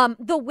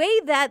 the way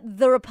that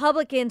the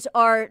Republicans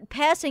are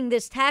passing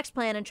this tax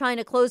plan and trying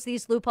to close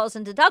these loopholes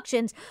and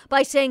deductions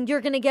by saying you're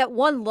going to get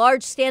one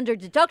large standard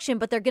deduction,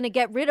 but they're going to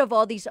get rid of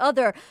all these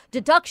other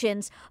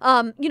deductions,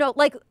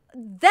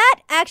 that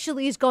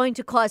actually is going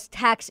to cause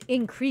tax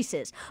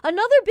increases.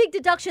 Another big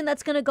deduction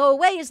that's going to go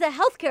away is the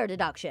healthcare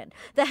deduction.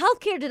 The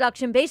healthcare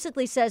deduction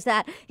basically says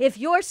that if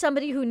you're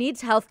somebody who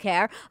needs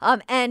healthcare,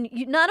 and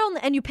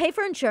you pay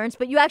for insurance,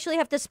 but you actually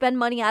have to spend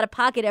money out of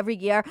pocket every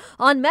year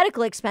on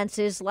medical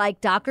expenses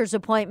like doctor's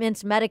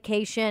appointments,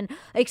 medication,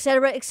 et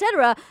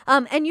cetera,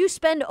 and you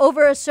spend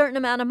over a certain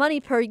amount of money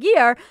per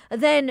year,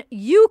 then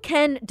you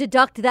can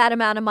deduct that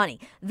amount of money.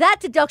 That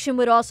deduction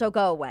would also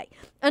go away.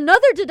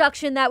 Another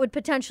deduction that would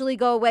potentially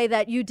go away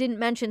that you didn't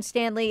mention,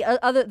 Stanley,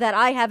 other that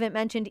I haven't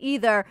mentioned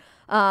either,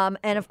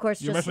 and of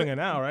course You're mentioning it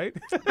now, right?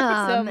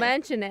 So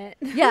mention it.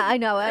 Yeah, I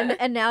know,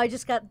 and now I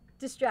just got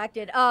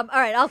distracted. All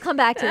right, I'll come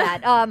back to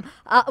that.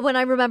 When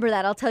I remember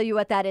that, I'll tell you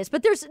what that is.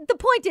 But the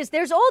point is,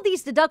 there's all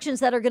these deductions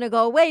that are going to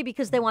go away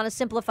because they want to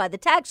simplify the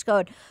tax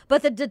code.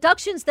 But the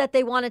deductions that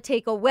they want to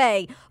take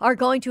away are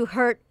going to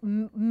hurt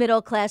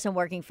middle class and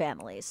working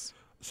families.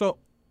 So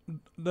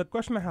the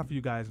question I have for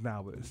you guys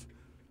now is,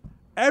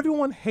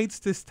 everyone hates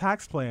this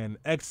tax plan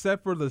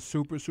except for the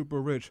super,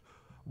 super rich.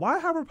 Why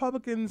have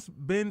Republicans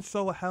been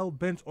so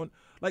hell-bent on,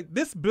 like,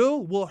 this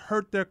bill will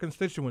hurt their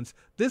constituents.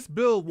 This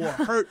bill will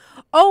hurt.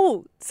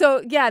 Oh,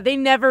 so yeah, they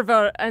never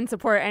vote and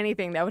support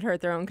anything that would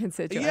hurt their own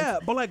constituents. Yeah,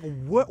 but like,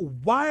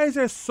 why is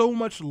there so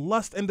much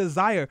lust and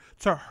desire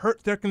to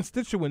hurt their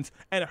constituents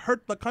and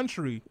hurt the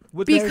country?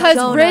 Because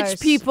donors. rich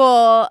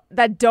people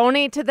that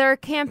donate to their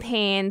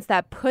campaigns,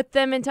 that put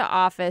them into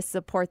office,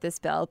 support this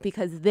bill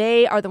because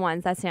they are the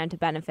ones that stand to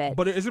benefit.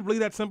 But is it really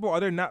that simple? Are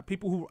there not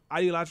people who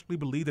ideologically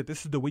believe that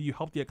this is the way you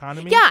help the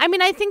economy? Yeah, I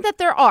mean, I think that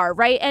there are,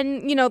 right?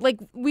 And, you know, like,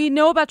 we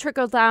know about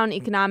trickle-down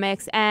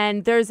economics,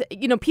 and there's,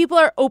 you know, people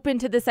are open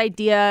to this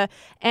idea.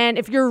 And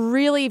if you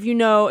really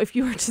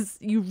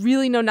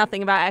know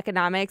nothing about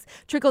economics,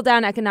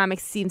 trickle-down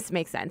economics seems to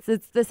make sense.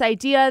 It's this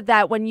idea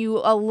that when you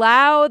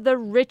allow the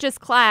richest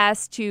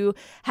class to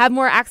have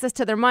more access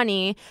to their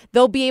money,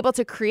 they'll be able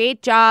to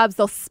create jobs,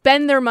 they'll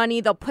spend their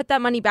money, they'll put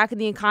that money back in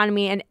the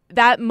economy, and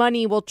that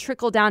money will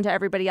trickle down to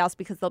everybody else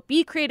because they'll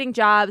be creating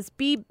jobs,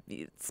 be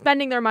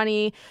spending their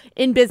money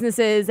in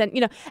businesses. And,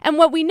 you know, and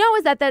what we know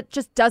is that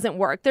just doesn't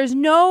work. There's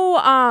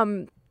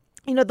no,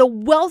 you know, the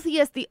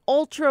wealthiest, the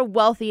ultra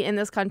wealthy in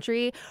this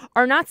country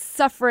are not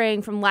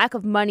suffering from lack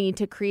of money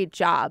to create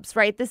jobs,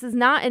 right? This is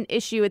not an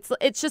issue.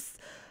 It's just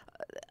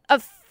a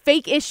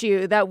fake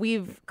issue that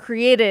we've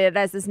created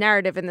as this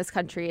narrative in this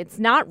country. It's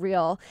not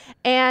real.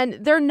 And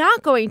they're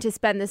not going to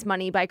spend this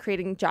money by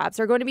creating jobs.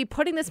 They're going to be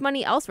putting this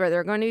money elsewhere.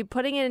 They're going to be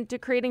putting it into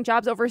creating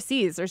jobs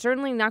overseas. They're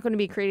certainly not going to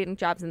be creating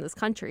jobs in this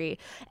country.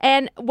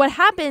 And what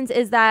happens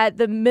is that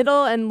the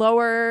middle and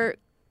lower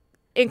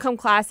income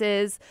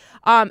classes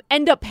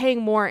end up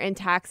paying more in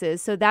taxes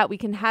so that we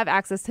can have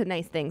access to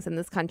nice things in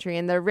this country,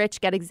 and the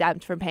rich get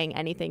exempt from paying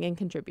anything and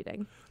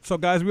contributing. So,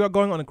 guys, we are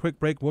going on a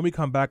quick break. When we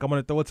come back, I'm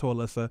going to throw it to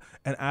Alyssa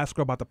and ask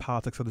her about the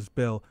politics of this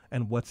bill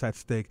and what's at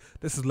stake.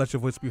 This is Let Your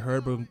Voice Be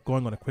Heard. We're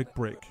going on a quick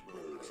break.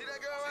 See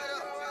that girl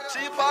right up?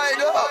 She fired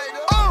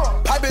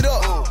up. Pipe it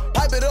up.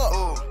 Pipe it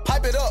up.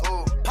 Pipe it up.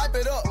 Pipe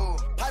it up.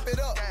 Pipe it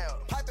up.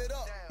 Pipe it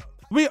up.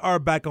 We are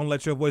back on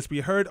Let Your Voice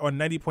Be Heard on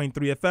 90.3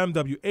 FM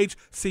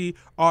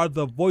WHCR,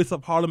 the voice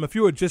of Harlem. If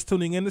you are just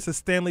tuning in, this is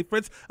Stanley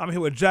Fritz. I'm here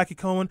with Jackie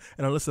Cohen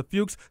and Alyssa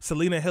Fuchs.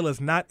 Selena Hill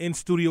is not in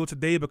studio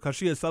today because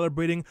she is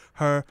celebrating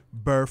her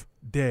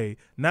birthday.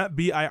 Not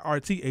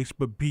BIRTH,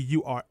 but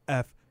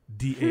BURFDAI.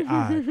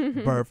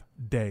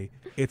 Birthday.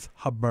 It's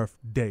her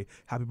birthday.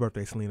 Happy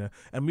birthday, Selena.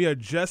 And we are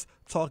just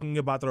talking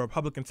about the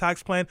Republican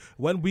tax plan.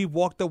 When we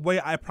walked away,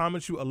 I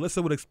promised you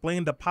Alyssa would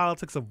explain the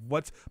politics of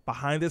what's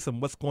behind this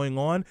and what's going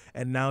on.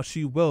 And now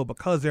she will,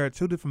 because there are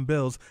two different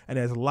bills and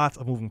there's lots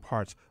of moving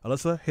parts.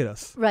 Alyssa, hit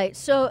us. Right.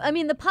 So, I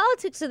mean, the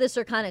politics of this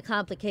are kind of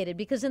complicated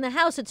because in the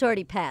House it's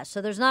already passed.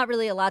 So there's not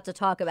really a lot to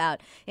talk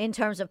about in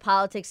terms of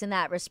politics in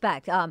that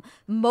respect.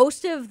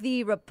 Most of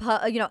the,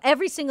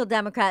 every single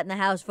Democrat in the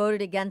House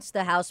voted against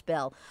the House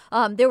bill.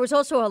 There was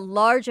also a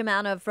large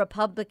amount of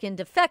Republican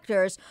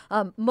defectors,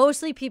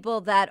 mostly people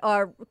that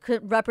are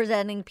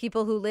representing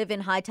people who live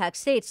in high tax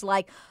states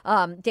like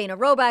Dana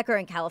Rohrabacher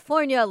in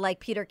California, like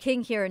Peter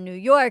King here in New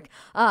York,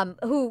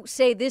 who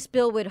say this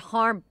bill would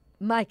harm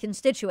my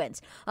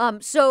constituents.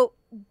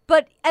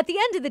 But at the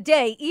end of the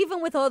day,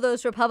 even with all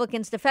those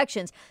Republicans'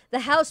 defections, the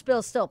House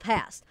bill still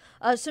passed.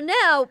 So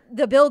now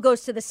the bill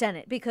goes to the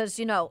Senate because,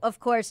 of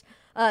course,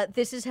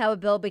 this is how a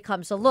bill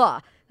becomes a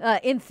law.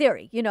 In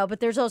theory, but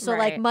there's also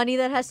like money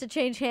that has to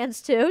change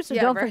hands too. So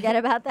don't forget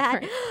about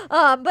that.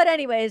 But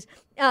anyways,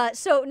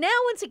 so now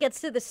once it gets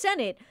to the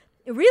Senate,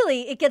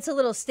 really, it gets a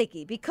little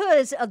sticky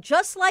because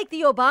just like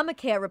the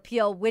Obamacare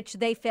repeal, which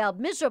they failed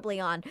miserably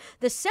on,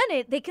 the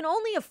Senate, they can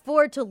only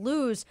afford to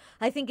lose,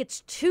 I think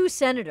it's 2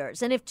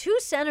 senators. And if 2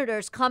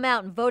 senators come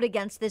out and vote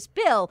against this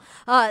bill,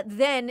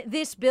 then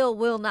this bill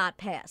will not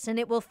pass. And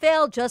it will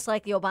fail just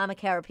like the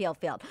Obamacare repeal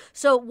failed.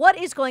 So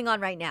what is going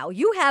on right now?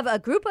 You have a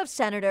group of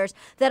senators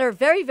that are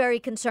very, very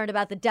concerned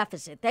about the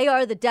deficit. They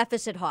are the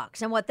deficit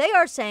hawks. And what they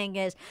are saying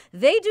is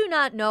they do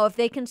not know if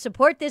they can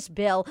support this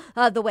bill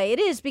the way it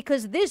is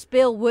because this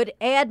bill would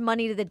add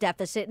money to the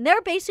deficit. And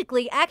they're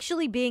basically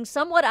actually being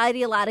somewhat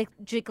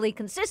ideologically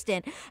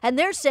consistent. And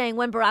they're saying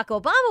when Barack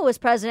Obama was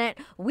president,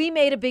 we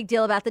made a big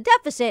deal about the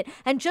deficit.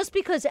 And just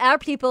because our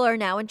people are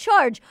now in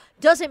charge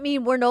doesn't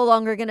mean we're no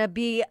longer going to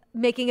be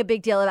making a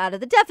big deal out of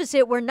the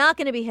deficit. We're not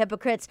going to be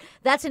hypocrites.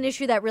 That's an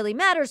issue that really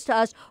matters to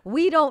us.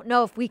 We don't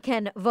know if we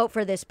can vote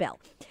for this bill.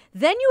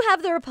 Then you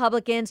have the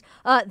Republicans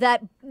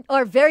that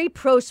are very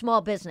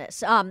pro-small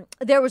business.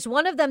 There was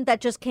one of them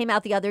that just came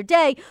out the other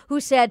day who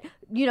said,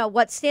 you know,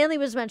 what Stanley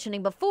was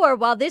mentioning before,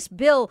 while this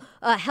bill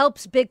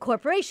helps big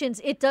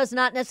corporations, it does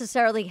not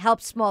necessarily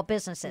help small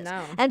businesses.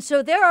 No. And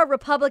so there are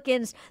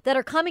Republicans that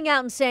are coming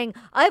out and saying,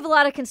 I have a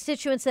lot of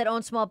constituents that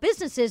own small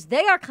businesses.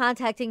 They are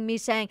contacting me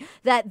saying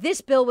that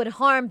this bill would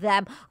harm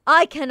them.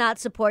 I cannot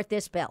support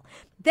this bill.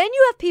 Then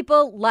you have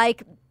people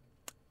like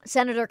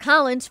Senator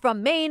Collins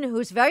from Maine,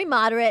 who's very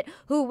moderate,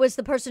 who was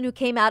the person who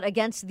came out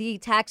against the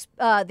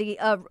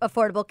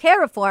Affordable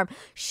Care Reform.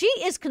 She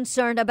is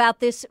concerned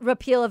about this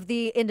repeal of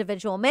the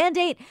individual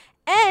mandate,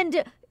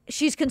 and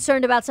she's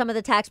concerned about some of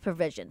the tax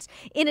provisions.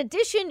 In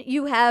addition,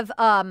 you have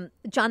John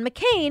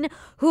McCain,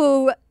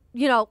 who,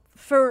 you know,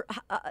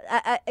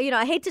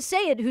 I hate to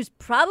say it, who's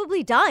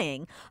probably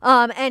dying,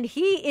 and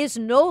he is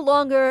no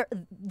longer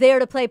there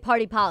to play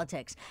party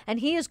politics, and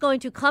he is going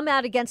to come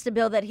out against a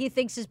bill that he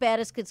thinks is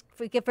bad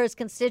for his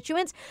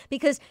constituents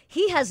because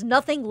he has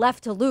nothing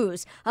left to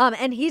lose,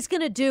 and he's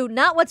going to do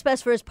not what's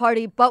best for his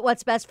party, but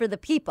what's best for the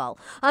people.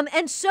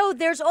 And so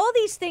there's all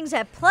these things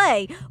at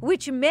play,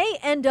 which may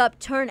end up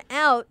turn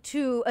out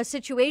to a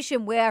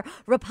situation where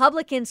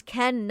Republicans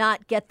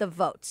cannot get the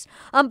votes.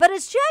 But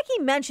as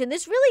Jackie mentioned,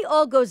 this really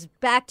all goes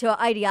back to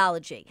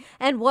ideology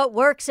and what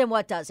works and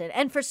what doesn't.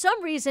 And for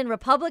some reason,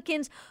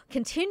 Republicans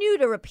continue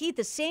to repeat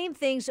the same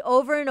things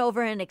over and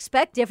over and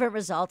expect different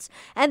results.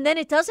 And then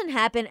it doesn't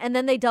happen. And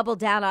then they double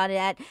down on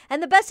it.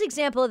 And the best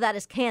example of that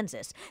is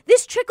Kansas.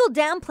 This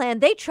trickle-down plan,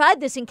 they tried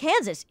this in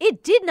Kansas.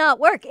 It did not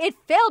work. It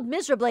failed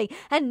miserably.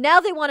 And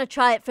now they want to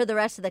try it for the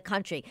rest of the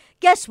country.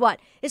 Guess what?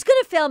 It's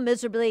going to fail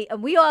miserably.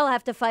 And we all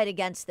have to fight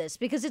against this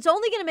because it's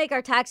only going to make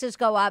our taxes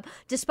go up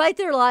despite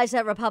their lies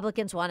that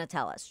Republicans want to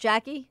tell us.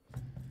 Jackie?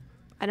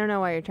 I don't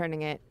know why you're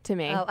turning it to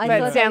me. Oh, I but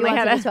thought Stanley you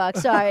had wanted a to talk.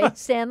 Sorry,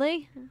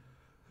 Stanley?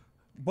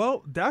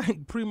 Well,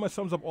 that pretty much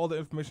sums up all the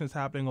information that's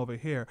happening over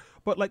here.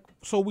 But, like,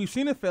 so we've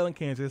seen it fail in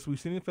Kansas. We've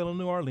seen it fail in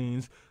New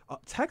Orleans.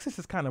 Texas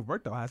has kind of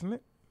worked, though, hasn't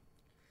it?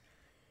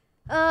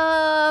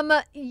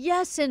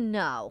 Yes and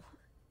no.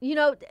 You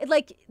know,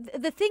 like,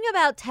 the thing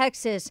about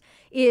Texas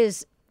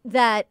is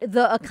that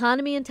the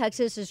economy in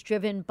Texas is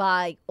driven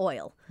by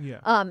oil.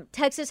 Yeah.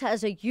 Texas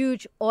has a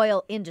huge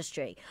oil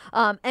industry.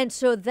 And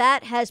so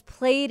that has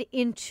played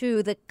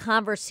into the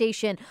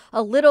conversation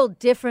a little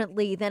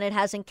differently than it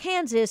has in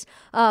Kansas,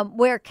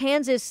 where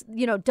Kansas,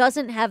 you know,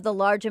 doesn't have the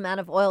large amount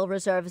of oil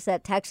reserves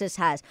that Texas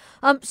has.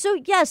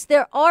 So, yes,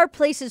 there are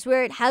places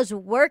where it has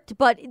worked,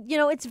 but, you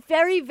know, it's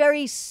very,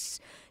 very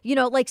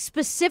like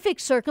specific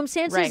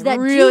circumstances that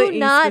really do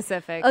not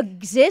specific.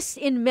 exist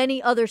in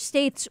many other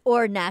states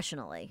or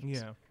nationally.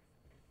 Yeah.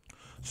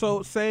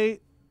 So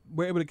say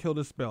we're able to kill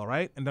this bill,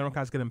 right? And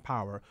Democrats get in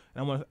power.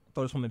 And I want to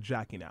throw this one to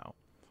Jackie now.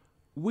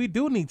 We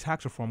do need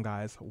tax reform,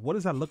 guys. What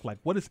does that look like?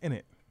 What is in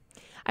it?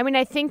 I mean,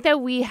 I think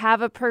that we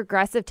have a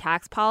progressive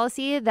tax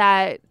policy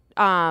that,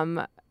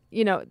 that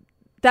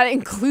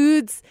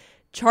includes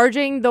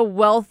charging the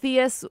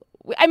wealthiest.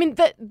 I mean,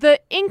 the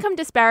income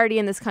disparity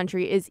in this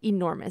country is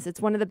enormous.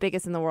 It's one of the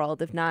biggest in the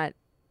world, if not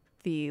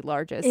the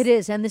largest. It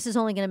is, and this is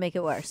only going to make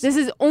it worse. This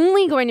is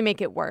only going to make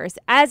it worse,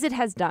 as it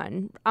has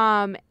done.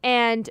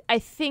 And I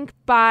think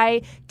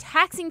by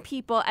taxing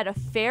people at a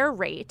fair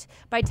rate,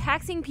 by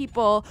taxing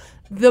people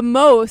the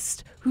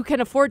most who can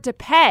afford to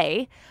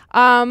pay,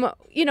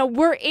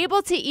 we're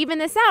able to even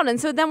this out. And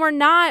so then we're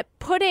not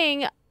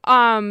putting,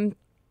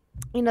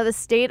 the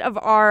state of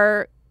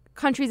our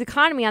country's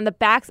economy on the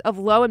backs of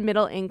low and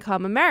middle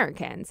income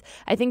Americans.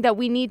 I think that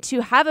we need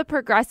to have a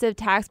progressive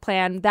tax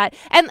plan that,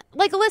 and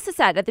like Alyssa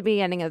said at the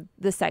beginning of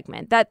the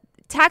segment, that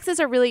taxes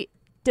are really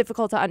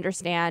difficult to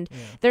understand. Yeah.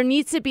 There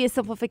needs to be a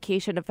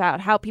simplification about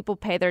how people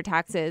pay their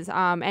taxes.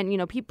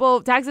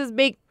 Taxes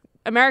make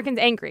Americans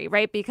angry,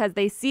 right? Because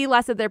they see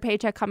less of their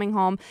paycheck coming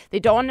home.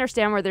 They don't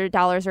understand where their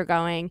dollars are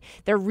going.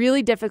 They're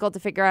really difficult to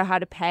figure out how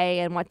to pay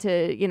and what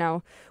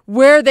to,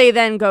 where they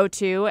then go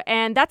to.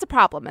 And that's a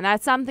problem. And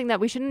that's something that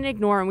we shouldn't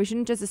ignore. And we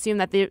shouldn't just assume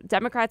that the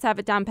Democrats have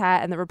it down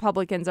pat and the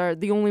Republicans are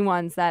the only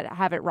ones that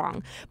have it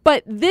wrong.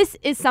 But this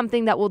is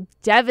something that will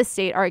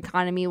devastate our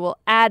economy, will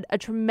add a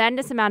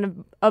tremendous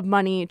amount of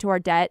money to our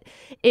debt.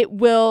 It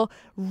will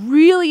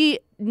really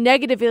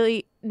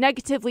negatively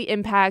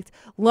impact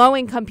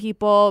low-income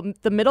people,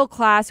 the middle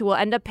class who will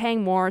end up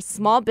paying more,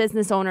 small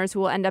business owners who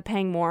will end up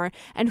paying more.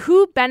 And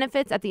who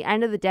benefits at the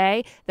end of the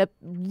day? The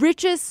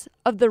richest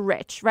of the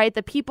rich, right?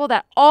 The people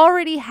that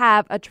already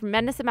have a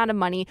tremendous amount of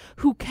money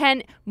who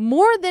can,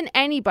 more than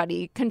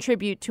anybody,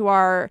 contribute to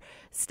our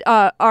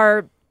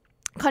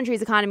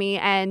country's economy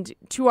and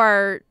to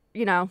our,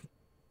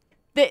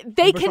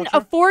 they can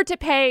afford to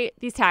pay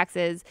these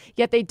taxes,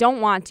 yet they don't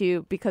want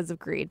to because of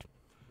greed.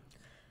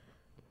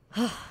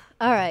 All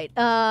right.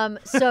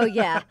 So,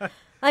 yeah,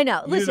 I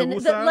know. Listen,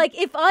 if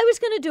I was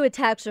going to do a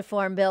tax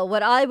reform bill,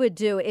 what I would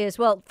do is,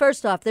 well,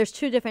 first off, there's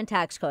two different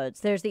tax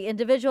codes. There's the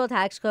individual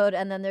tax code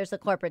and then there's the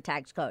corporate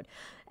tax code.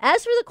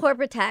 As for the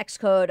corporate tax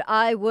code,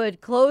 I would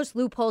close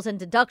loopholes and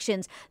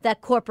deductions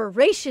that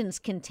corporations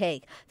can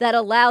take that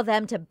allow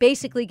them to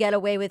basically get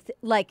away with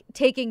like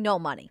taking no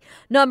money,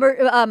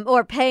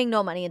 or paying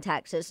no money in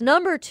taxes.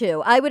 Number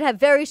two, I would have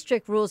very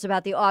strict rules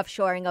about the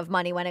offshoring of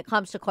money when it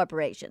comes to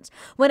corporations.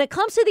 When it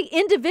comes to the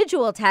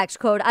individual tax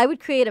code, I would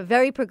create a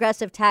very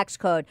progressive tax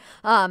code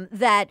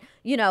that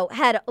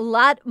had a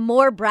lot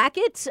more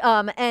brackets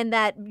and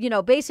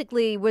that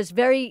basically was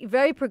very,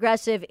 very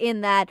progressive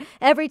in that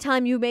every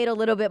time you made a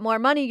little bit more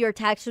money, your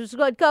taxes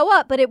would go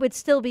up, but it would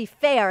still be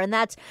fair. And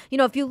that's,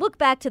 if you look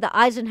back to the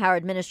Eisenhower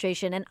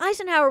administration, and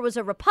Eisenhower was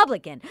a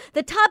Republican,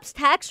 the top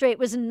tax rate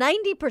was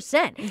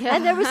 90%.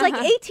 And there was like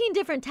 18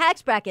 different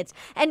tax brackets.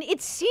 And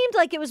it seemed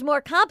like it was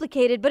more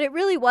complicated, but it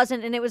really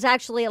wasn't. And it was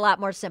actually a lot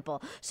more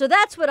simple. So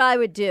that's what I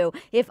would do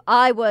if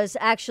I was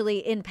actually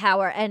in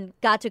power and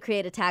got to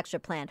create a tax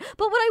plan.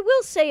 But what I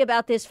will say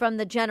about this from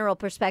the general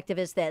perspective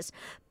is this.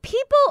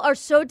 People are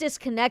so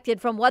disconnected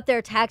from what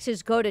their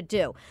taxes go to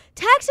do.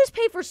 Taxes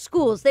pay for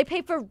schools, they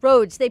pay for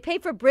roads, they pay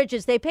for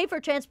bridges, they pay for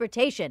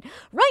transportation.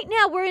 Right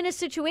now, we're in a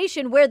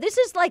situation where this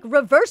is like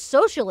reverse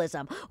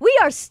socialism. We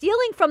are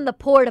stealing from the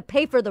poor to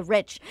pay for the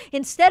rich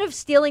instead of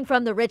stealing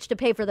from the rich to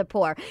pay for the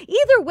poor.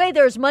 Either way,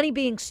 there's money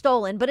being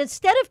stolen, but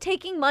instead of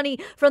taking money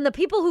from the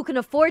people who can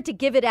afford to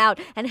give it out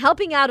and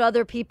helping out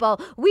other people,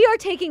 we are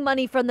taking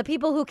money from the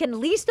people who can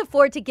least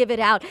afford to give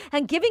it out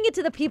and giving it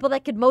to the people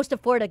that could most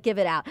afford to give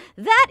it out.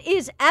 That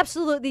is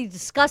absolutely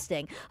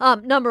disgusting,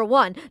 number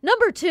one.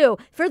 Number two,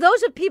 for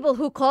those of people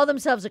who call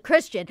themselves a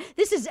Christian,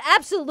 this is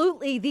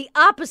absolutely the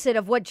opposite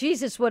of what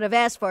Jesus would have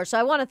asked for, so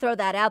I want to throw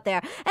that out there.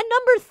 And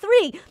number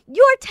three,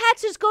 your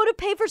taxes go to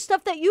pay for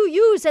stuff that you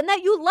use and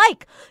that you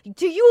like.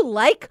 Do you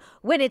like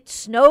when it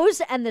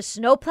snows and the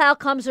snowplow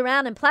comes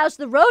around and plows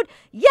the road?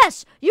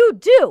 Yes, you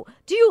do.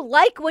 Do you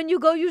like when you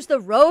go use the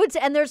roads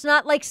and there's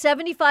not like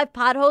 75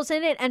 potholes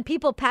in it and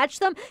people patch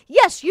them?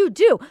 Yes, you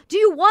do. Do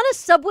you want a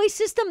subway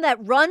system that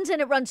runs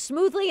and it runs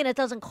smoothly and it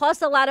doesn't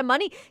cost a lot of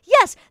money?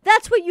 Yes,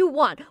 that's what you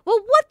want. Well,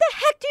 what the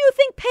heck do you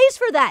think pays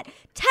for that?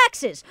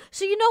 Taxes.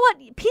 So you know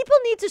what? People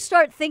need to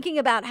start thinking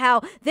about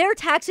how their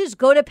taxes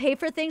go to pay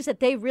for things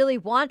that they really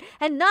want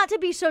and not to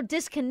be so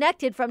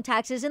disconnected from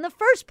taxes in the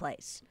first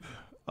place.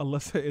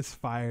 Alyssa is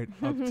fired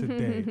up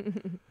today.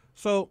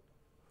 So,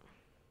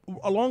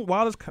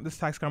 while this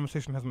tax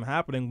conversation has been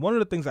happening, one of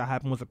the things that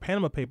happened was the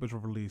Panama Papers were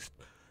released.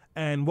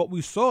 And what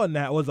we saw in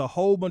that was a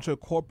whole bunch of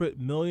corporate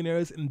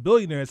millionaires and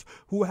billionaires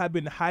who had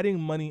been hiding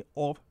money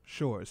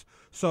offshores.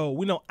 So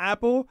we know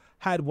Apple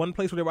had one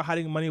place where they were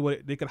hiding money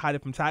where they could hide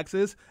it from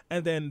taxes,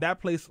 and then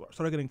that place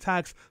started getting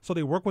taxed. So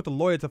they worked with the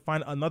lawyer to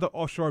find another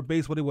offshore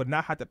base where they would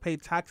not have to pay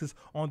taxes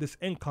on this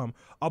income.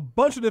 A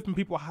bunch of different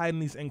people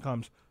hiding these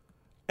incomes.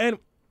 And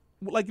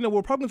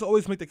Republicans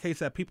always make the case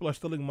that people are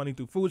stealing money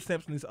through food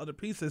stamps and these other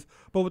pieces.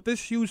 But with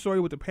this huge story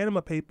with the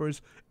Panama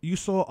Papers, you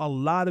saw a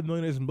lot of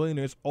millionaires and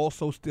billionaires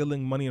also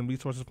stealing money and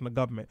resources from the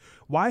government.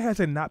 Why has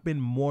there not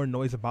been more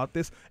noise about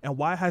this? And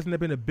why hasn't there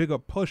been a bigger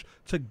push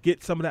to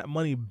get some of that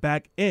money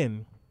back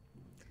in?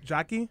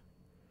 Jackie?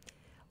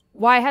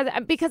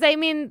 Because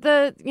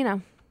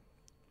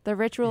the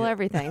rich rule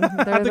everything.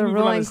 They're the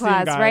ruling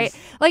class, guys.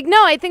 right?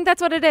 No, I think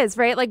that's what it is,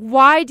 right?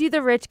 Why do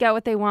the rich get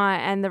what they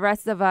want and the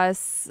rest of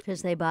us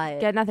Because they buy it.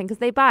 get nothing? Because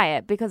they buy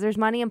it. Because there's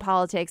money in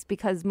politics.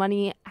 Because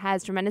money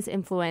has tremendous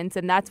influence.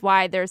 And that's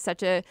why there's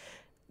such a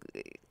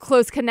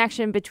close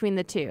connection between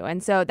the two.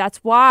 And so that's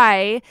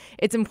why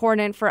it's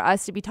important for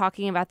us to be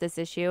talking about this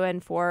issue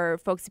and for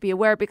folks to be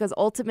aware, because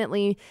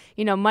ultimately,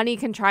 money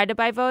can try to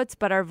buy votes,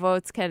 but our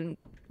votes can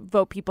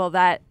vote people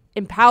that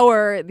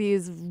empower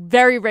these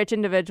very rich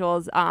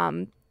individuals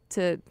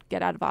to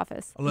get out of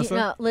office.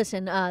 Alyssa?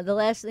 Listen, the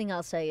last thing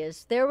I'll say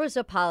is there was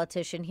a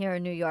politician here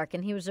in New York,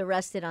 and he was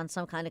arrested on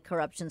some kind of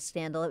corruption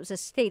scandal. It was a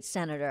state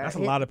senator. That's a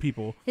lot of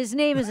people. His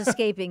name is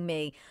escaping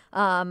me.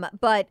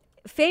 But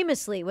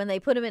famously, when they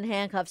put him in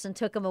handcuffs and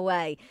took him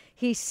away,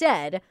 he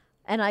said,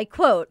 and I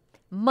quote,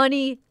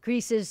 "Money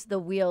greases the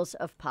wheels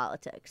of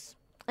politics."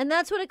 And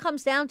that's what it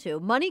comes down to.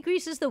 Money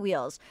greases the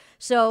wheels.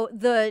 So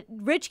the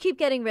rich keep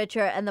getting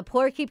richer and the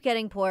poor keep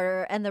getting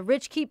poorer, and the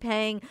rich keep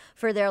paying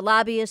for their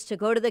lobbyists to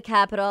go to the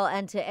Capitol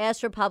and to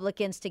ask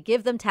Republicans to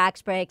give them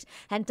tax breaks.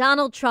 And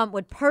Donald Trump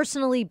would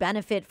personally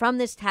benefit from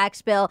this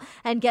tax bill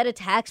and get a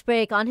tax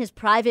break on his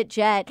private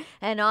jet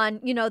and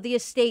on, the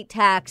estate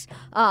tax,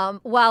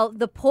 while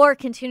the poor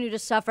continue to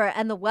suffer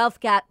and the wealth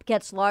gap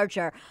gets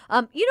larger.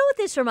 You know what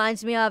this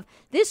reminds me of?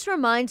 This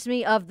reminds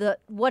me of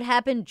what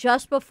happened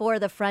just before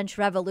the French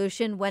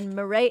Revolution, when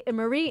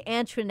Marie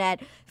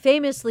Antoinette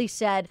famously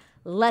said,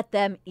 "Let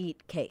them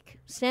eat cake."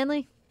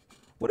 Stanley?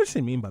 What does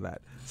she mean by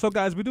that? So,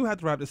 guys, we do have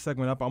to wrap this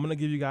segment up. I'm going to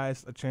give you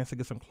guys a chance to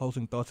get some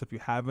closing thoughts if you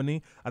have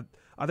any.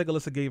 I think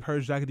Alyssa gave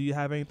hers. Jackie, do you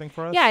have anything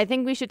for us? Yeah, I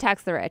think we should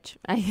tax the rich.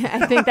 I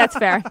think that's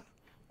fair.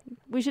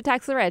 We should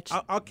tax the rich.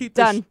 I'll keep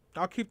Done. This,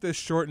 I'll keep this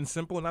short and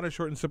simple. Not as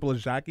short and simple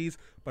as Jackie's,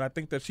 but I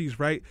think that she's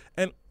right.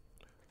 And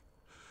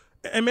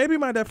And maybe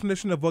my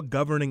definition of what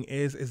governing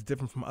is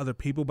different from other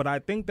people, but I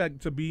think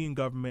that to be in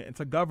government and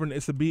to govern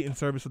is to be in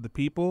service of the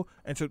people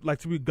and to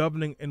be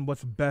governing in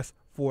what's best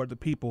for the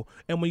people.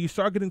 And when you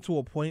start getting to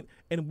a point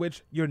in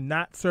which you're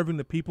not serving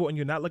the people and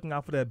you're not looking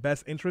out for their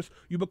best interests,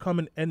 you become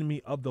an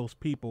enemy of those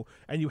people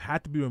and you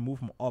have to be removed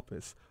from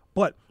office.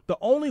 But the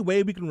only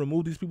way we can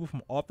remove these people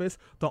from office,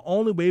 the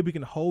only way we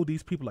can hold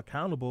these people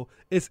accountable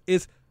is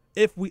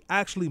if we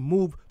actually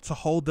move to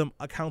hold them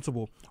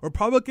accountable.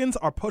 Republicans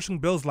are pushing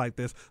bills like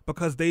this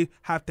because they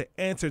have to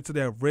answer to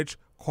their rich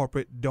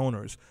corporate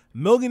donors.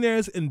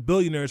 Millionaires and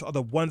billionaires are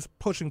the ones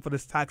pushing for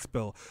this tax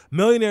bill.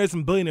 Millionaires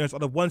and billionaires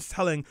are the ones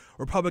telling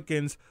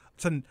Republicans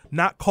to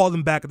not call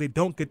them back if they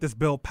don't get this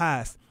bill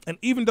passed. And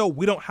even though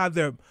we don't have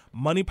their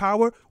money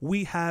power,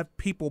 we have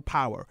people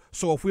power.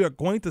 So if we are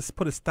going to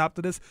put a stop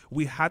to this,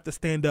 we have to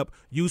stand up,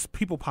 use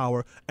people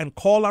power, and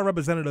call our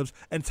representatives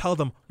and tell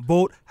them,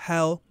 vote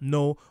hell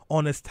no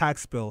on this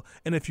tax bill.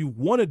 And if you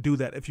want to do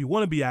that, if you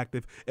want to be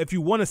active, if you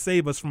want to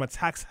save us from a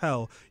tax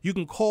hell, you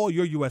can call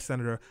your U.S.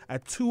 Senator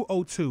at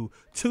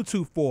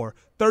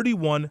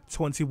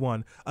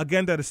 202-224-3121.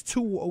 Again, that is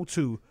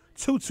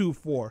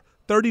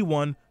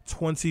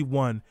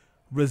 202-224-3121.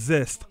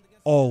 Resist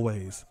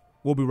always.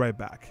 We'll be right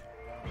back.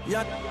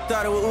 Y'all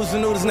thought it was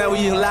oozing noodles, now we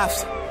eating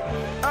lobster.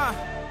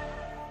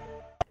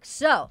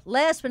 So,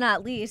 last but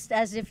not least,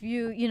 as if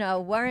you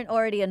weren't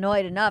already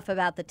annoyed enough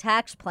about the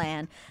tax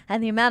plan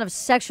and the amount of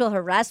sexual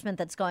harassment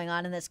that's going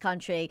on in this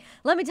country,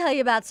 let me tell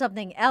you about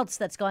something else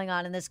that's going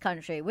on in this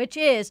country, which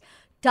is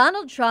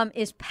Donald Trump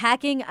is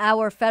packing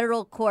our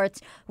federal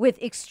courts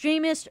with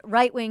extremist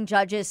right-wing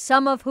judges,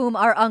 some of whom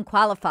are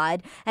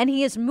unqualified, and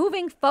he is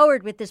moving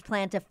forward with this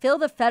plan to fill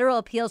the federal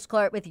appeals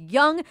court with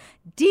young,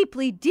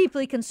 deeply,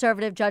 deeply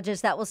conservative judges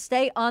that will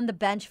stay on the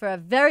bench for a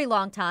very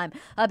long time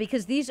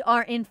because these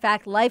are, in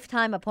fact,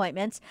 lifetime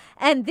appointments.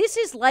 And this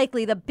is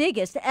likely the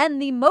biggest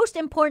and the most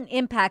important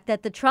impact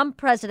that the Trump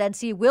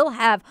presidency will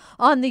have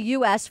on the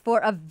U.S. for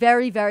a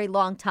very, very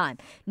long time.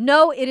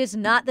 No, it is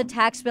not the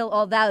tax bill,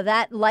 although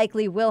that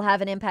likely will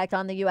have an impact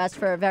on the U.S.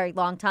 for a very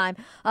long time.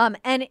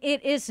 And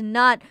it is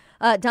not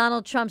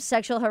Donald Trump's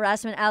sexual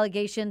harassment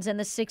allegations and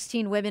the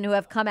 16 women who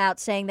have come out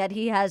saying that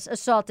he has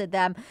assaulted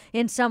them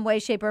in some way,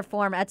 shape, or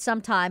form at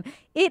some time.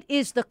 It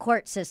is the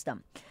court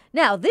system.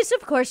 Now, this,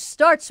 of course,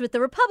 starts with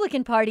the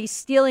Republican Party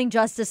stealing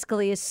Justice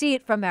Scalia's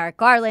seat from Merrick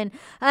Garland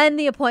and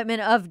the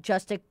appointment of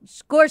Justice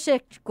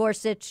Gorsuch.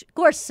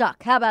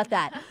 How about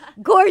that?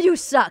 Gore, you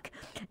suck.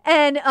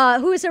 And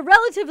who is a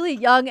relatively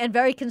young and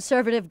very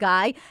conservative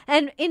guy,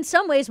 and in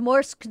some ways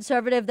more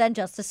conservative than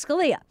Justice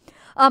Scalia.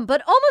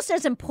 But almost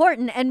as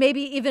important, and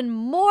maybe even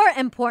more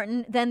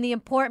important than the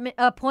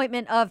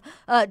appointment of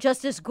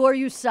Justice Gore,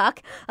 you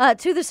suck,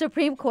 to the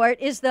Supreme Court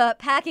is the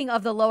packing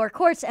of the lower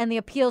courts and the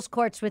appeals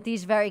courts with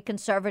these very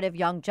conservative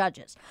young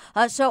judges.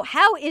 So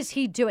how is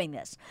he doing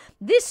this?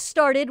 This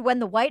started when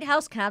the White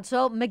House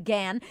counsel,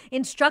 McGahn,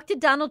 instructed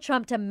Donald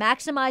Trump to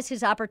maximize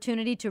his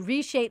opportunity to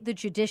reshape the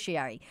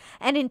judiciary.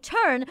 And in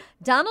turn,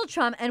 Donald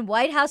Trump and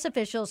White House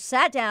officials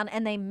sat down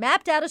and they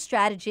mapped out a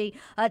strategy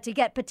to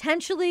get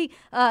potential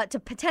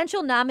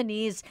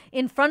nominees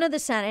in front of the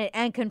Senate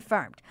and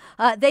confirmed.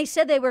 They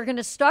said they were going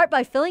to start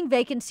by filling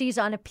vacancies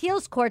on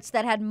appeals courts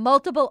that had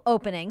multiple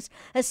openings,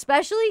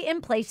 especially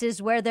in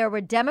places where there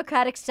were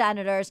Democratic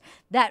senators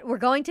that were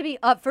going to be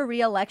up for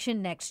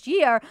re-election next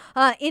year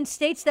in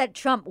states that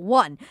Trump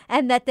won,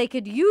 and that they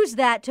could use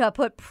that to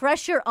put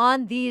pressure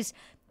on these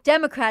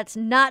Democrats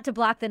not to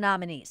block the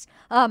nominees,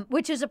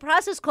 which is a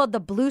process called the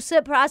blue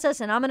slip process,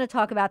 and I'm going to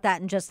talk about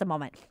that in just a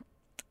moment.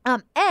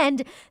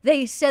 And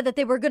they said that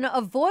they were going to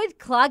avoid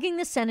clogging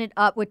the Senate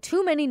up with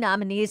too many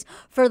nominees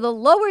for the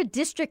lower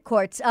district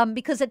courts,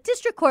 because at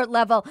district court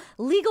level,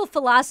 legal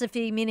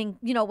philosophy, meaning,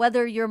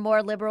 whether you're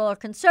more liberal or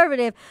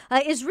conservative,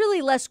 is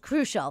really less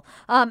crucial.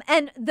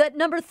 And the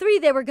number three,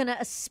 they were going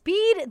to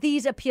speed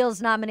these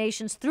appeals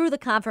nominations through the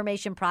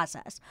confirmation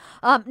process.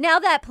 Now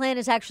that plan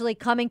is actually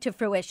coming to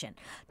fruition.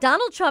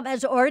 Donald Trump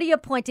has already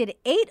appointed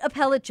 8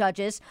 appellate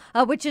judges,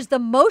 which is the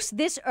most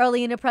this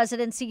early in a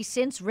presidency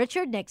since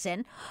Richard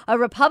Nixon.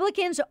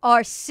 Republicans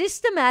are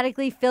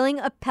systematically filling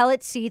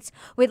appellate seats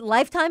with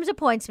lifetime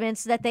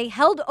appointments that they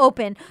held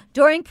open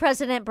during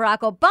President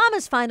Barack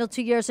Obama's final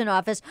 2 years in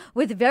office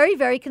with very,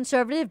 very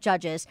conservative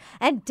judges.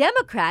 And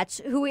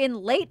Democrats, who in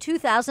late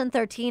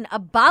 2013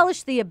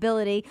 abolished the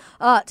ability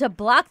to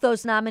block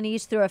those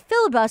nominees through a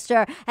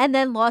filibuster and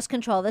then lost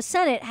control of the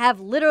Senate, have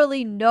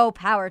literally no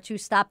power to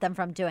stop them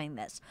from doing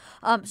this.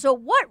 So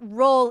what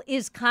role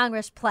is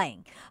Congress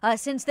playing?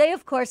 Since they,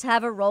 of course,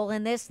 have a role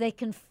in this, they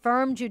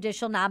confirm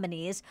judicial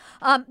nominees.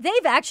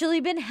 They've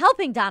actually been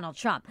helping Donald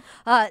Trump.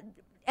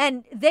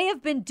 And they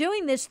have been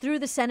doing this through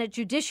the Senate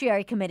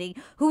Judiciary Committee,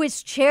 who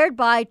is chaired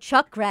by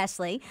Chuck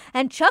Grassley.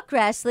 And Chuck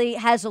Grassley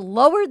has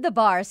lowered the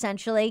bar,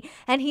 essentially,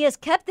 and he has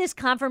kept this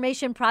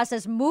confirmation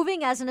process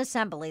moving as an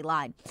assembly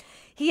line.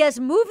 He has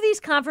moved these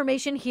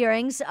confirmation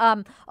hearings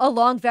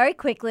along very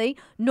quickly.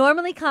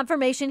 Normally,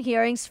 confirmation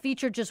hearings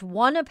feature just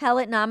one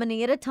appellate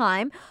nominee at a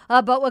time.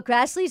 But what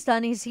Grassley's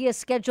done is he has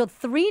scheduled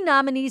 3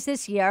 nominees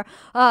this year,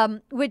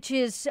 which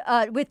is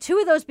with 2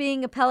 of those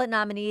being appellate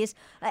nominees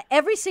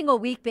every single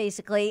week,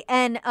 basically.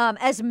 And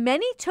as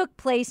many took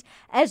place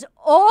as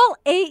all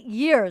 8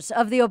 years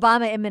of the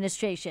Obama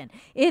administration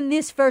in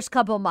this first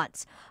couple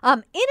months.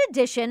 In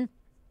addition,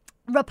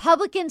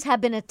 Republicans have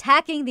been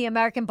attacking the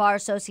American Bar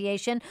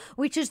Association,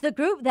 which is the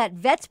group that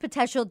vets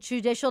potential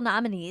judicial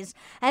nominees,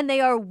 and they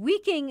are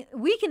weakening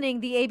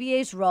the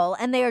ABA's role,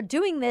 and they are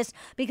doing this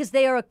because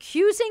they are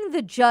accusing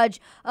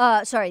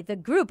the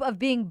group of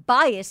being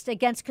biased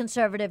against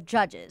conservative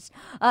judges.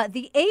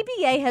 The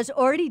ABA has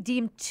already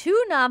deemed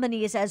 2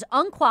 nominees as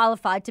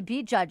unqualified to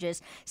be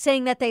judges,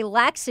 saying that they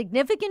lack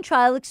significant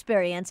trial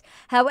experience.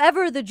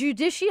 However, the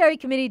Judiciary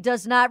Committee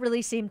does not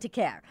really seem to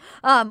care.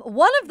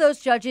 One of those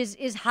judges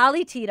is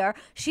Holly Teeter.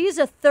 She's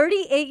a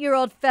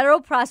 38-year-old federal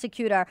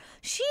prosecutor.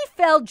 She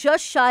fell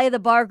just shy of the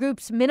bar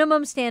group's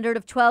minimum standard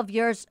of 12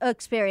 years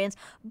experience,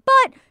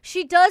 but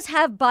she does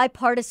have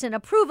bipartisan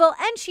approval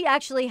and she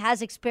actually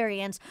has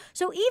experience.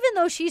 So even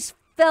though she's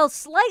fell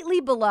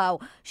slightly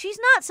below, she's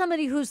not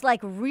somebody who's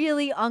like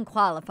really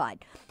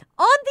unqualified.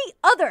 On the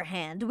other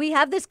hand, we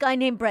have this guy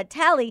named Brett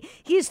Talley.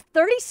 He's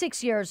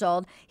 36 years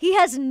old. He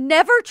has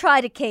never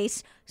tried a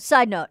case.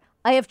 Side note,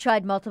 I have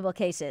tried multiple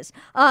cases.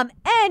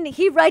 And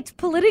he writes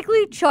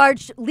politically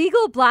charged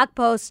legal blog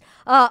posts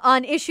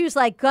on issues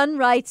like gun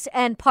rights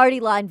and party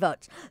line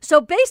votes. So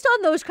based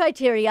on those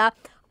criteria,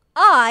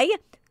 I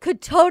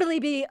could totally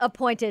be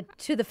appointed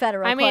to the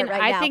federal court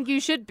right now. I think you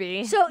should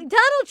be. So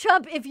Donald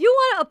Trump, if you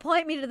want to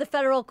appoint me to the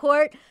federal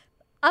court,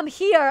 I'm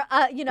here,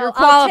 You're I'll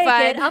qualified.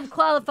 take it. I'm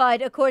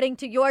qualified according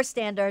to your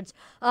standards,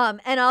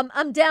 and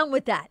I'm down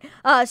with that.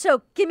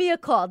 So give me a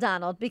call,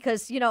 Donald,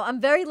 because,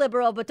 I'm very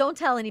liberal, but don't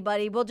tell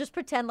anybody. We'll just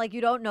pretend like you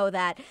don't know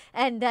that,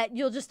 and that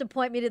you'll just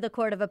appoint me to the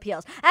Court of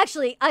Appeals.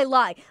 Actually, I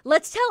lie.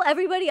 Let's tell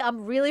everybody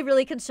I'm really,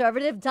 really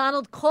conservative.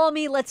 Donald, call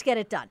me. Let's get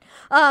it done.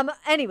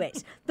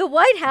 Anyways, the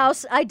White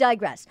House, I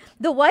digress.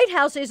 The White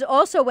House is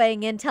also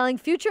weighing in, telling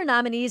future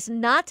nominees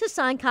not to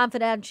sign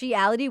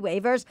confidentiality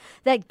waivers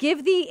that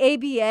give the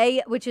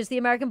ABA, which is the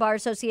American Bar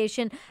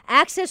Association,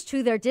 access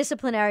to their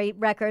disciplinary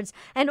records,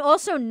 and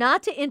also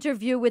not to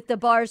interview with the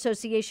Bar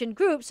Association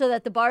group so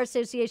that the Bar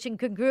Association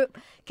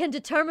can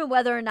determine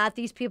whether or not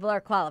these people are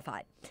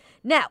qualified.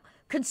 Now,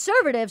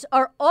 conservatives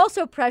are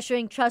also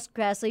pressuring Chuck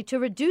Grassley to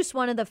reduce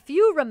one of the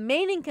few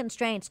remaining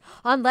constraints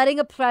on letting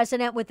a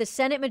president with the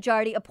Senate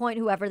majority appoint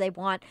whoever they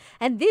want,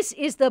 and this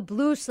is the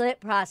blue slip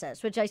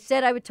process, which I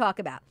said I would talk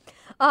about.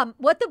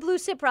 What the blue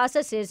slip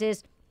process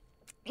is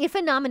if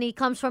a nominee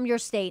comes from your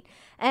state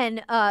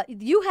and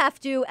you have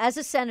to, as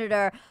a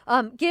senator,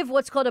 give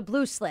what's called a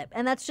blue slip.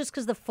 And that's just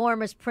because the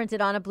form is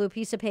printed on a blue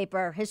piece of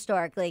paper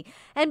historically.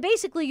 And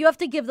basically, you have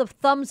to give the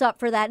thumbs up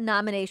for that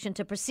nomination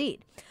to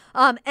proceed.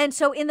 And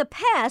so in the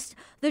past,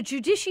 the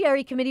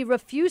Judiciary Committee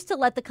refused to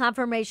let the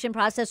confirmation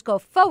process go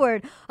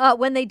forward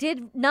when they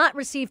did not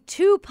receive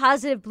 2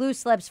 positive blue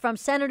slips from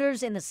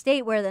senators in the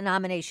state where the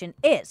nomination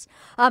is.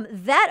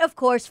 That, of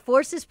course,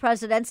 forces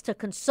presidents to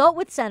consult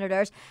with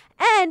senators.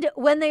 And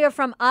when they are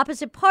from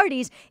opposite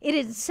parties, it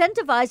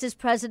incentivizes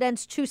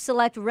presidents to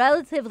select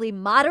relatively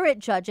moderate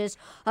judges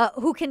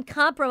who can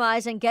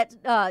compromise and get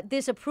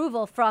this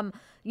approval from,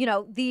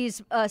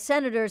 these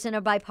senators in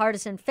a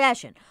bipartisan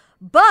fashion.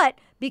 But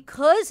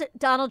because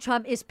Donald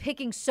Trump is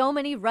picking so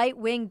many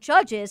right-wing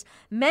judges,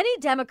 many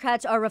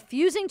Democrats are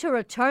refusing to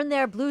return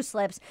their blue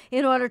slips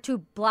in order to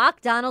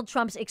block Donald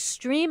Trump's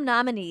extreme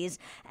nominees.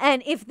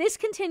 And if this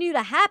continue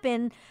to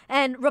happen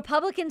and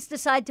Republicans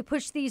decide to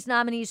push these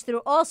nominees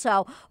through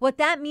also, what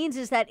that means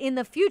is that in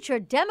the future,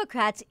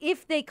 Democrats,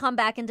 if they come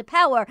back into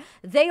power,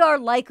 they are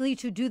likely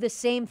to do the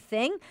same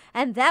thing,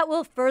 and that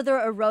will further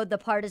erode the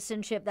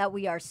partisanship that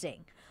we are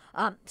seeing.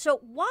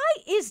 So why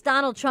is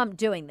Donald Trump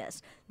doing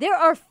this? There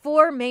are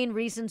 4 main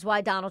reasons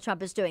why Donald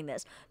Trump is doing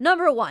this.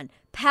 Number 1,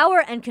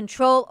 power and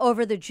control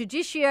over the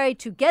judiciary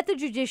to get the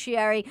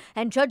judiciary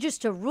and judges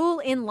to rule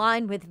in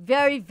line with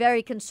very,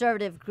 very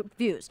conservative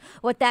views.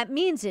 What that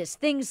means is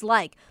things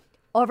like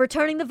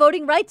overturning the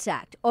Voting Rights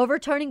Act,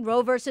 overturning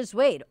Roe versus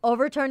Wade,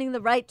 overturning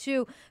the right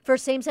for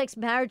same-sex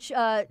marriage,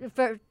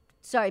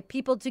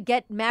 people to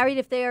get married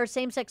if they are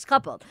same-sex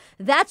coupled.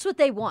 That's what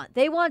they want.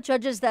 They want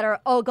judges that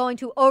are going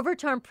to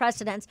overturn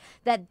precedents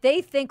that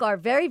they think are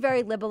very,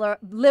 very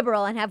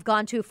liberal and have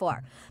gone too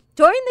far.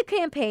 During the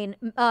campaign,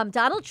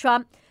 Donald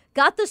Trump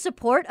got the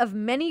support of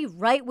many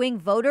right-wing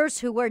voters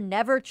who were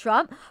never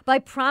Trump by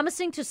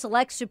promising to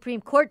select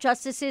Supreme Court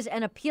justices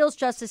and appeals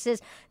justices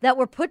that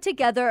were put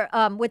together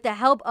with the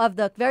help of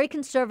the very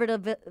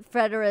conservative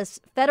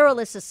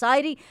Federalist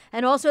Society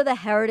and also the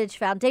Heritage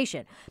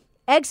Foundation.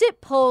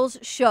 exit polls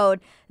showed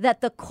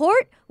that the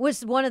court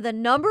was one of the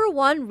number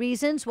one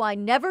reasons why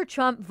Never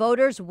Trump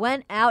voters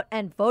went out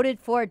and voted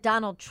for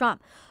Donald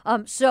Trump.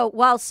 So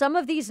while some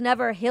of these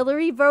Never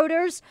Hillary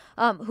voters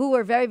who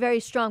were very, very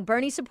strong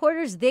Bernie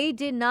supporters, they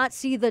did not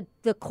see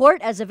the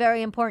court as a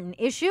very important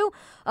issue.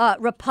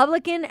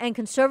 Republican and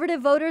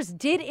conservative voters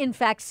did, in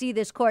fact, see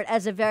this court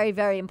as a very,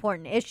 very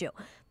important issue.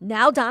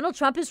 Now Donald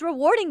Trump is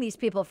rewarding these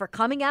people for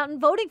coming out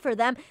and voting for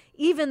them,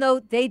 even though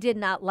they did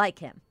not like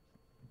him.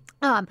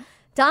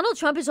 Donald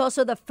Trump is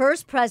also the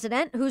first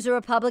president who's a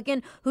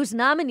Republican whose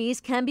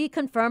nominees can be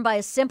confirmed by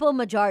a simple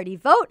majority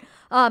vote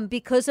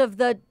because of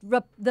the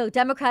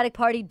Democratic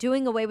Party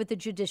doing away with the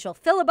judicial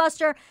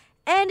filibuster.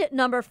 And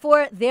number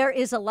 4, there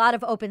is a lot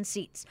of open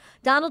seats.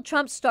 Donald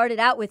Trump started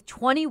out with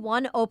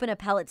 21 open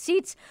appellate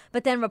seats,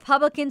 but then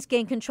Republicans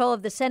gained control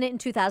of the Senate in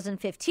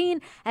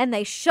 2015, and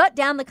they shut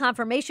down the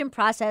confirmation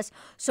process.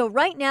 So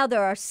right now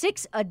there are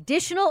 6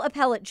 additional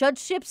appellate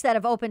judgeships that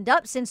have opened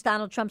up since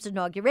Donald Trump's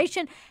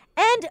inauguration,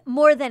 and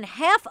more than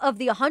half of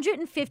the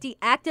 150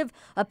 active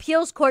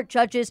appeals court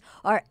judges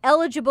are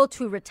eligible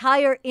to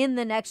retire in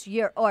the next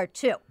year or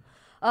 2.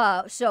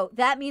 So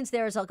that means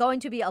there is going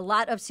to be a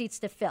lot of seats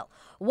to fill.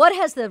 What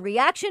has the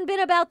reaction been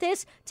about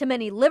this? To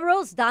many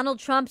liberals, Donald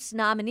Trump's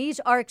nominees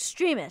are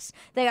extremists.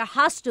 They are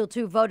hostile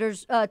to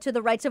voters, to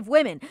the rights of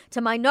women,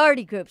 to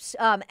minority groups,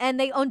 and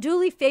they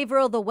unduly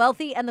favor the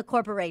wealthy and the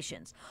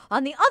corporations.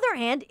 On the other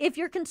hand, if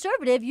you're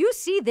conservative, you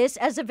see this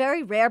as a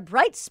very rare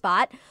bright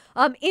spot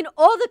in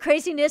all the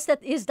craziness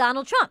that is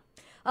Donald Trump.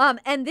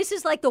 And this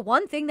is like the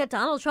one thing that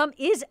Donald Trump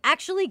is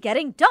actually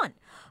getting done.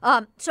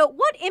 So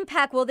what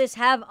impact will this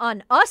have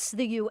on us,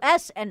 the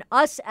U.S., and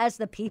us as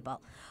the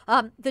people?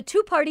 The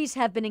two parties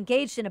have been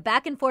engaged in a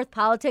back-and-forth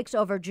politics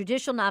over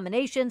judicial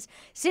nominations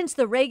since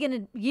the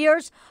Reagan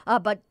years,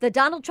 but the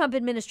Donald Trump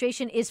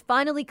administration is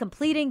finally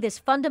completing this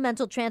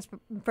fundamental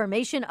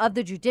transformation of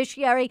the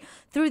judiciary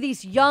through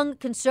these young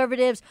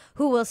conservatives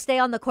who will stay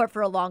on the court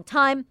for a long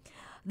time.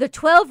 The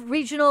 12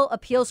 regional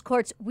appeals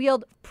courts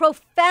wield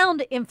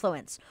profound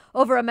influence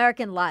over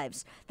American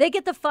lives. They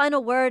get the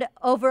final word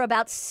over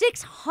about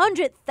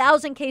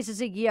 600,000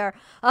 cases a year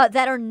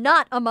that are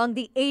not among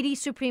the 80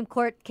 Supreme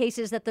Court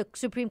cases that the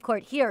Supreme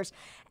Court hears.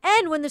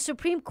 And when the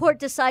Supreme Court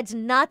decides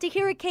not to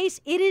hear a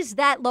case, it is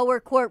that lower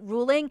court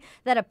ruling,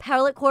 that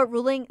appellate court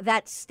ruling,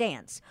 that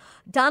stands.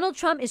 Donald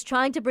Trump is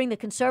trying to bring the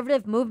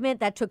conservative movement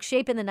that took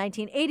shape in the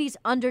 1980s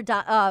under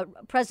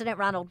President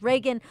Ronald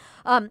Reagan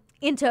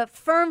into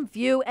firm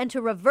view and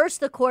to reverse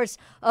the course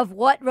of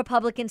what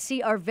Republicans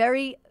see are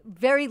very,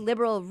 very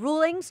liberal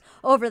rulings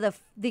over the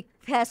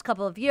past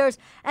couple of years.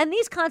 And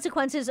these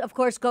consequences, of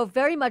course, go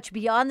very much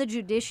beyond the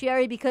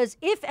judiciary because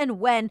if and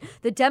when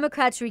the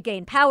Democrats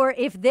regain power,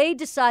 if they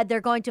decide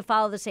they're going to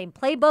follow the same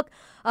playbook,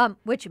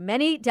 which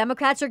many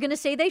Democrats are going to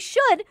say they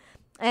should,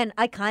 and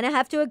I kind of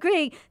have to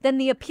agree, then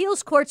the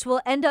appeals courts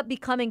will end up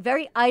becoming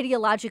very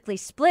ideologically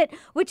split,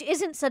 which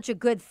isn't such a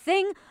good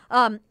thing.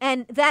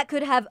 And that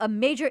could have a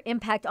major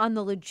impact on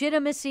the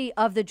legitimacy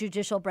of the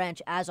judicial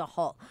branch as a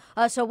whole.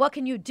 So what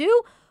can you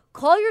do?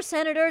 Call your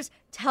senators,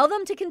 tell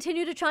them to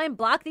continue to try and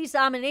block these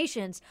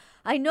nominations.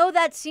 I know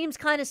that seems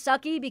kind of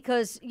sucky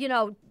because, you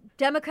know,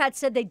 Democrats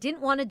said they didn't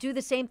want to do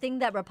the same thing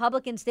that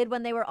Republicans did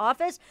when they were in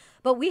office,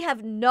 but we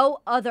have no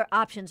other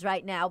options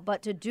right now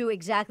but to do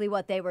exactly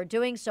what they were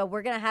doing. So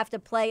we're going to have to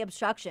play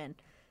obstruction.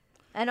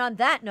 And on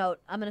that note,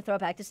 I'm going to throw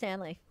it back to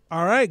Stanley.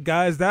 All right,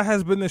 guys, that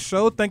has been the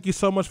show. Thank you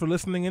so much for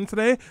listening in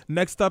today.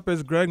 Next up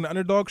is Greg, the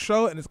Underdog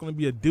Show, and it's going to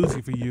be a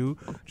doozy for you.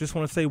 Just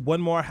want to say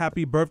one more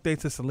happy birthday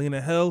to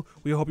Selena Hill.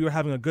 We hope you're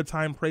having a good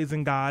time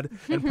praising God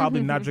and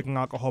probably not drinking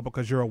alcohol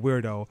because you're a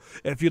weirdo.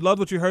 If you loved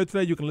what you heard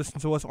today, you can listen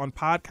to us on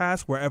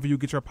podcasts, wherever you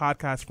get your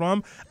podcasts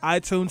from,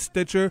 iTunes,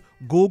 Stitcher,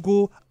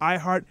 Google,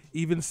 iHeart,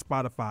 even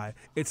Spotify.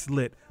 It's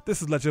lit.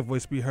 This is Let Your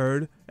Voice Be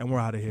Heard, and we're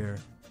out of here.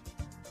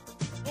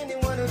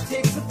 Anyone who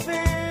takes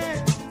offense